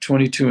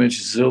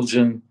 22-inch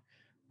Zildjian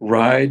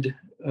ride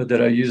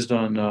that I used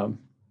on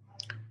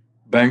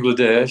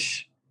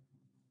Bangladesh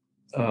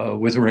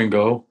with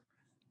Ringo,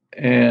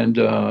 and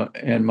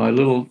my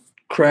little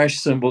crash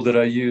cymbal that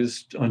I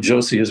used on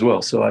Josie as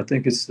well. So I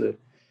think it's the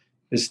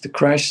It's the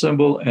crash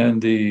cymbal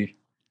and the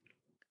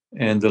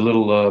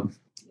little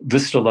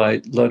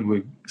Vistalite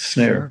Ludwig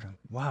snare.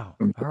 Wow.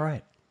 All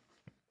right.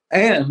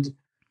 And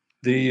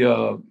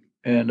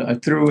and I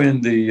threw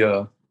in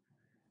the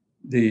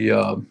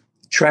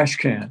trash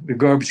can, the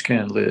garbage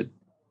can lid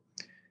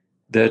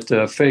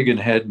that Fagan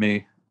had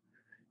me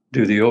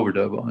do the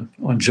overdub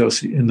on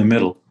Josie in the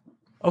middle.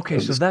 Okay,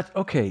 so that's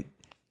okay.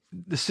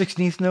 The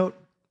 16th note,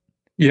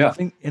 yeah,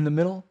 thing in the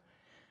middle.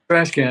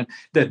 Trash can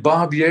that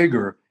Bob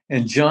Yeager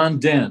and John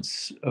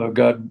Dents,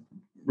 God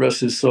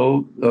rest his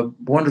soul, a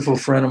wonderful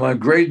friend of mine,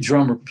 great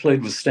drummer,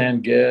 played with Stan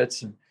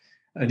Getz, and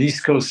an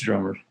East Coast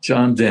drummer,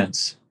 John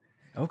Dents.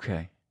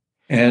 Okay.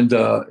 And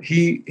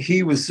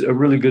he was a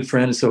really good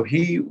friend. And so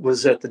he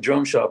was at the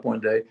drum shop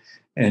one day,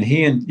 and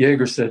he and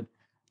Yeager said,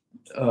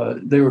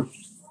 they were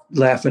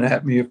laughing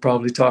at me,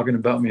 probably talking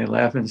about me and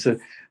laughing, and said,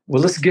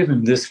 well, let's give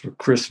him this for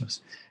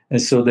Christmas.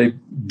 And so they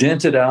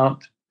dented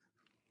out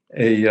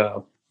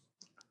an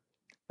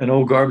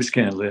old garbage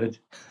can lid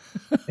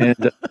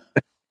and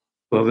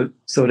of it.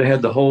 So they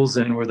had the holes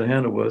in where the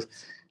handle was.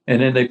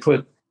 And then they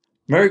put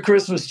Merry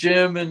Christmas,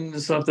 Jim, and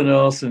something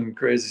else and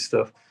crazy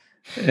stuff.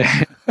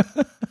 And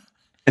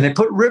they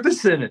put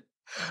rivets in it.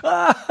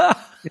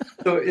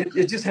 So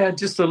it just had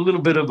just a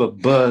little bit of a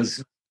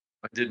buzz.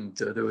 I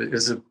didn't. It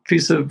was a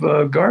piece of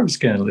garbage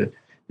can lid.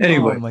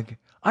 Anyway, oh my God.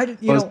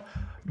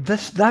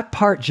 That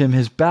part, Jim,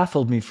 has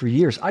baffled me for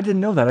years. I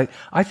didn't know that.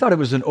 I thought it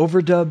was an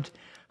overdubbed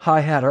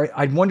hi-hat.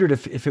 I wondered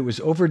if it was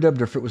overdubbed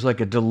or if it was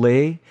like a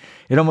delay.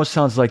 It almost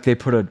sounds like they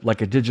put a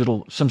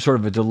digital, some sort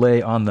of a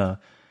delay on the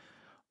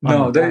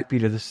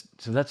backbeat of this.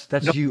 So that's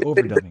you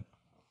overdubbing.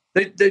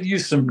 They'd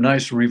use some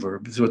nice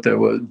reverb, is what that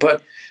was.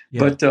 But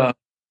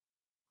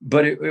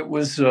it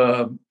was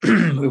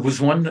it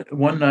was one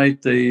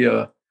night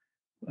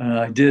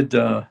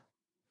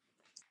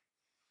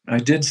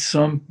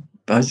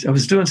I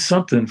was doing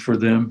something for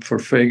them, for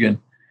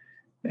Fagan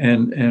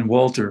and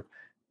Walter,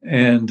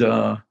 and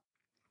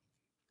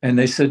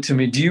they said to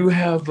me, "Do you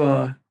have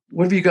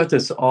what have you got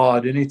that's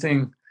odd?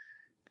 Anything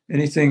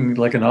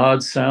like an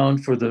odd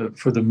sound for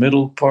the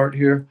middle part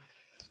here?"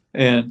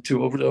 And to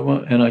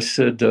overdub, and I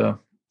said,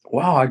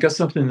 "Wow, I got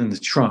something in the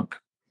trunk."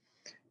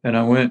 And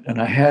I went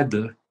and I had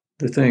the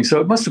thing.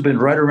 So it must have been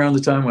right around the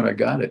time when I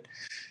got it.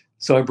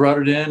 So I brought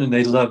it in, and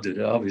they loved it.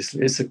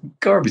 Obviously, it's a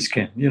garbage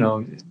can,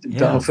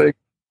 Donald Fagan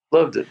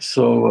loved it.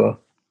 So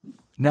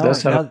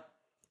that's how.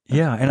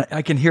 Yeah, and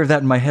I can hear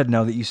that in my head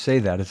now that you say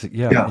that.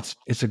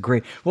 It's a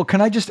great. Well,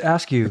 can I just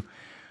ask you,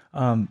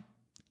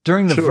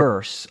 during the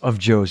verse of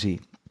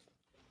Josie,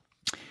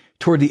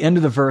 toward the end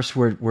of the verse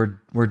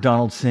where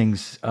Donald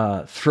sings,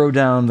 "Throw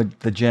down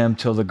the jam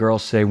till the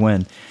girls say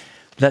when,"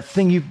 that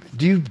thing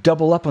do you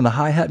double up on the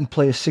hi-hat and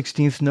play a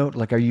 16th note?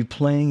 Like, are you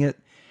playing it?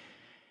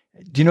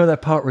 Do you know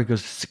that part where it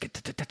goes,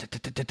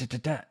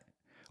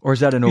 or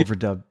is that an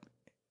overdub?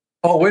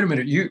 Oh, wait a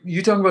minute.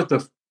 You talking about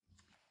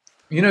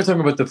you're not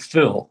talking about the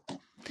fill.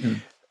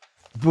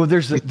 Well,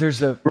 there's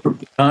the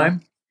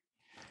time.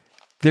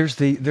 There's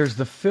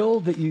the fill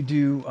that you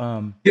do.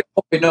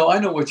 Okay, no, I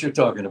know what you're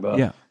talking about.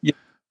 Yeah. You're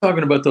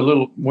talking about the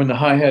little, when the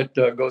hi-hat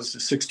goes to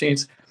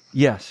 16ths.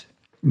 Yes.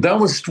 That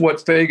was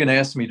what Fagan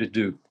asked me to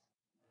do.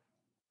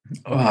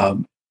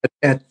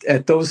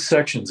 At those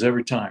sections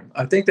every time.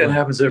 I think that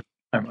happens every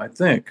time, I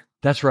think.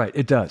 That's right.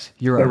 It does.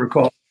 You're right. I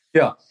recall.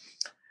 Yeah.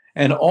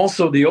 And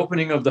also the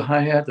opening of the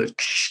hi-hat,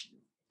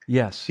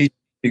 yes. He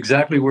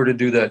exactly where to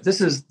do that. This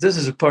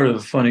is a part of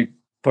the funny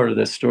part of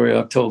that story.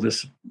 I've told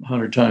this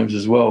 100 times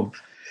as well.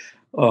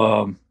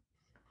 The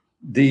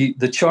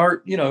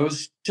chart, it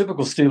was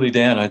typical Steely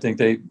Dan. I think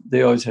they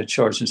always had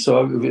charts. And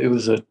so it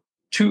was a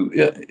two,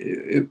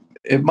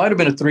 it might've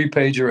been a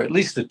 3-pager, at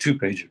least a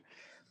 2-pager.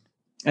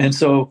 And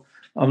so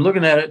I'm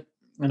looking at it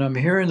and I'm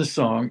hearing the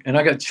song, and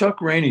I got Chuck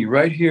Rainey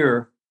right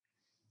here.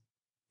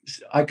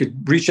 I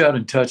could reach out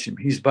and touch him.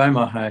 He's by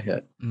my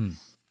hi-hat. And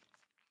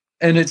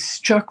it's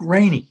Chuck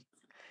Rainey.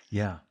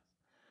 Yeah.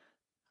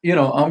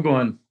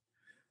 I'm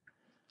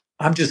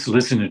just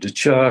listening to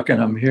Chuck,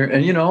 and I'm here,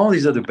 and all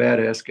these other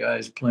badass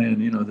guys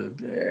playing,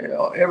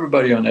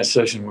 everybody on that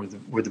session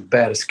were the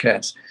baddest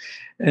cats.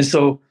 And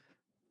so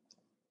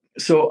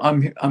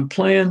I'm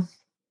playing,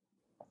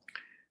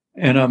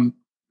 and I'm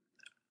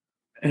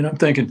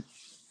thinking,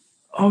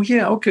 oh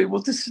yeah, okay,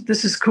 well this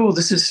is cool.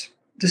 This is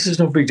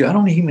no big deal. I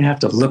don't even have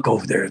to look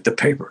over there at the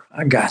paper.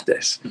 I got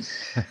this.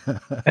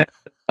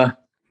 And,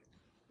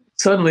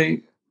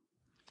 suddenly,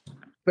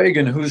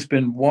 Fagan, who's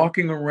been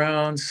walking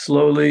around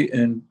slowly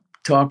and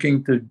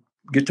talking to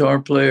guitar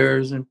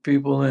players and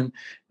people, and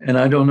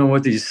I don't know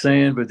what he's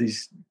saying, but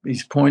he's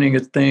pointing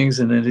at things,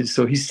 and then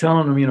so he's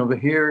telling them, but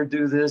here,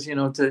 do this,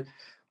 to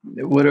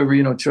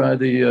whatever, try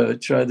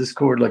this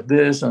chord like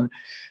this, and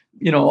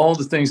all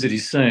the things that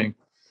he's saying.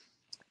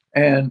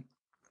 And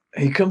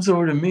he comes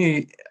over to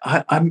me.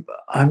 I'm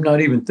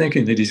not even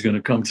thinking that he's going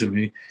to come to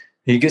me.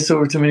 He gets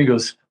over to me. He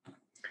goes,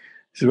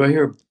 so right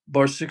here,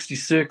 bar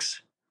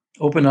 66,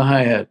 open the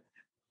hi-hat,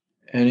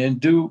 and then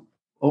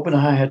open the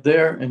hi-hat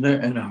there and there.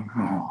 And I'm,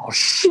 oh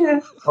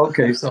shit.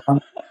 Okay, so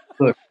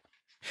look,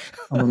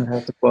 I'm going to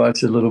have to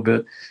watch a little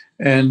bit.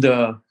 And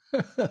and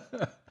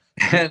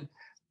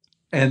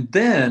and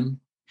then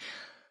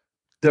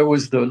there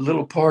was the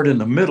little part in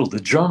the middle, the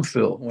drum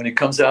fill, when he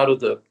comes out of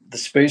the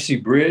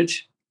Spacey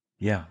Bridge.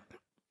 Yeah.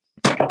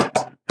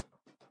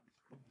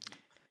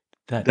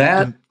 That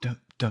That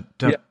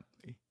yeah.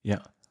 Yeah.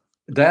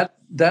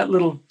 that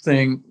little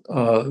thing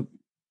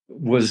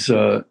was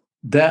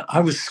that I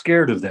was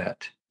scared of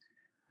that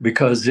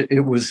because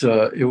it was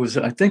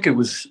I think it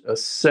was a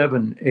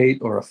 7, 8,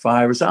 or a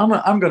 5. So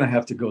I'm going to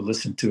have to go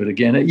listen to it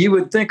again. You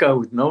would think I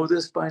would know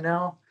this by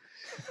now,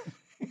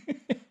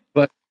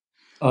 but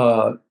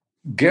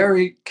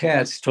Gary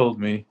Katz told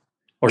me,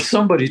 or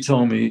somebody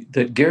told me,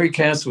 that Gary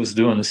Katz was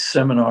doing a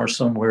seminar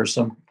somewhere,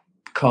 some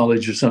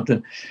college or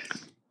something,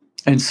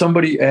 and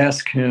somebody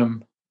asked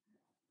him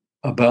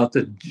about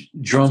the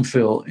drum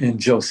fill in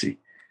Josie.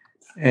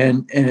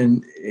 And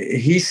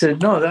he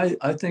said, no,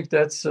 I think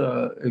that's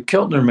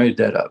Keltner made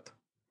that up.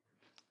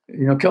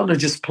 Keltner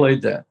just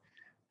played that.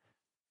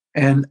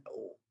 And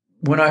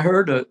when I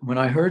heard that,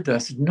 I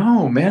said,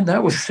 no, man,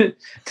 that was it.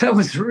 That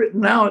was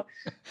written out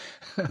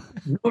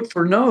note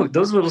for note.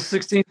 Those little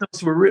 16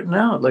 notes were written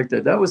out like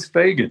that. That was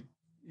Fagen,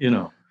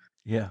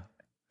 Yeah.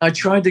 I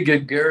tried to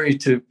get Gary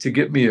to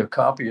get me a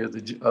copy of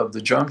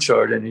the drum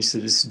chart, and he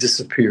said it's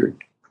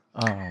disappeared.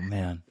 Oh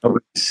man, I've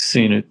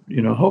seen it.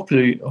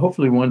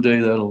 Hopefully one day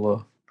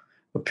that'll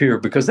appear,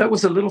 because that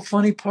was a little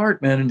funny part,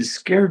 man, and it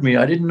scared me.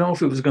 I didn't know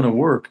if it was going to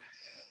work,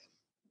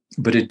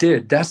 but it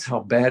did. That's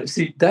how bad.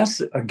 See,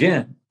 that's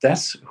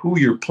who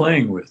you're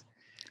playing with.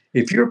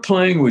 If you're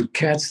playing with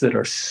cats that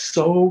are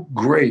so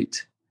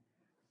great,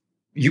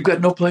 you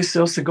got no place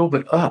else to go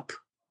but up.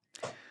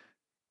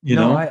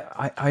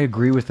 I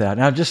agree with that.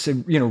 Now, just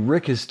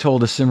Rick has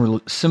told a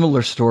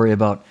similar story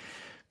about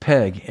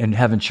Peg and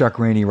having Chuck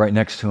Rainey right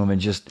next to him, and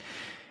just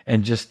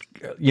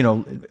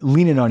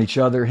leaning on each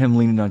other, him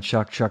leaning on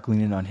Chuck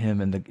leaning on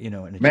him, and Peg.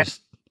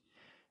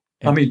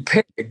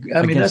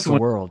 That's the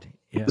world.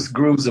 Yeah. Biggest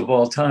grooves of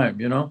all time.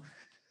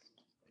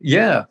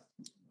 Yeah.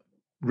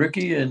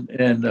 Ricky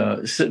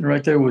and sitting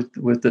right there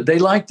with they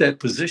like that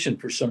position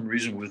for some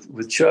reason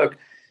with Chuck.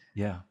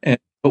 Yeah.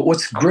 But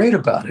what's great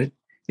about it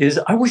is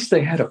I wish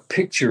they had a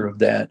picture of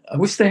that. I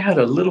wish they had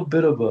a little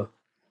bit of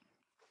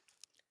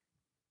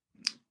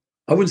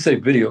I wouldn't say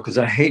video, because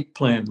I hate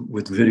playing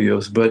with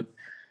videos,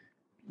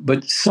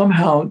 but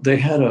somehow they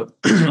had a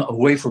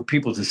way for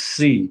people to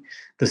see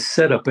the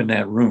setup in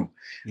that room.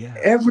 Yeah.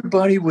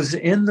 Everybody was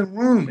in the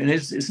room, and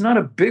it's not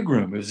a big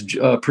room. It was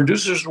a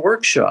producer's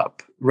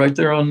workshop right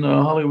there on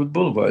Hollywood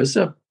Boulevard. It's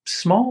a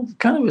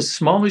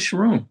smallish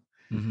room,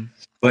 mm-hmm.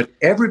 But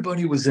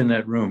everybody was in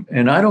that room,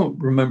 and I don't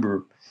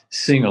remember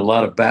seeing a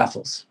lot of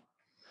baffles.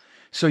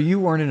 So you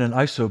weren't in an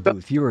ISO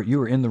booth. You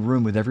were in the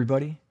room with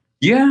everybody?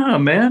 Yeah,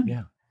 man.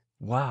 Yeah.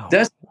 Wow.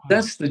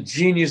 That's the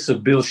genius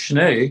of Bill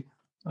Schnee,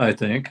 I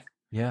think.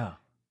 Yeah.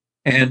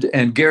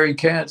 And Gary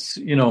Katz,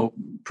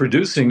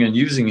 producing and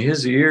using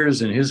his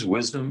ears and his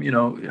wisdom,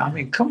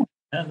 come on,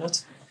 man.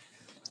 That's,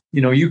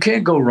 you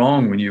can't go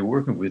wrong when you're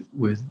working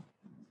with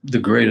the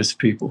greatest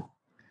people.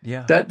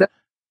 Yeah. That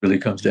really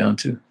comes down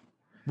to.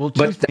 Well,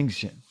 two things,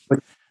 Jim. But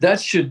that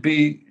should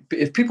be,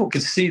 if people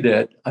could see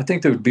that, I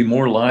think there would be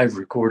more live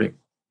recording.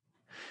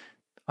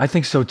 I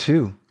think so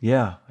too.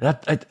 Yeah.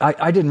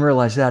 I didn't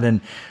realize that.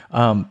 And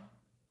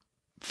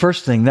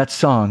first thing, that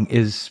song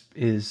is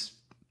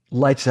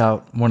lights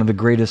out, one of the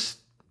greatest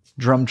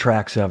drum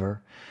tracks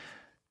ever.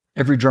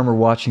 Every drummer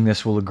watching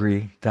this will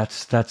agree. That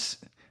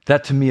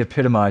to me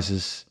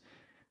epitomizes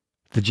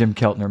the Jim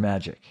Keltner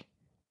magic.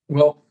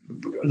 Well,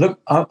 look,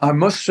 I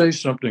must say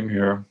something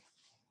here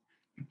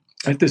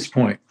at this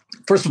point.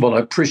 First of all, I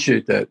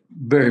appreciate that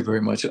very, very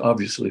much.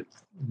 Obviously,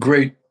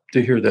 great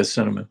to hear that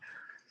sentiment.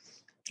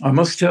 I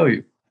must tell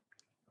you,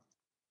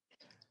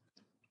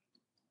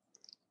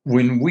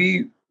 when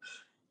we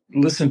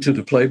listened to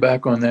the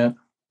playback on that,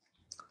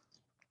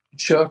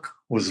 Chuck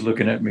was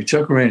looking at me.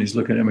 Chuck Rainey's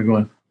looking at me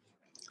going,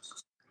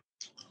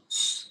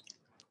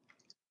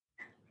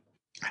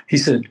 he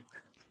said,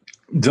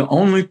 the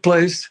only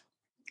place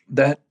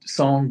that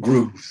song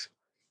grooves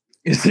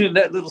is in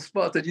that little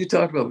spot that you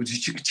talked about.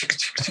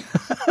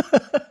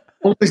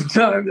 Only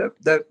time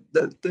that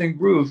thing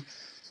grooves.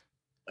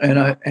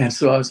 And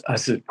so I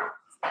said,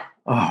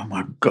 oh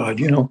my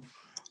God,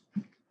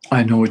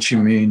 I know what you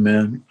mean,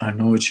 man. I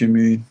know what you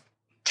mean.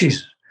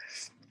 Jesus.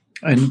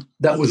 And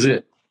that was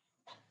it.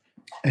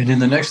 And then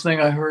the next thing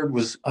I heard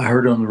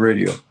on the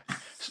radio.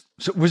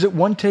 So was it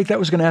one take? That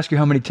was going to ask you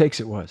how many takes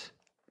it was.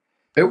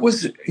 It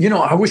was,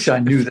 I wish I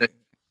knew that.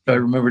 I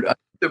remembered.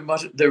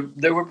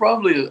 There were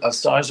probably a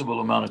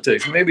sizable amount of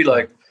takes, maybe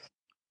like,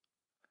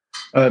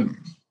 I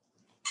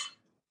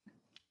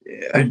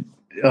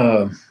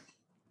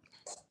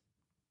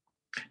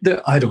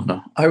don't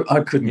know. I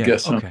couldn't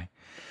guess. Okay.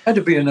 Had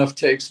to be enough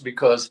takes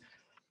because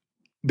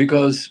the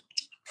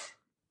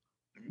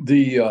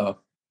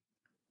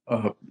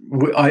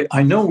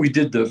I know we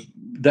did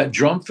that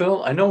drum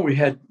fill. I know we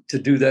had to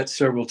do that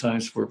several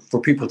times for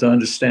people to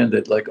understand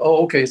that, like,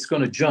 oh, okay, it's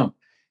going to jump.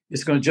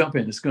 It's going to jump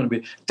in. It's going to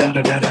be da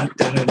da da da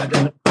da da da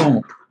da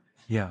boom.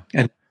 Yeah.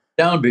 And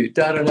downbeat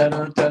da da da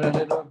da da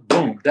da da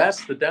boom.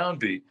 That's the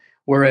downbeat.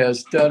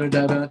 Whereas da da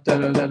da da da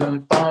da da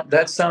da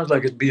that sounds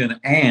like it'd be an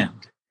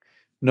and.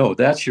 No,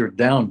 that's your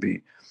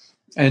downbeat.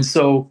 And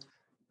so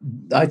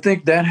I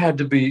think that had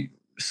to be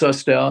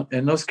sussed out.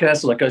 And those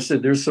cats, like I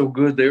said, they're so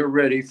good. They were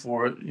ready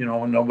for it. You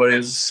know, nobody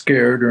was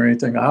scared or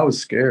anything. I was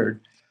scared.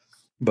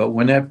 But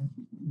when that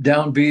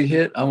downbeat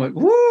hit, I went,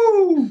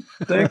 woo!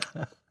 Thank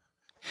you.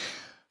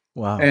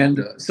 Wow. And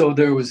so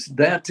there was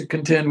that to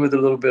contend with a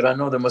little bit. I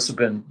know there must have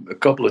been a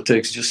couple of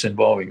takes just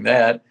involving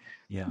that.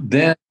 Yeah.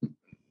 Then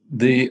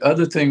the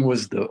other thing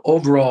was the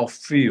overall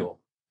feel.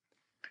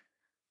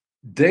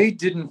 They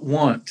didn't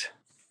want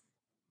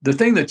the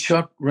thing that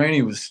Chuck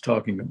Rainey was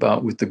talking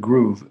about with the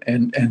groove,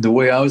 and the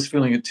way I was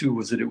feeling it too,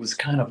 was that it was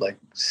kind of like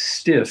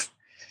stiff.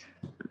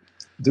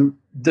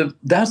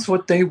 That's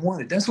what they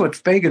wanted. That's what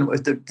Fagen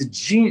was. The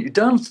genius.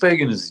 Donald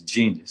Fagen is a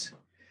genius,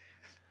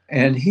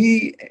 and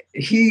he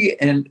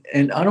and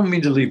I don't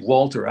mean to leave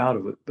Walter out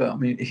of it, but I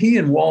mean he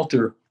and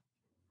Walter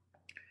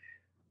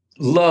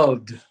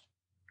loved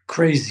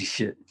crazy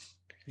shit.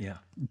 Yeah.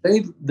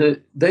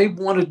 They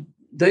wanted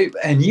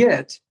and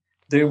yet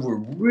they were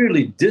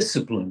really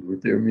disciplined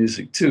with their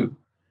music too,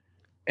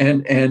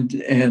 and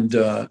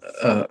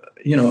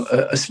you know,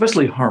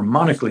 especially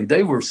harmonically,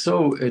 they were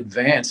so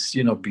advanced,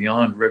 you know,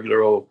 beyond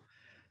regular old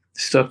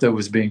stuff that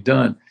was being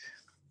done.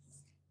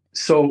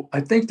 So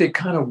I think they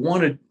kind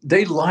of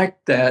they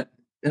liked that.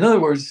 In other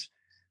words,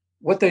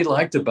 what they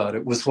liked about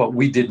it was what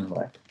we didn't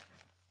like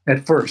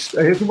at first.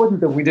 It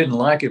wasn't that we didn't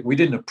like it; we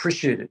didn't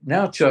appreciate it.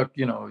 Now Chuck,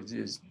 you know,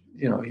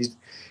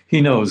 he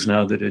knows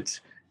now that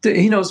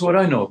he knows what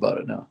I know about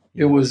it now.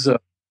 It was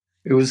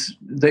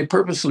they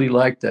purposely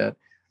liked that,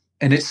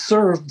 and it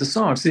served the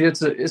song. See,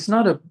 it's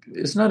not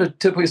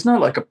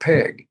like a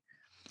Peg.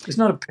 It's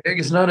not a Peg.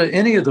 It's not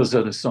any of those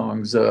other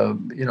songs.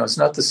 You know, it's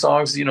not the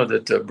songs, you know,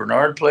 that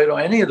Bernard played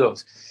on any of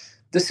those.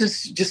 This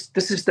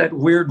is that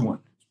weird one.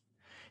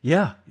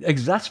 Yeah,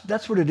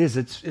 that's what it is.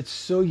 It's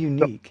so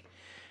unique.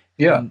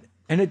 Yeah,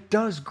 and it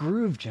does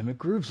groove, Jim. It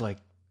grooves like.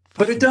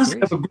 But it does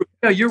have a groove.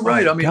 Yeah, you're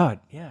right. I mean, God,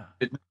 yeah.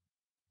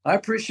 I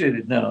appreciate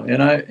it now,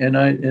 and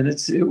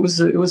it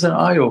was an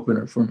eye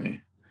opener for me.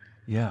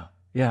 Yeah,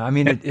 yeah. I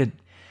mean, it.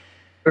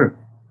 Sure.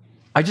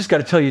 I just got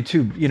to tell you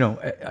too. You know,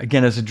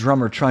 again, as a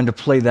drummer trying to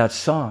play that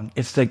song,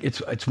 it's like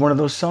it's one of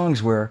those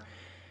songs where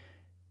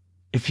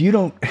if you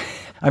don't,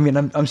 I mean,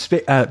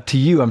 to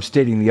you, I'm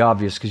stating the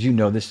obvious because you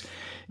know this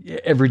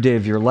every day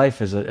of your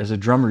life as a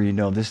drummer. You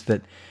know this,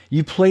 that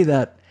you play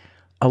that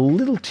a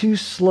little too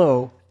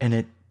slow and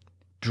it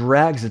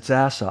drags its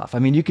ass off. I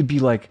mean, you could be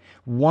like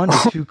 1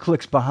 or 2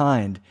 clicks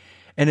behind,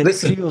 and it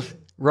feels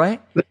right.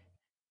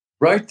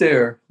 Right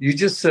there, you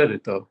just said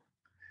it though.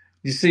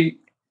 You see,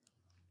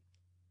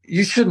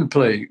 you shouldn't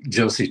play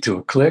Josie to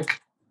a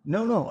click.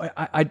 No,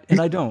 I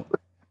don't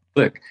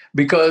click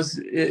because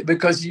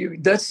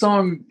that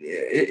song,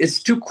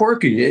 it's too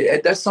quirky.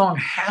 That song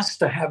has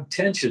to have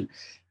tension.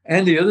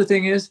 And the other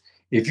thing is,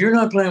 if you're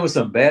not playing with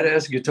some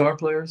badass guitar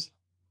players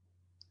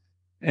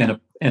and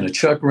a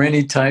Chuck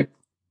Rainey type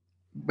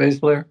bass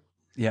player,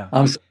 yeah,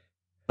 it's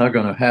not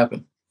going to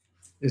happen.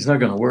 It's not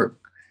going to work.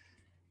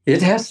 There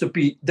has to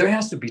be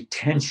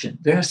tension.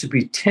 There has to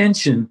be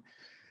tension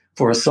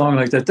for a song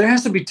like that. There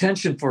has to be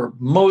tension for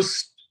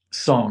most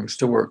songs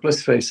to work.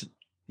 Let's face it.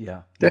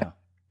 Yeah.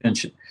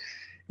 Tension.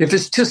 If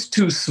it's just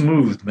too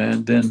smooth,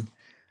 man, then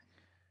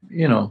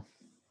you know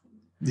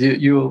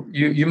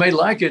you may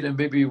like it and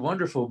may be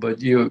wonderful,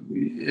 but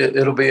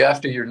it'll be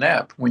after your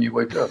nap when you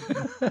wake up.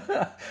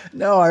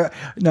 No,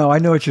 I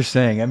know what you're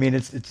saying. I mean,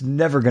 it's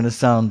never going to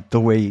sound the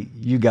way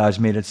you guys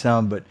made it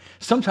sound, but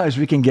sometimes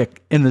we can get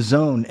in the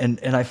zone,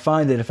 and I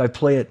find that if I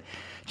play it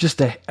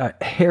just a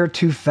hair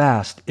too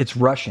fast, it's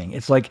rushing.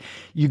 It's like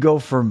you go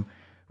from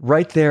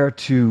right there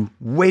to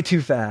way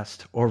too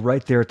fast, or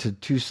right there to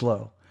too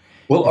slow.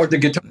 Well, are the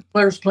guitar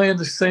players playing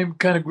the same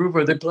kind of groove?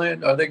 Are they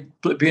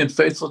being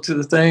faithful to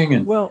the thing?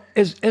 And well,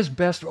 as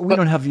best, we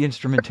don't have the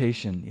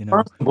instrumentation, you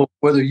know.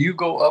 Whether you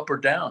go up or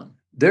down,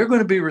 they're going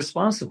to be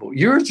responsible.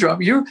 You're a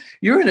drummer.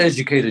 You're an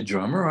educated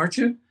drummer, aren't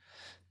you?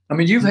 I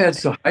mean, you've had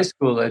some high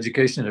school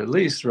education at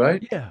least,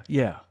 right?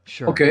 Yeah,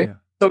 sure. Okay, yeah.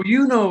 So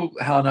you know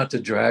how not to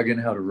drag and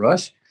how to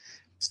rush.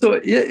 So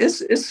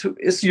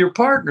it's your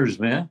partners,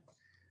 man.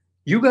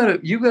 You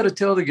gotta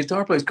tell the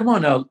guitar players, come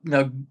on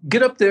now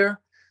get up there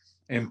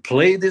and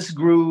play this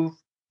groove.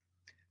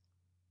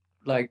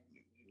 Like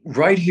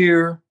right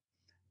here,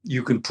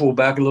 you can pull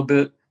back a little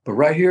bit, but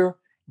right here,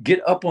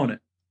 get up on it.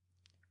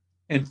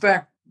 In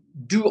fact,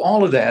 do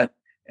all of that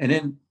and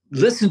then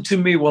listen to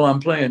me while I'm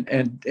playing.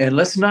 And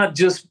let's not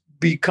just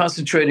be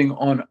concentrating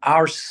on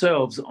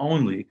ourselves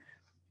only.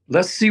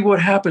 Let's see what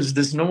happens,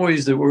 this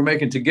noise that we're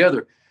making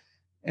together.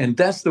 And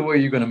that's the way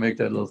you're going to make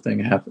that little thing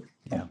happen.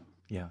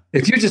 Yeah.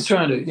 If you're just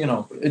trying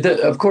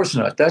to, of course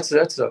not. That's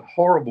a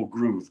horrible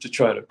groove to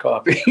try to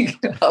copy,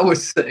 I would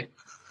say.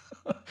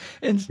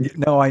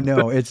 No, I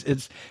know.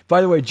 It's.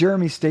 By the way,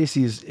 Jeremy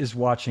Stacy is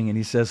watching and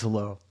he says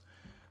hello.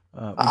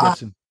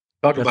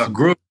 Talk about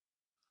groove.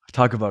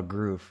 Talk about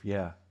groove.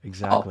 Yeah,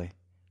 exactly.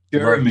 Oh,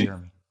 Love Jeremy.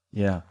 Jeremy.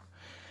 Yeah.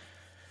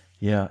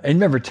 Yeah. And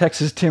remember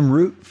Texas Tim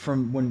Root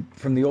from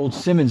the old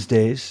Simmons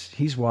days.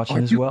 He's watching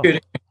Are as you well.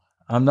 kidding?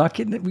 I'm not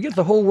kidding. We get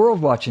the whole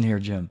world watching here,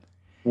 Jim.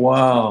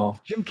 Wow.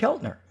 Jim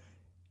Keltner.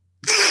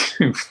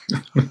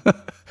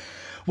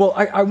 Well,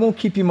 I won't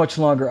keep you much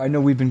longer. I know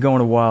we've been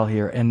going a while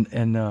here, and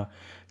a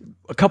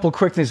couple of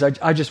quick things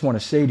I just want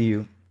to say to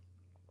you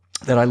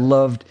that I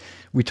loved.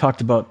 We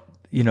talked about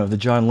the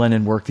John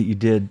Lennon work that you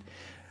did,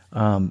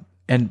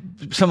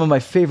 and some of my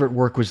favorite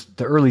work was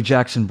the early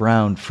Jackson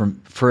Browne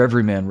from For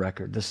Every Man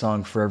record, the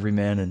song For Every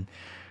Man, and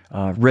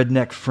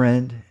Redneck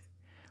Friend,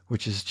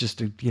 which is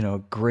just a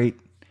great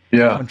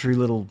Yeah. country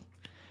little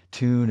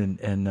tune,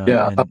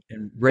 Yeah.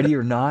 and Ready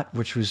or Not,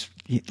 which was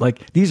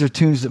like, these are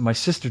tunes that my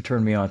sister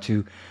turned me on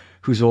to,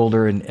 who's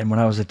older, and when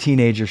I was a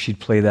teenager she'd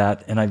play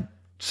that, and I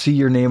see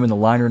your name in the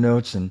liner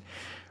notes, and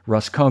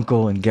Russ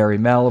Kunkel and Gary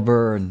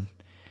Malaber and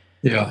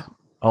Yeah.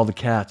 all the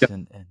cats. Yeah.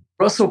 And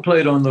Russell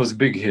played on those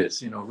big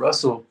hits.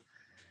 Russell,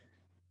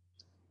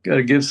 got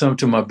to give some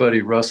to my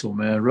buddy Russell,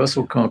 man.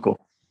 Russell Kunkel.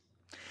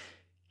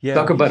 yeah,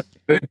 Talk about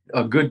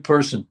a good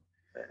person.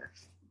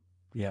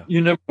 yeah,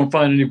 You never gonna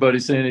find anybody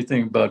say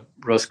anything about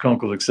Russ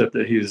Kunkel except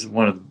that he was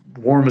one of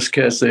the warmest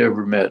cats they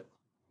ever met.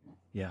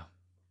 yeah.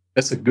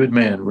 That's a good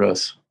man,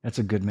 Russ. That's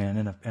a good man,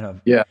 and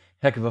a Yeah.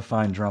 heck of a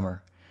fine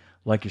drummer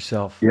like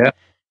yourself. Yeah.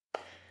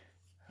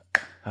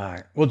 All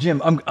right. Well,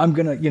 Jim, I'm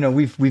gonna,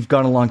 we've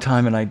gone a long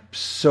time, and I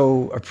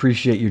so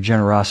appreciate your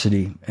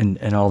generosity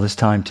and all this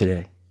time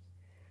today.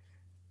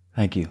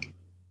 Thank you.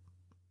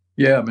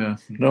 Yeah, man.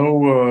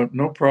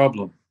 No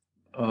problem.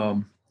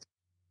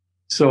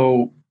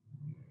 So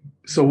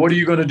what are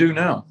you going to do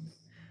now?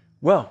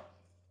 Well,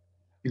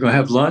 You going to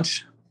have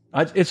lunch?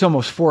 it's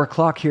almost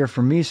 4:00 here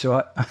for me,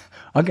 so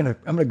I'm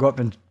gonna go up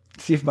and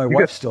see if my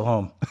wife's still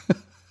home.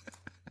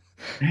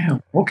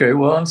 Damn. Okay.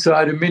 Well, I'm sorry.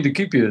 I didn't mean to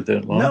keep you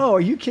that long. No,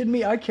 are you kidding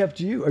me? I kept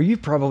you. Or you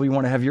probably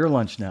want to have your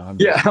lunch now.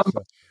 Yeah.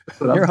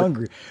 You're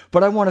hungry.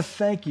 But I want to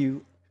thank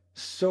you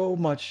so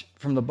much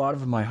from the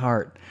bottom of my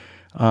heart.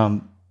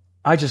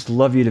 I just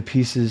love you to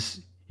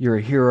pieces. You're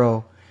a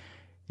hero.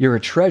 You're a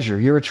treasure.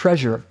 You're a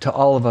treasure to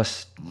all of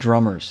us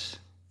drummers.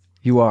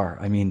 You are.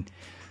 I mean,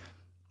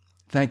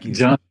 thank you.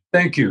 John,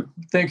 thank you.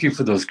 Thank you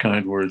for those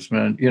kind words,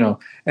 man.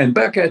 And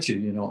back at you,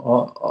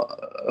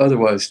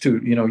 otherwise too,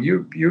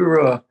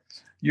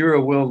 you're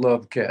a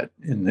well-loved cat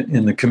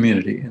in the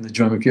community, in the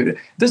drumming community.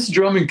 This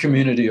drumming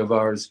community of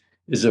ours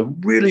is a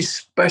really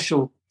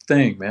special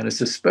thing, man.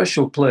 It's a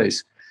special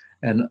place.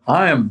 And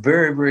I am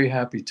very, very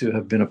happy to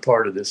have been a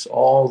part of this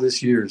all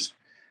these years,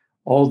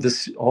 to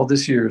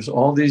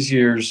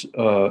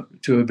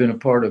have been a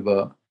part of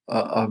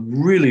a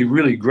really,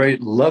 really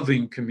great,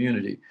 loving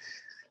community.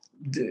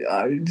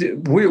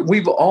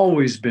 We've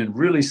always been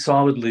really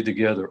solidly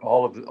together,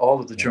 all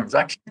of the drummers.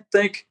 I can't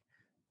think,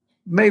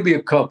 maybe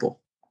a couple,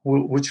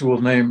 which will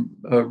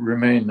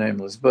remain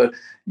nameless, but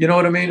you know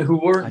what I mean, who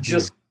weren't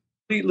just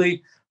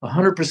completely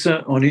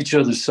 100% on each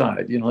other's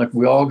side. Like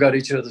we all got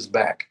each other's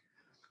back.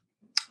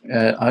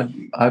 And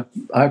I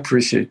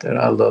appreciate that.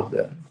 I love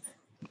that.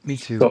 Me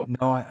too. So,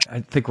 no,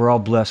 I think we're all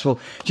blessed. Well,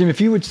 Jim, if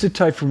you would sit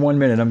tight for 1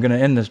 minute, I'm going to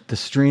end the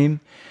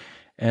stream,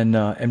 and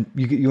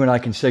you and I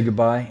can say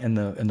goodbye in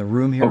the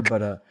room here. Okay.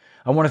 But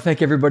I want to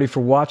thank everybody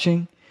for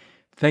watching.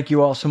 Thank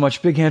you all so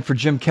much. Big hand for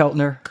Jim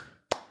Keltner.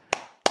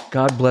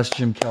 God bless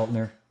Jim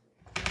Keltner.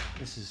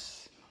 This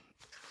is.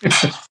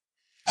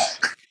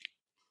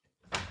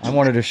 I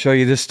wanted to show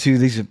you this too.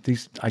 These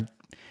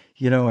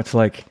it's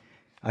like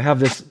I have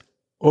this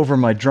over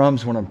my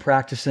drums when I'm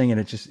practicing, and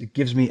it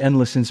gives me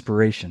endless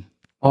inspiration.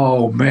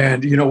 Oh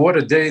man, what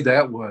a day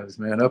that was,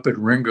 man, up at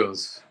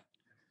Ringo's.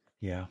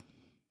 Yeah.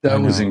 That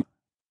was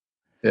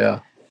yeah.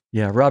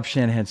 Yeah, Rob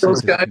Shanahan said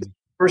those guys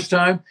first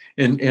time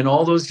in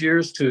all those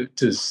years to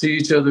see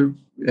each other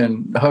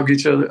and hug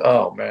each other.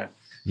 Oh man.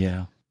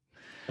 Yeah.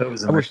 That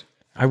was amazing.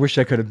 I wish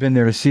I could have been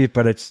there to see it,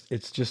 but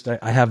it's just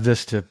I have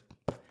this to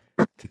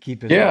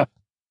keep it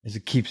as a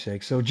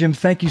keepsake. So Jim,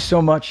 thank you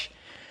so much.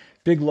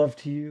 Big love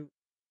to you.